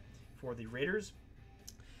receiver for the Raiders.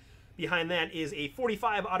 Behind that is a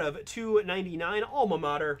 45 out of 299 alma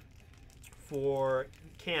mater for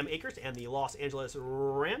Cam Akers and the Los Angeles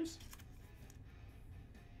Rams.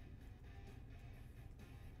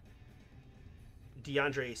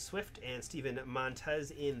 DeAndre Swift and Steven Montez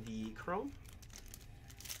in the chrome.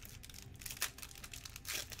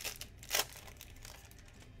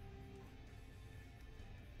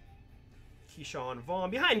 Keyshawn Vaughn.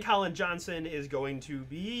 Behind Colin Johnson is going to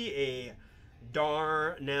be a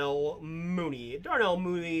Darnell Mooney. Darnell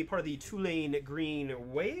Mooney, part of the Tulane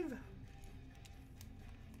Green Wave.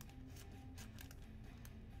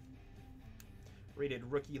 Rated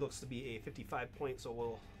rookie, looks to be a 55 point, so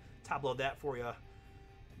we'll top load that for you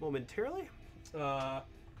momentarily.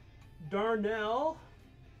 Darnell.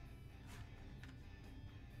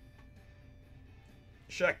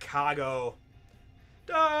 Chicago.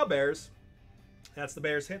 Bears. That's the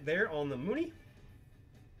Bears hit there on the Mooney.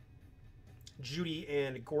 Judy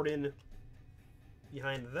and Gordon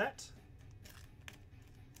behind that.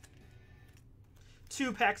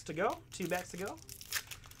 2 packs to go. 2 packs to go.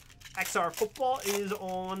 XR football is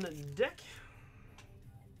on deck.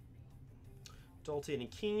 Dalton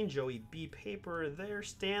and Keene, Joey B. Paper there,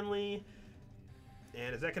 Stanley.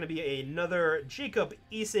 And is that going to be another Jacob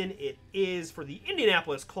Eason? It is for the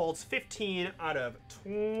Indianapolis Colts, 15 out of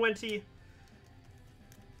 20.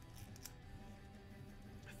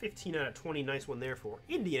 15 out of 20, nice one there for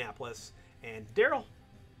Indianapolis. And Daryl.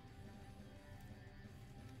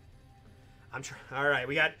 All right,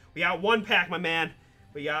 we got 1 pack, my man.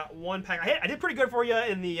 We got 1 pack. I did pretty good for you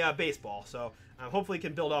in the baseball, so hopefully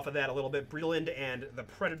can build off of that a little bit. Breland and the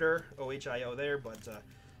Predator, OHIO there, but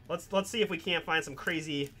let's see if we can't find some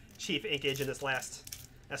crazy Chief inkage in this last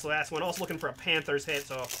one. Also looking for a Panthers hit,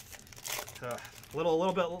 so a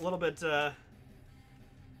little bit.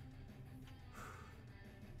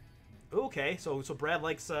 Okay, so Brad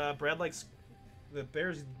likes the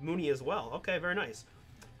Bears Mooney as well. Okay, very nice.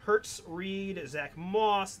 Hurts, Reed, Zach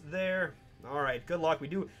Moss there. All right, good luck. We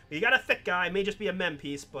got a thick guy. May just be a mem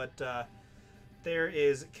piece, but there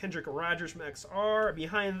is Kendrick Rogers from XR.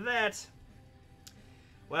 Behind that,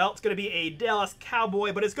 well, it's going to be a Dallas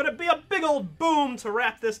Cowboy, but it's going to be a big old boom to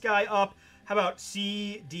wrap this guy up. How about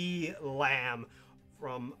CeeDee Lamb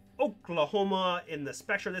from Oklahoma in the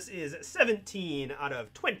Spectra? This is 17 out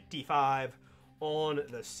of 25 on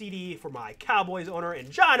the CD for my Cowboys owner and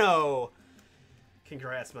Jono.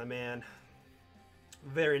 Congrats, my man.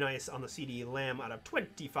 Very nice on the CD Lamb out of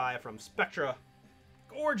 25 from Spectra.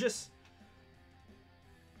 Gorgeous.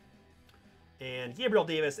 And Gabriel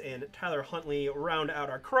Davis and Tyler Huntley round out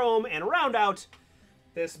our Chrome and round out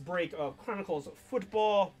this break of Chronicles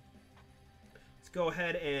Football. Let's go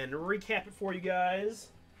ahead and recap it for you guys.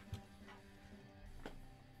 I'm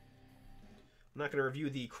not going to review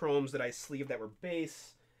the Chromes that I sleeved that were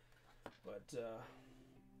base, but let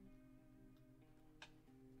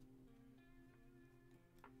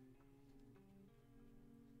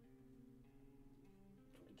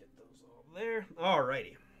me get those all there.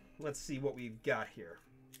 Alrighty, let's see what we've got here.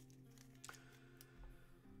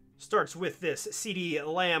 Starts with this CD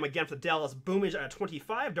Lamb again for the Dallas Boomage out of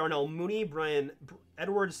 25. Darnell Mooney, Brian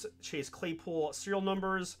Edwards, Chase Claypool serial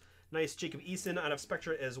numbers. Nice Jacob Eason out of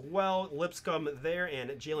Spectra as well. Lipscomb there, and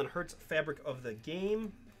Jalen Hurts, fabric of the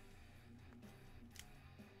game.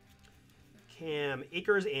 Cam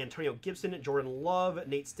Akers, Antonio Gibson, Jordan Love,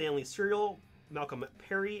 Nate Stanley serial, Malcolm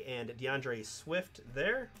Perry, and DeAndre Swift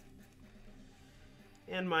there.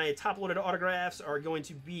 And my top-loaded autographs are going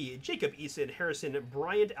to be Jacob Eason, Harrison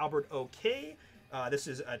Bryant, Albert OK. This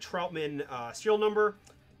is a Troutman serial number.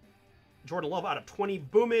 Jordan Love out of 20.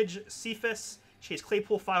 Boomage, Cephas, Chase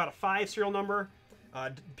Claypool 5 out of 5 serial number.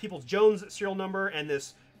 Peoples Jones serial number. And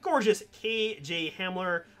this gorgeous KJ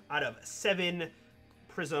Hamler out of 7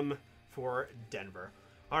 Prism for Denver.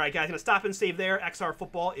 All right, guys, going to stop and save there. XR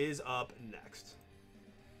Football is up next.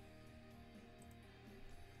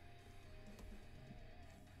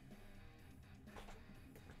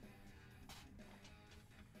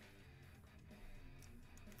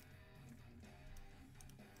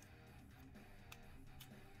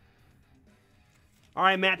 All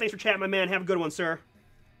right, Matt, thanks for chatting, my man. Have a good one, sir.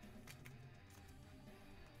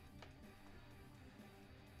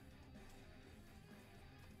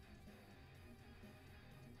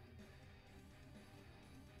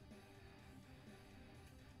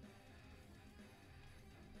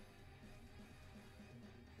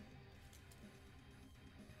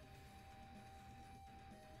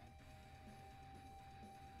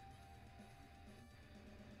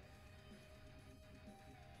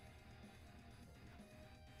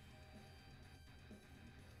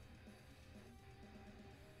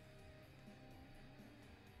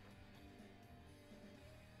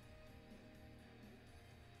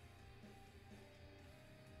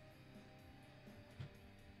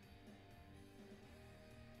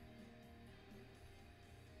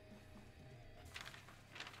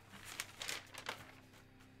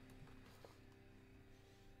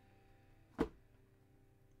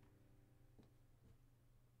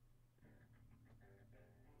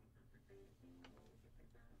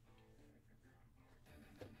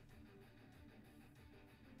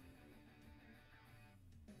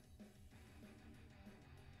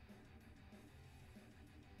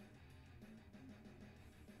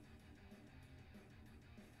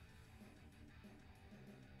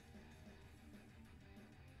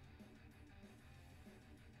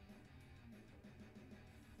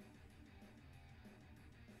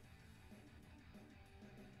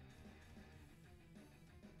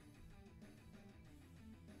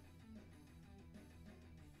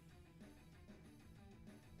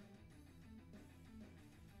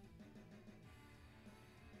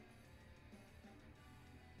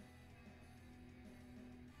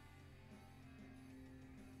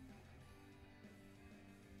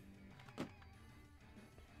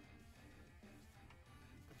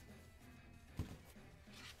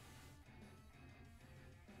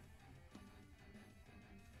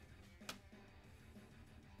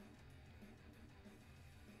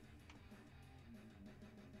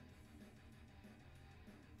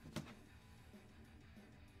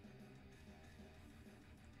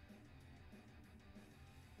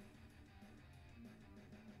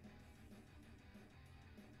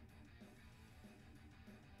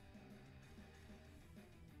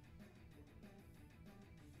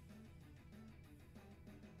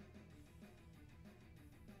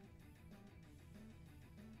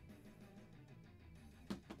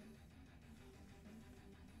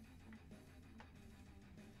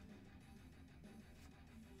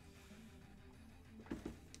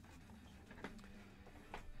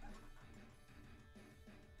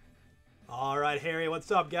 All right, Harry, what's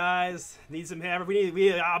up, guys? Need some hammer. We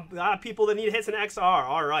need a lot of people that need hits in XR.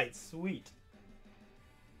 All right, sweet.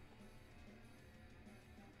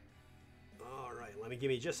 All right, let me give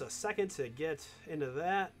me just a second to get into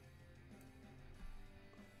that.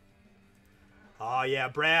 Oh yeah,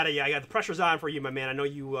 Brad. Yeah, I got the pressure's on for you, my man. I know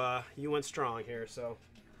you you went strong here, so.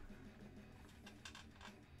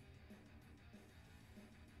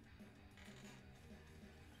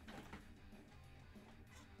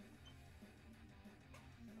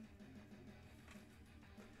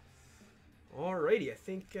 Alrighty, I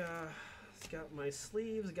think it's got my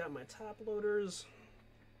sleeves, got my top loaders.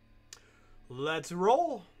 Let's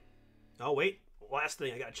roll. Oh wait, last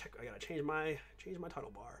thing I gotta check. I gotta change my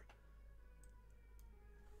title bar.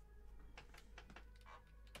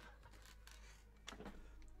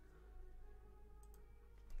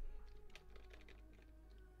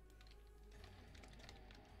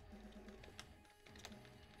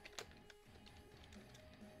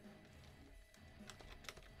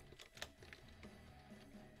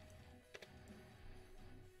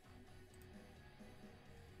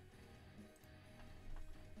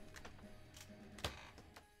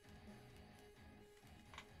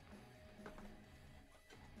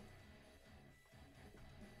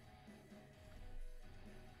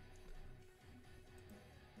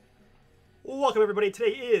 Welcome everybody.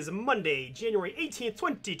 Today is Monday, January 18th,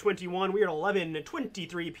 2021. We are at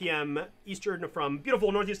 11:23 p.m. Eastern from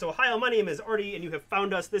beautiful Northeast Ohio. My name is Artie, and you have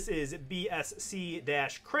found us. This is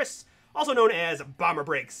BSC-Chris, also known as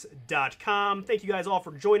BomberBreaks.com. Thank you guys all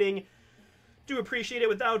for joining. Do appreciate it.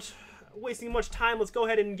 Without wasting much time, let's go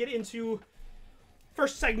ahead and get into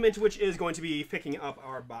first segment, which is going to be picking up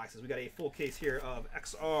our boxes. We got a full case here of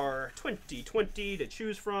XR 2020 to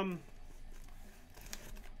choose from.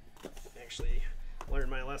 Actually learned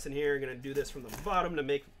my lesson here. Gonna do this from the bottom to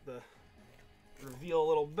make the reveal a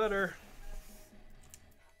little better.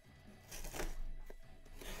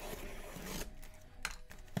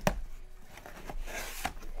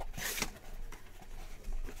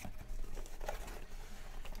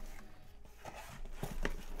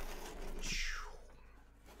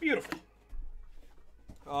 Beautiful.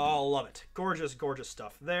 Oh, love it. Gorgeous, gorgeous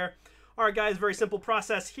stuff there. All right, guys, very simple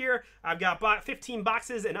process here. I've got 15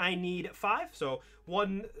 boxes, and I need 5. So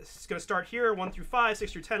one is going to start here, 1 through 5,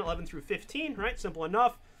 6 through 10, 11 through 15, right? Simple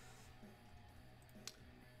enough.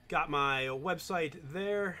 Got my website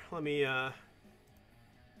there. Let me,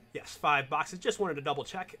 yes, 5 boxes. Just wanted to double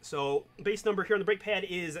check. So base number here on the brake pad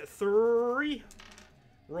is 3,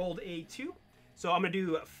 rolled a 2. So I'm going to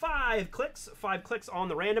do 5 clicks on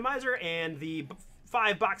the randomizer, and the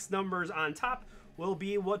 5 box numbers on top will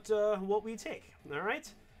be what we take. All right,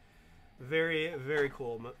 very, very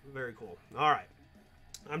cool, very cool. All right,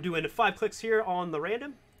 I'm doing 5 clicks here on the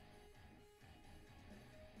random.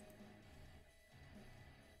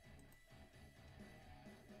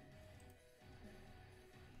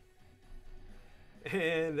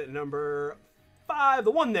 And number 5,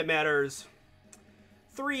 the one that matters.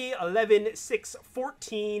 3, 11, 6,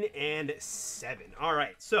 14, and 7. All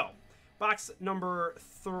right, so box number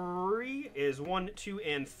 3 is 1, 2,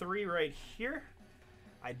 and 3 right here.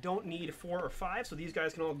 I don't need 4 or 5, so these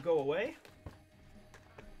guys can all go away.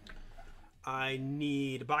 I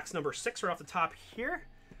need box number 6 right off the top here.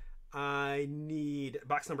 I need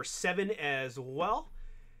box number 7 as well.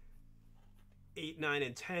 8, 9,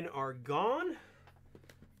 and 10 are gone.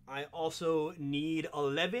 I also need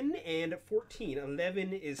 11 and 14.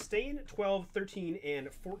 11 is staying, 12, 13,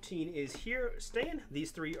 and 14 is here staying.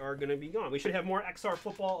 These 3 are going to be gone. We should have more XR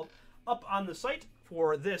football up on the site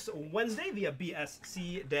for this Wednesday via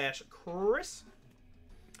BSC-Chris.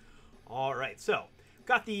 All right, so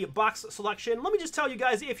got the box selection. Let me just tell you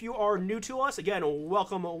guys, if you are new to us, again,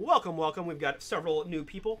 welcome, welcome, welcome. We've got several new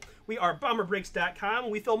people. We are BomberBreaks.com.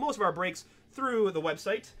 We fill most of our breaks through the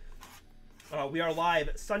website. We are live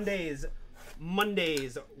Sundays,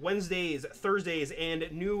 Mondays, Wednesdays, Thursdays,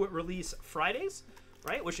 and new release Fridays,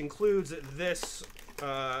 right? Which includes this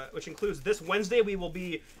Wednesday. We will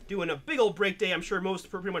be doing a big old break day. I'm sure most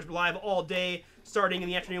pretty much live all day, starting in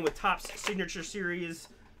the afternoon with Topps Signature Series,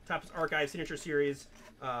 Topps Archive Signature Series.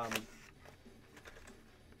 Wow.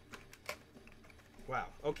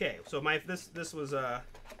 Okay. So this was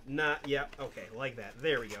not. Yeah. Okay. Like that.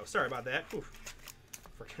 There we go. Sorry about that. Oof.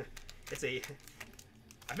 I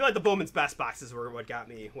feel like the Bowman's Best boxes were what got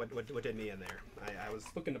me, what did me in there. I was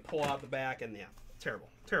looking to pull out the back, and yeah,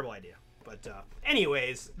 terrible idea. But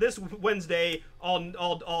anyways, this Wednesday, all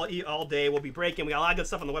day, we'll be breaking. We got a lot of good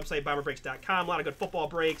stuff on the website, BomberBreaks.com. A lot of good football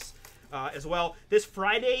breaks as well. This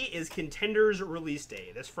Friday is Contenders Release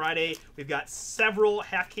Day. This Friday, we've got several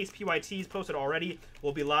half-case PYTs posted already.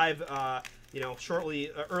 We'll be live,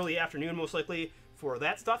 shortly, early afternoon, most likely, for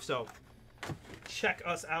that stuff. So check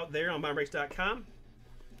us out there on BomberBreaks.com.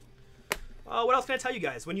 What else can I tell you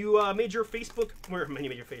guys? When you made your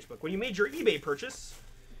when you made your eBay purchase,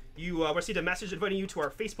 you received a message inviting you to our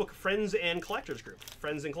Facebook Friends and Collectors group.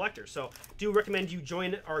 Friends and Collectors. So do recommend you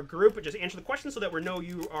join our group. Just answer the questions so that we know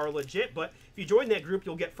you are legit. But if you join that group,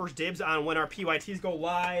 you'll get first dibs on when our PYTs go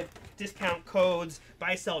live, discount codes,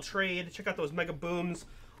 buy, sell, trade. Check out those mega booms,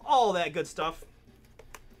 all that good stuff.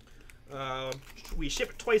 We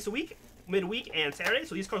ship twice a week. midweek and Saturday,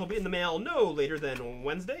 so these cards will be in the mail no later than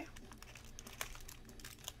Wednesday.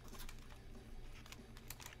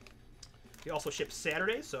 We also ship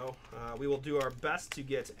Saturday, so we will do our best to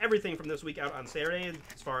get everything from this week out on Saturday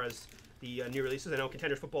as far as the new releases. I know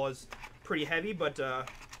Contenders Football is pretty heavy, but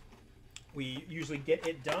we usually get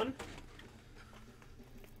it done.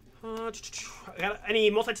 Any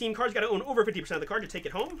multi-team cards got to own over 50% of the card to take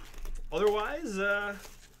it home. Otherwise,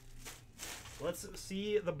 let's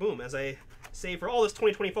see the boom. As I say, for all this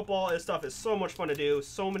 2020 football, this stuff is so much fun to do.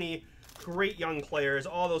 So many great young players,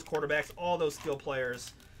 all those quarterbacks, all those skill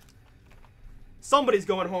players. Somebody's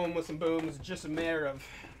going home with some booms. Just a matter of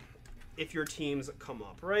if your teams come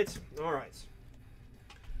up, right? All right.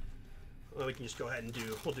 Well, we can just go ahead and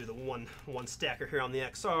we'll do the one stacker here on the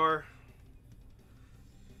XR.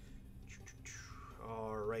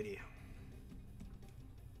 Alrighty.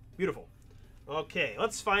 Beautiful. Okay,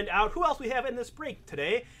 let's find out who else we have in this break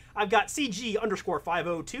today. I've got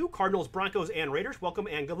CG_502, Cardinals, Broncos, and Raiders. Welcome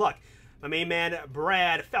and good luck. My main man,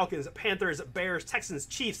 Brad, Falcons, Panthers, Bears, Texans,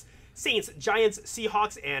 Chiefs, Saints, Giants,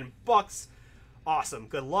 Seahawks, and Bucks. Awesome.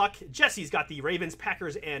 Good luck. Jesse's got the Ravens,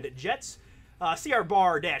 Packers, and Jets. CR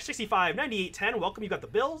Bar-659810. Welcome. You got the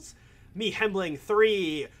Bills. Me Hembling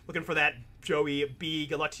 3. Looking for that Joey B.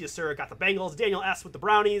 Good luck to you, sir. Got the Bengals. Daniel S. with the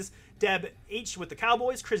Brownies. Deb H. with the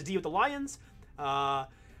Cowboys. Chris D. with the Lions.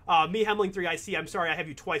 Me Hembling 3. I see. I'm sorry I have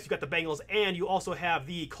you twice. You got the Bengals, and you also have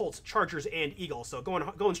the Colts, Chargers, and Eagles. So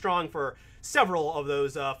going strong for several of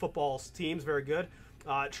those football teams. Very good.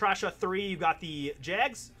 Trasha 3, you got the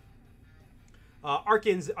Jags.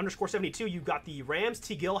 Arkins_72, you got the Rams.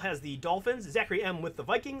 T. Gill has the Dolphins. Zachary M with the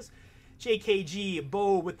Vikings. JKG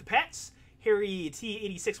Bo with the Pats. Harry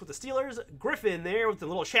T86 with the Steelers. Griffin there with the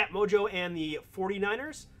little chat mojo and the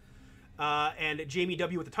 49ers. And Jamie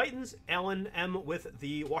W with the Titans. Alan M with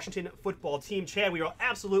the Washington football team. Chad, we are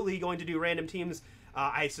absolutely going to do random teams.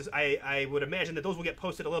 I would imagine that those will get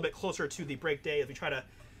posted a little bit closer to the break day as we try to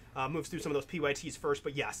move through some of those PYTs first.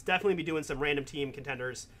 But yes, definitely be doing some random team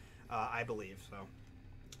contenders, I believe.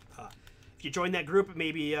 So if you join that group,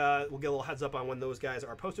 maybe we'll get a little heads up on when those guys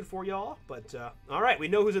are posted for y'all. But all right, we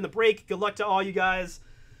know who's in the break. Good luck to all you guys.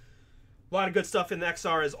 A lot of good stuff in the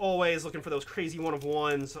XR as always. Looking for those crazy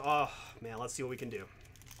one-of-ones. Oh, man, let's see what we can do.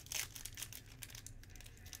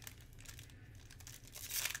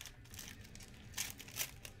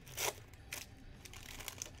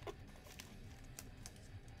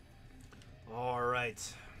 All right.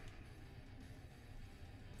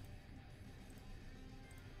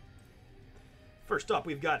 First up,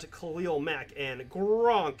 we've got Khalil Mack and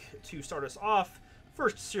Gronk to start us off.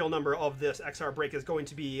 First serial number of this XR break is going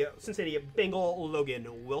to be Cincinnati Bengal Logan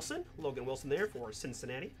Wilson. Logan Wilson there for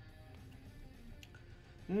Cincinnati.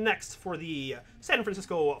 Next for the San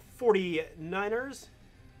Francisco 49ers.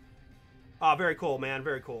 Very cool, man.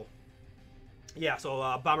 Very cool. Yeah,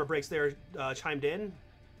 so Bomber Breaks there chimed in.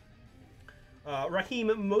 Raheem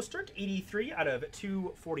Mostert, 83 out of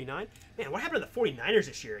 249. Man, what happened to the 49ers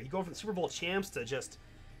this year? You go from the Super Bowl champs to just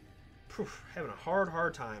having a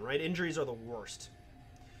hard time, right? Injuries are the worst.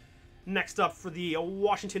 Next up for the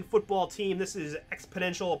Washington football team, this is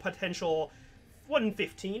Exponential Potential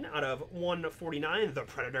 115 out of 149. The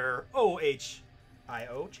Predator,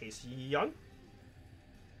 OHIO, Chase Young.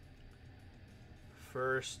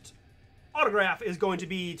 First autograph is going to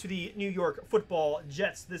be to the New York Football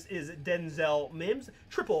Jets. This is Denzel Mims.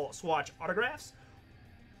 Triple swatch autographs.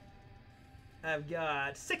 I've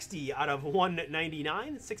got 60 out of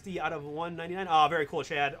 199. 60 out of 199. Oh, very cool,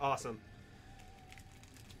 Chad. Awesome.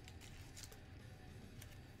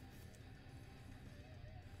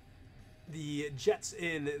 The Jets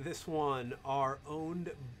in this one are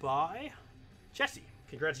owned by Jesse.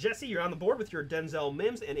 Congrats, Jesse. You're on the board with your Denzel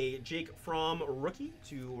Mims and a Jake Fromm rookie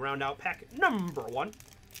to round out pack number 1.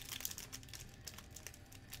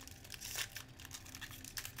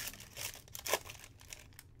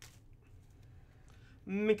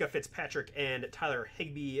 Minka Fitzpatrick and Tyler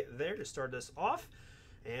Higbee there to start us off.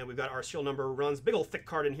 And we've got our serial number runs. Big old thick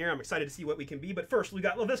card in here. I'm excited to see what we can be. But first, we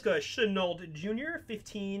got Laviska Shenault Jr.,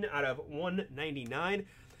 15 out of 199.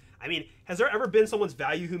 I mean, has there ever been someone's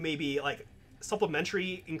value who may be, like,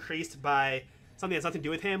 supplementary increased by something that's nothing to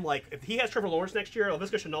do with him? Like, if he has Trevor Lawrence next year,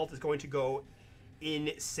 Laviska Shenault is going to go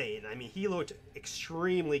insane. I mean, he looked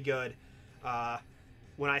extremely good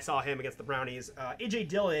when I saw him against the Brownies. A.J.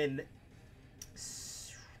 Dillon,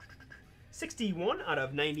 61 out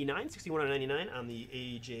of 99. 61 out of 99 on the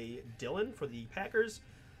A.J. Dillon for the Packers.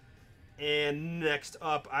 And next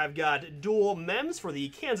up, I've got dual mems for the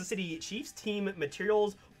Kansas City Chiefs. Team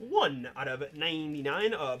materials, 1 out of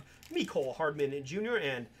 99 of Mecole Hardman Jr.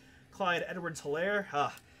 and Clyde Edwards-Helaire.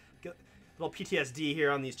 little PTSD here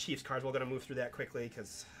on these Chiefs cards. We're going to move through that quickly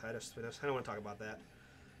because I don't want to talk about that.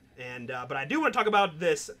 And but I do want to talk about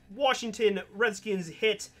this Washington Redskins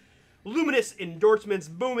hit luminous endorsements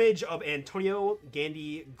boomage of Antonio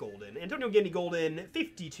Gandy Golden. Antonio Gandy Golden,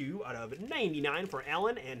 52 out of 99 for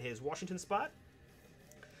Allen and his Washington spot.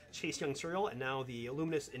 Chase Young serial, and now the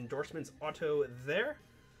luminous endorsements auto there.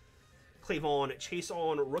 Clavon Chase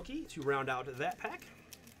on rookie to round out that pack.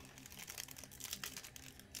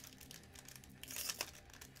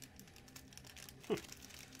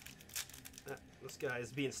 This guy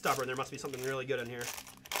is being stubborn. There must be something really good in here.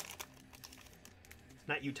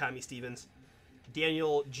 Not you, Tommy Stevens.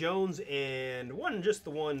 Daniel Jones and just the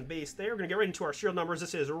one base there. We're going to get right into our serial numbers.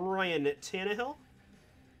 This is Ryan Tannehill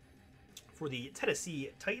for the Tennessee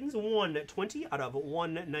Titans. 120 out of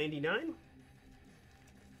 199.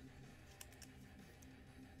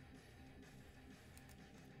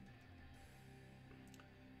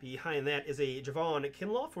 Behind that is a Javon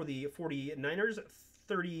Kinlaw for the 49ers.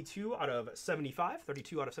 32 out of 75.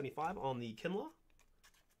 32 out of 75 on the Kinlaw.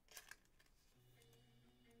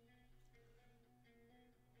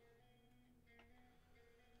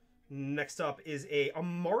 Next up is a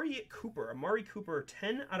Amari Cooper. Amari Cooper,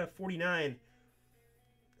 10 out of 49.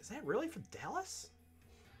 Is that really for Dallas?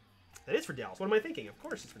 That is for Dallas. What am I thinking? Of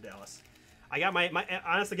course it's for Dallas. I got my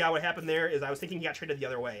honest to God, what happened there is I was thinking he got traded the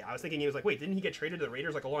other way. I was thinking he was like, wait, didn't he get traded to the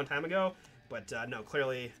Raiders like a long time ago? But no,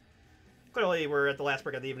 clearly we're at the last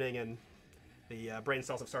break of the evening and the brain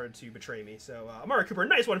cells have started to betray me. So Amari Cooper,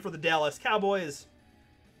 nice one for the Dallas Cowboys.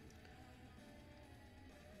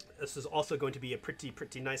 This is also going to be a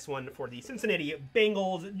pretty nice one for the Cincinnati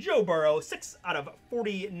Bengals. Joe Burrow, 6 out of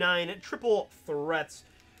 49. Triple threats.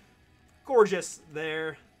 Gorgeous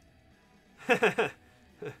there.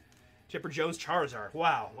 Chipper Jones Charizard.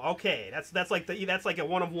 Wow. Okay, that's like a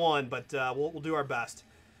 1 of 1, but we'll do our best.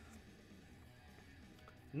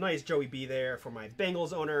 Nice Joey B there for my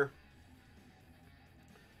Bengals owner.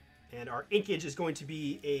 And our inkage is going to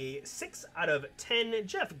be a 6 out of 10.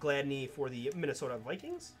 Jeff Gladney for the Minnesota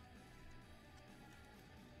Vikings.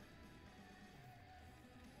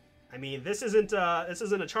 I mean, this isn't a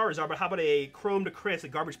Charizard, but how about a Chrome to Chris, a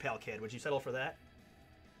Garbage Pail Kid? Would you settle for that?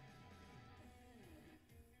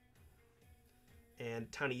 And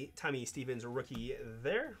Tommy Stevens, rookie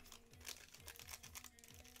there.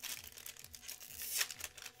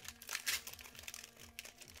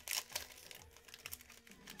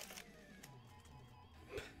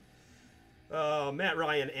 Matt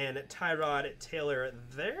Ryan and Tyrod Taylor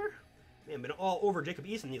there. Man, been all over Jacob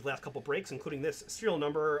Eason these last couple breaks, including this serial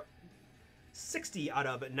number 60 out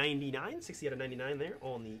of 99. 60 out of 99 there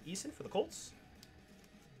on the Eason for the Colts.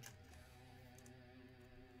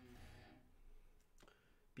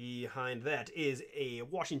 Behind that is a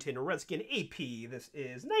Washington Redskin AP. This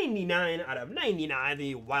is 99 out of 99.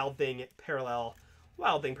 The Wild Thing parallel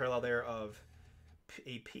there of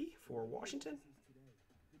AP for Washington.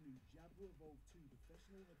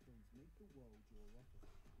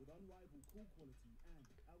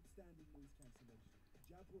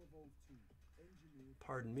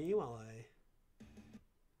 Pardon me while I...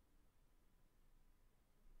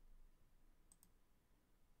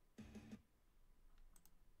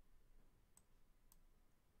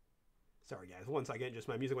 Sorry guys, one second, just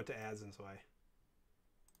my music went to ads and so I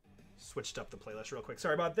switched up the playlist real quick.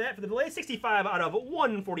 Sorry about that for the delay. 65 out of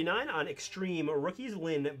 149 on Extreme Rookies.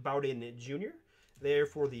 Lynn Bowden Jr. there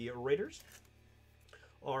for the Raiders.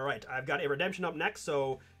 All right, I've got a redemption up next,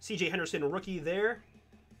 so CJ Henderson, rookie there.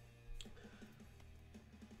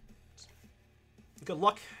 Good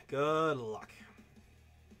luck. Good luck.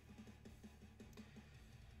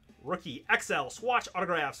 Rookie XL Swatch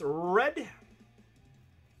Autographs Red.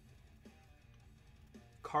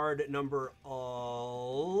 Card number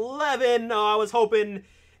 11. Oh, I was hoping.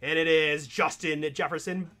 And it is Justin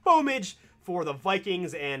Jefferson. Boomage for the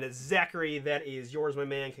Vikings. And Zachary, that is yours, my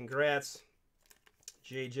man. Congrats.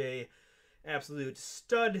 JJ, absolute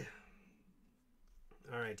stud.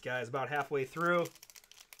 All right, guys, about halfway through.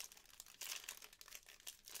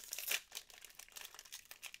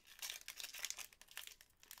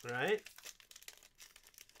 All right.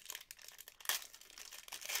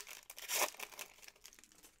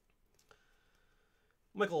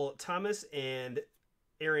 Michael Thomas and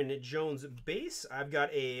Aaron Jones base. I've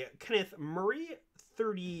got a Kenneth Murray,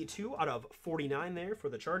 32 out of 49 there for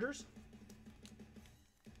the Chargers.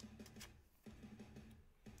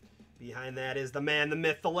 Behind that is the man, the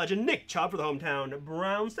myth, the legend, Nick Chubb for the hometown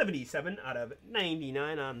Browns, 77 out of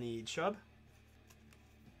 99 on the Chubb.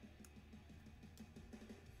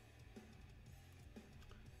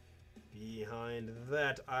 Behind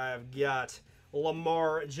that, I've got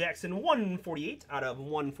Lamar Jackson, 148 out of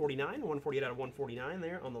 149. 148 out of 149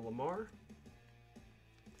 there on the Lamar.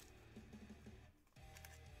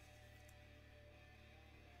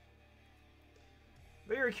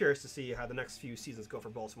 Very curious to see how the next few seasons go for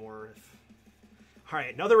Baltimore. All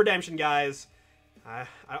right, another redemption, guys. I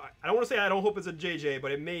don't want to say I don't hope it's a JJ,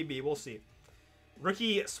 but it may be. We'll see.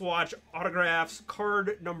 Rookie swatch autographs,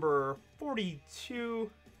 card number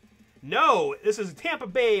 42. No, this is Tampa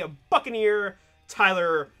Bay Buccaneer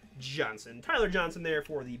Tyler Johnson. Tyler Johnson there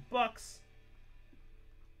for the Bucks.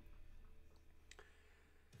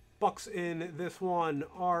 Bucks in this one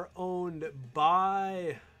are owned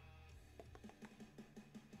by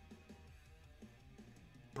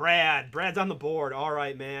Brad. Brad's on the board. All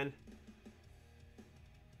right, man.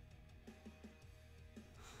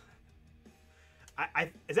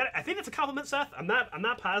 I think it's a compliment, Seth. I'm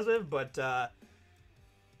not positive, but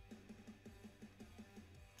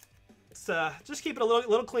just keep it a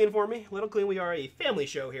little clean for me. A little clean. We are a family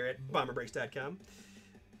show here at BomberBreaks.com.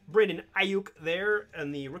 Brandon Ayuk there,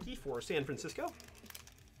 and the rookie for San Francisco.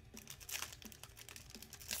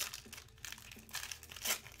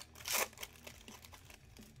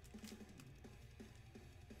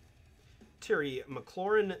 Terry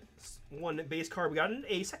McLaurin, one base card. We got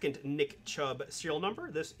a second Nick Chubb serial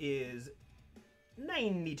number. This is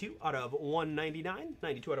 92 out of 199.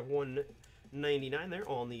 92 out of 199 there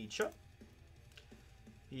on the Chubb.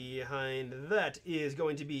 Behind that is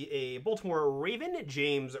going to be a Baltimore Raven,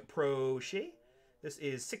 James Prochet. This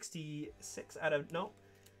is 69 out of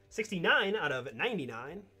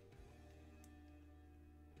 99.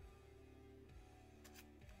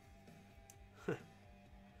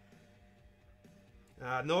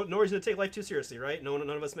 No reason to take life too seriously, right? None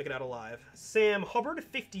of us make it out alive. Sam Hubbard,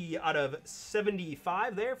 50 out of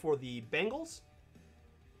 75 there for the Bengals.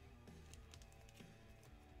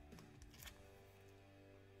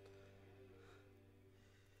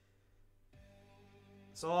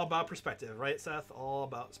 It's all about perspective, right, Seth? All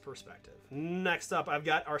about perspective. Next up, I've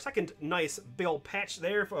got our second nice Bill patch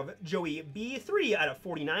there of Joey B. 3 out of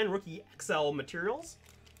 49, rookie XL materials.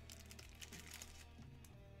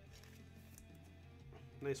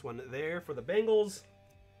 Nice one there for the Bengals.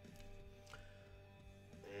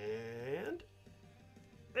 And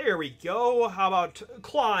there we go. How about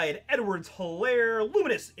Clyde Edwards-Helaire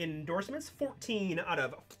Luminous endorsements, 14 out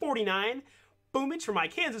of 49. Boomage for my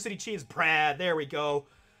Kansas City Chiefs, Brad. There we go.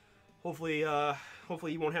 Hopefully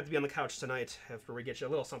you won't have to be on the couch tonight after we get you a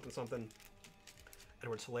little something.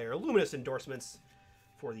 Edwards-Helaire Luminous endorsements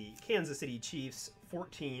for the Kansas City Chiefs,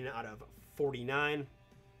 14 out of 49.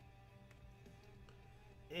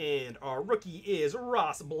 And our rookie is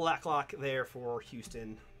Ross Blacklock there for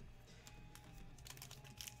Houston.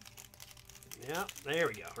 Yeah, there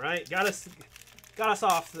we go. Right, got us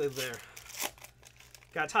off there.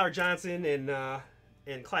 Got Tyler Johnson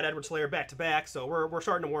and Clyde Edwards-Helaire back to back, so we're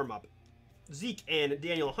starting to warm up. Zeke and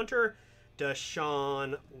Daniel Hunter,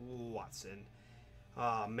 Deshaun Watson.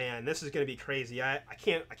 Oh man, this is gonna be crazy. I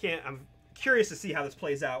can't. I'm curious to see how this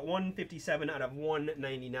plays out. 157 out of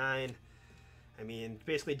 199. I mean,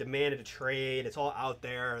 basically demanded a trade. It's all out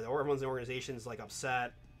there. Everyone's in the organization's like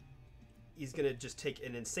upset. He's gonna just take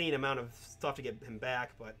an insane amount of stuff to get him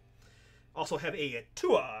back, but also have a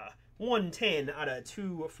Tua 110 out of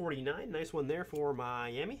 249. Nice one there for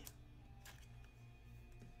Miami.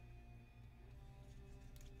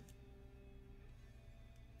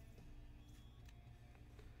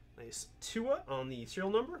 Nice Tua on the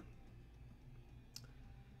serial number.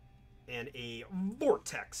 And a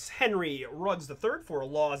Vortex Henry Ruggs III for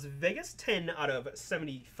Las Vegas, 10 out of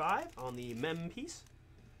 75 on the mem piece.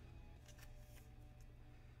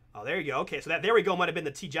 Oh, there you go. Okay, so that there we go might have been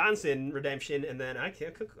the T. Johnson redemption, and then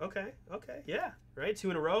okay, yeah, right,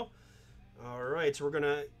 2 in a row. All right, so we're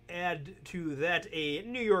gonna add to that a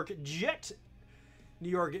New York Jets,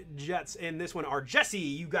 and this one are Jesse.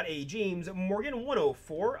 You got a James Morgan,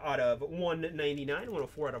 104 out of 199,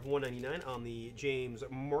 104 out of 199 on the James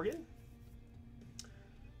Morgan.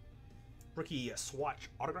 Rookie swatch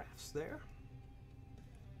autographs there.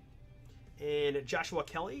 And Joshua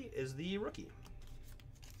Kelly is the rookie.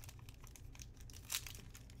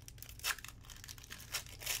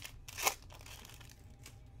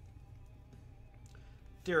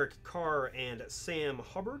 Derek Carr and Sam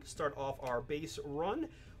Hubbard start off our base run.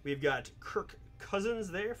 We've got Kirk Cousins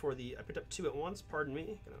there for the... I picked up 2 at once, pardon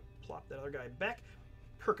me. Gonna plop that other guy back.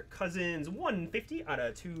 Kirk Cousins, 150 out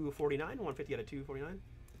of 249. 150 out of 249.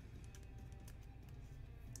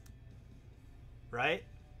 Right?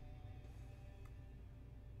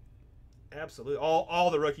 Absolutely.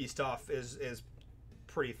 All the rookie stuff is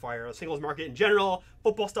pretty fire. The singles market in general,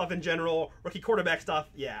 football stuff in general, rookie quarterback stuff.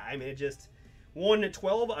 Yeah, I mean, it just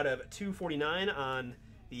 112 out of 249 on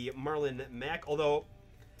the Marlon Mack. Although,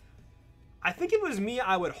 I think it was me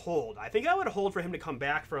I would hold. I think I would hold for him to come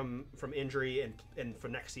back from injury and for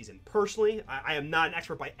next season. Personally, I am not an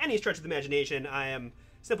expert by any stretch of the imagination. I am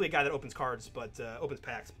simply a guy that opens cards, but opens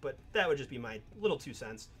packs. But that would just be my little 2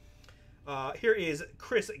 cents. Here is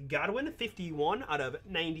Chris Godwin, 51 out of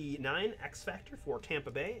 99 X Factor for Tampa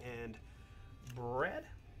Bay. And Brad.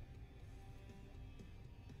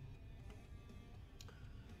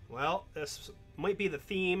 Well, this might be the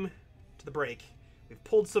theme to the break. We've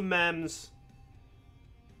pulled some mems.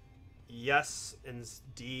 Yes,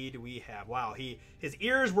 indeed we have. Wow, his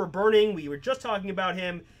ears were burning. We were just talking about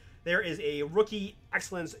him. There is a rookie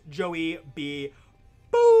excellence, Joey B.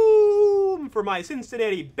 Boom! For my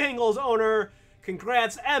Cincinnati Bengals owner.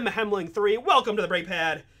 Congrats, M. Hemling 3. Welcome to the break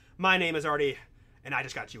pad. My name is Artie, and I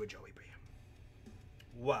just got you a Joey B.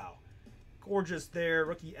 Wow. Gorgeous there.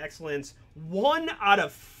 Rookie excellence. 1 out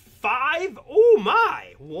of 5? Oh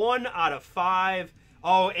my! 1 out of 5.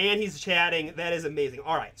 Oh, and he's chatting. That is amazing.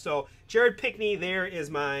 All right, so Jared Pickney there is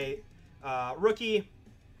my rookie.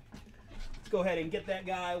 Let's go ahead and get that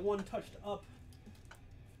guy one touched up.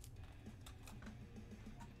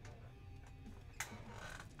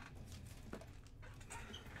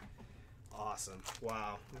 Awesome.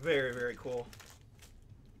 Wow. Very, very cool.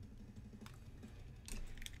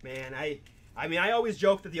 Man, I mean, I always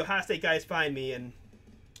joke that the Ohio State guys find me, and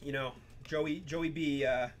you know, Joey B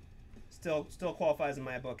still qualifies in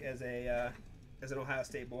my book as an Ohio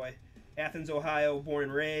State boy. Athens, Ohio, born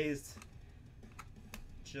and raised.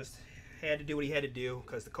 Just had to do what he had to do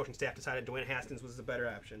because the coaching staff decided Dwayne Haskins was the better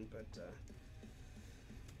option. But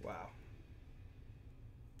wow,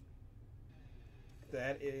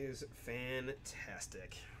 that is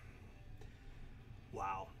fantastic.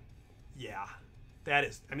 Wow, yeah, that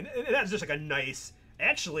is. I mean, that's just like a nice.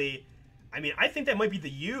 Actually, I mean, I think that might be the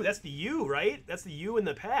U. That's the U, right? That's the U in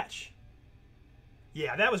the patch.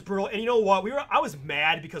 Yeah, that was brutal. And you know what? I was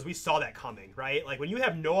mad because we saw that coming, right? Like when you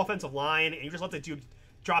have no offensive line and you just let the dude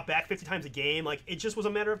drop back 50 times a game, like it just was a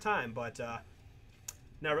matter of time. But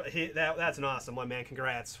now that's an awesome one, man.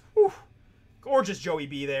 Congrats. Whew. Gorgeous Joey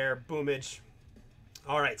B there. Boomage.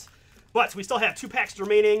 All right. But we still have 2 packs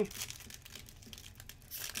remaining.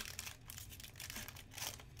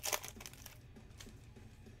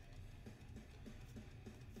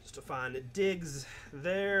 Stephon Diggs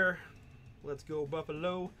there. Let's go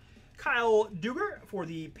Buffalo. Kyle Duggar for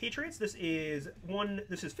the Patriots. This is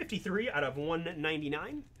 53 out of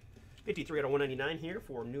 199. 53 out of 199 here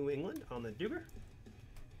for New England on the Duggar.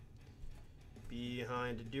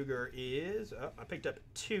 Behind Duggar is, I picked up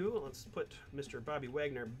 2. Let's put Mr. Bobby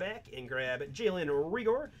Wagner back and grab Jalen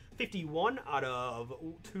Rigor. 51 out of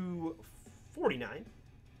 249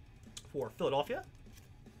 for Philadelphia.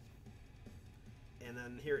 And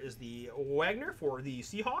then here is the Wagner for the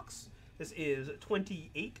Seahawks. This is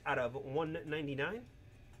 28 out of 199.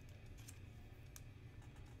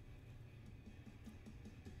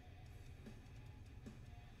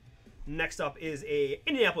 Next up is a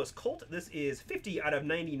Indianapolis Colt. This is 50 out of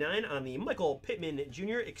 99 on the Michael Pittman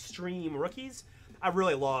Jr. Extreme Rookies. I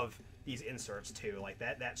really love these inserts too, like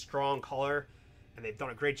that strong color, and they've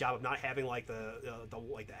done a great job of not having like the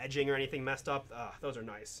edging or anything messed up. Those are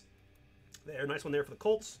nice. They're a nice one there for the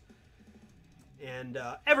Colts. And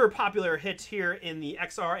ever popular hit here in the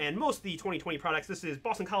XR and most of the 2020 products. This is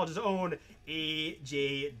Boston College's own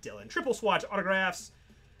A.J. Dillon. Triple swatch autographs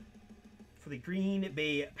for the Green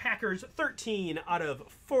Bay Packers. 13 out of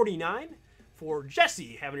 49 for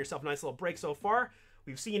Jesse. Having yourself a nice little break so far.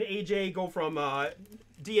 We've seen A.J. go from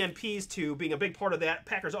DMPs to being a big part of that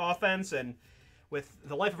Packers offense. And with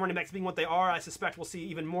the life of running backs being what they are, I suspect we'll see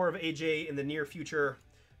even more of A.J. in the near future.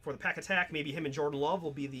 For the pack attack, maybe him and Jordan Love will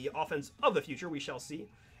be the offense of the future. We shall see.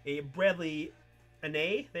 A Bradley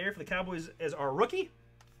Anae there for the Cowboys as our rookie.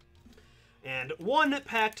 And 1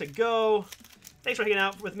 pack to go. Thanks for hanging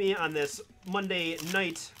out with me on this Monday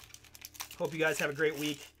night. Hope you guys have a great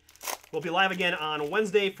week. We'll be live again on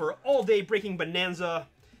Wednesday for all-day breaking bonanza,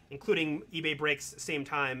 including eBay breaks same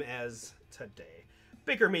time as today.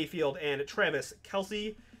 Baker Mayfield and Travis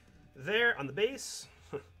Kelce there on the base.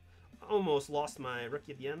 Almost lost my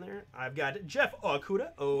rookie at the end there. I've got Jeff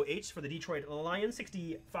Okudah, OH, for the Detroit Lions,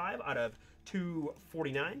 65 out of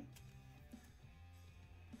 249.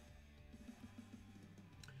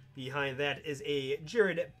 Behind that is a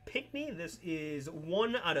Jared Pinkney. This is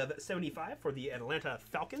 1 out of 75 for the Atlanta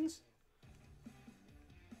Falcons.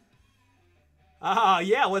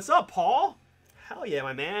 Yeah, what's up, Paul? Hell yeah,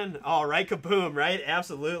 my man. All right, kaboom, right?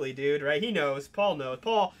 Absolutely, dude, right? He knows. Paul knows.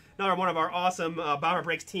 Paul, another one of our awesome Bomber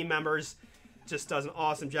Breaks team members, just does an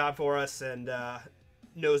awesome job for us and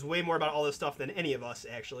knows way more about all this stuff than any of us,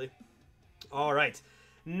 actually. All right.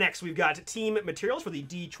 Next, we've got team materials for the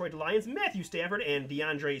Detroit Lions. Matthew Stafford and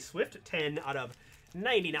DeAndre Swift, 10 out of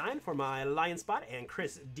 99 for my Lion spot, and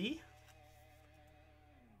Chris D.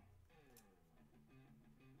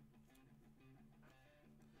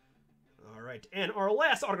 All right, and our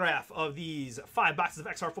last autograph of these 5 boxes of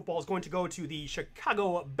XR football is going to go to the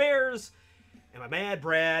Chicago Bears. And my man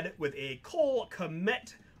Brad with a Cole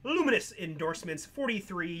Kmet Luminous endorsements,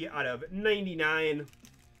 43 out of 99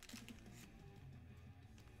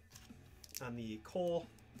 on the Cole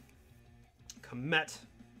Kmet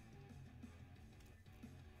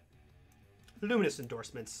Luminous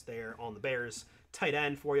endorsements there on the Bears. Tight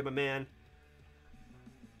end for you, my man.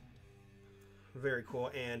 Very cool.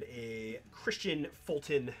 And a Christian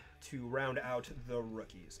Fulton to round out the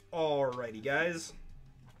rookies. Alrighty, guys.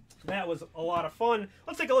 That was a lot of fun.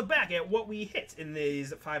 Let's take a look back at what we hit in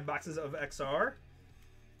these 5 boxes of XR.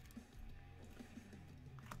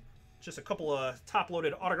 Just a couple of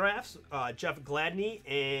top-loaded autographs. Jeff Gladney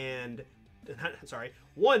and... sorry.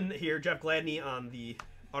 One here, Jeff Gladney on the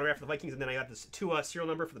autograph for the Vikings, and then I got this Tua serial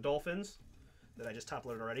number for the Dolphins that I just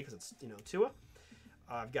top-loaded already because it's, you know, Tua.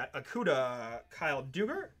 I've got Akuda Kyle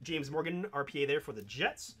Duggar, James Morgan RPA there for the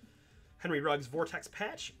Jets. Henry Ruggs Vortex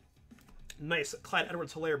Patch. Nice Clyde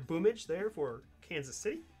Edwards-Helaire boomage there for Kansas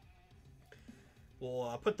City.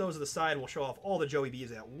 We'll put those to the side and we'll show off all the Joey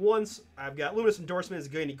B's at once. I've got luminous endorsements,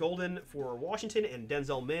 Gandy Golden for Washington and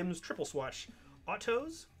Denzel Mims, triple swatch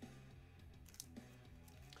autos.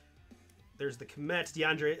 There's the Komet,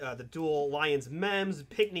 DeAndre, the dual Lions Mems,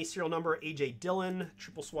 Pinckney serial number, AJ Dillon,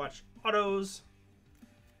 triple swatch autos.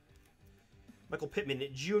 Michael Pittman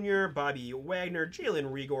Jr., Bobby Wagner, Jalen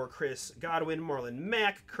Rigor, Chris Godwin, Marlon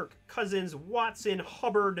Mack, Kirk Cousins, Watson,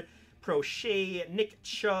 Hubbard, Prochet, Nick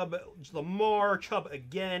Chubb, Lamar, Chubb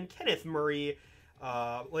again, Kenneth Murray,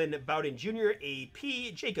 Lynn Bowden Jr.,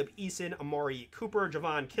 AP, Jacob Eason, Amari Cooper,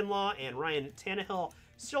 Javon Kinlaw, and Ryan Tannehill.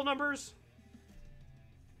 Serial numbers.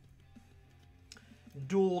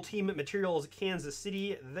 Dual team materials, Kansas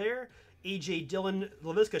City there. A.J. Dillon,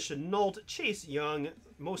 Laviska Shenault, Chase Young,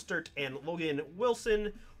 Mostert, and Logan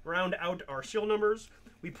Wilson round out our serial numbers.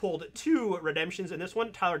 We pulled 2 redemptions in this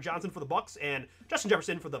one. Tyler Johnson for the Bucks and Justin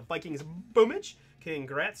Jefferson for the Vikings boomage.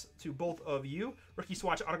 Congrats to both of you. Rookie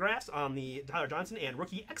swatch autographs on the Tyler Johnson and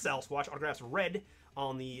rookie XL swatch autographs red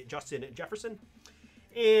on the Justin Jefferson.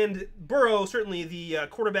 And Burrow, certainly the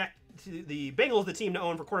quarterback, the Bengals, the team to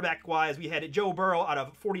own for quarterback-wise. We had Joe Burrow out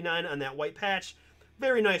of 49 on that white patch.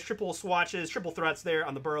 Very nice triple swatches, triple threats there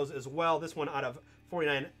on the Burrows as well. This one out of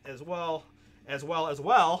 49 as well.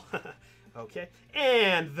 Okay.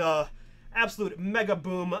 And the absolute mega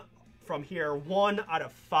boom from here. 1 out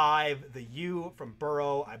of 5. The U from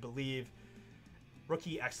Burrow, I believe.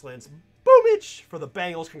 Rookie excellence. Boomage for the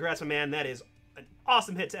Bengals. Congrats, my man. That is an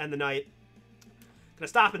awesome hit to end the night. Gonna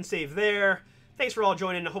stop and save there. Thanks for all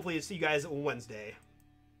joining. Hopefully see you guys Wednesday.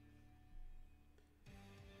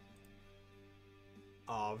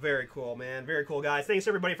 Oh, very cool, man. Very cool, guys. Thanks,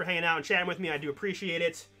 everybody, for hanging out and chatting with me. I do appreciate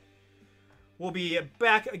it. We'll be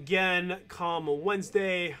back again come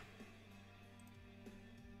Wednesday.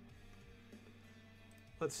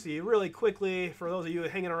 Let's see, really quickly, for those of you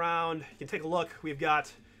hanging around, you can take a look. We've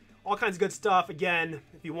got all kinds of good stuff. Again,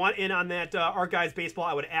 if you want in on that Art Guys Baseball,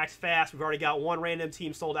 I would act fast. We've already got 1 random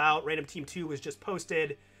team sold out. Random team 2 was just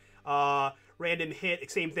posted. Random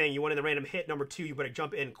hit, same thing. You want in the random hit number 2, you better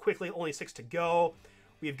jump in quickly. Only 6 to go.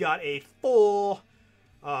 We've got a full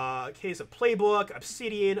case of Playbook,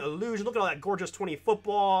 Obsidian, Illusion. Look at all that gorgeous 20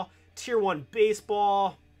 football, Tier 1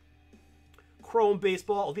 baseball, Chrome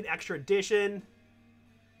baseball, Elite Extra Edition.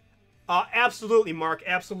 Absolutely, Mark.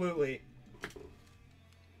 Absolutely.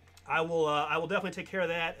 I will definitely take care of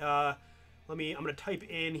that. I'm gonna type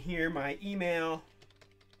in here my email.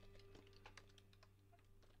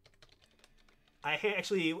 I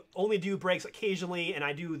actually only do breaks occasionally, and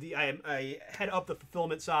I head up the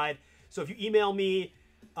fulfillment side. So if you email me,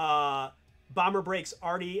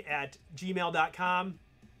 bomberbreaksarty@gmail.com.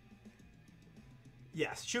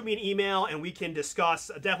 Yes, shoot me an email, and we can discuss.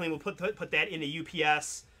 Definitely, we'll put that into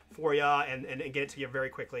UPS for you and get it to you very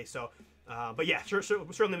quickly. So, but yeah,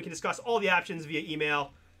 certainly we can discuss all the options via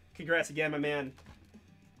email. Congrats again, my man.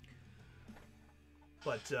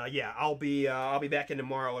 But yeah, I'll be back in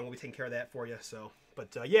tomorrow and we'll be taking care of that for you. So,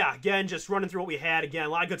 but yeah, again, just running through what we had. Again, a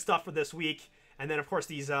lot of good stuff for this week, and then of course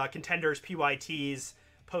these contenders PYTs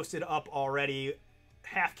posted up already,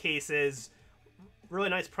 half cases, Really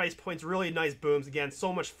nice price points, really nice booms. Again,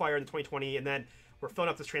 so much fire in 2020, and then we're filling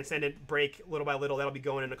up this Transcendent break little by little. That'll be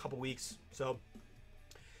going in a couple weeks. So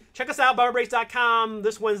check us out, BomberBreaks.com.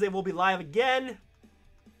 This Wednesday we'll be live again.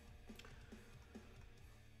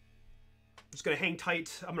 Just going to hang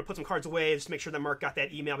tight. I'm going to put some cards away. Just make sure that Mark got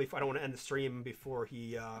that email before. I don't want to end the stream before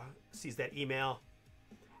he sees that email.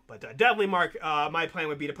 But definitely, Mark, my plan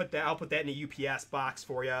would be to put that. I'll put that in a UPS box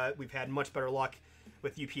for you. We've had much better luck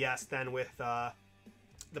with UPS than with the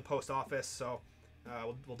post office. So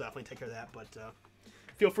we'll definitely take care of that. But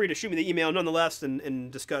feel free to shoot me the email nonetheless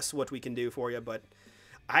and discuss what we can do for you. But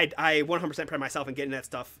I 100% pride myself in getting that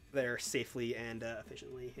stuff there safely and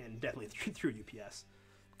efficiently, and definitely through UPS.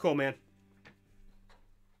 Cool, man.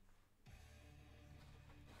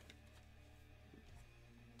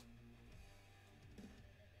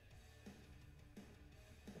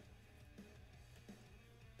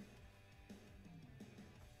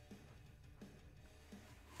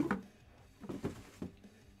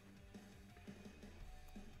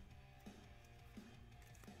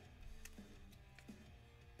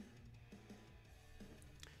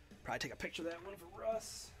 Probably take a picture of that one for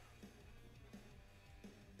Russ.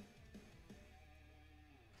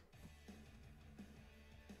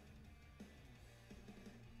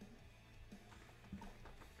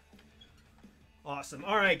 Awesome.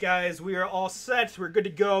 All right, guys, we are all set. We're good to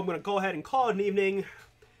go. I'm going to go ahead and call it an evening.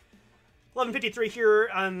 11:53 here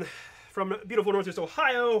from beautiful Northeast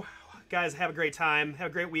Ohio. Guys, have a great time.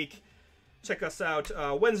 Have a great week. Check us out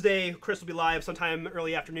Wednesday. Chris will be live sometime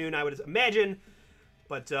early afternoon, I would imagine.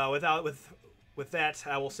 But with that,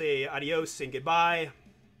 I will say adios and goodbye.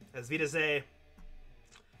 As Vita say,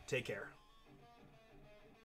 take care.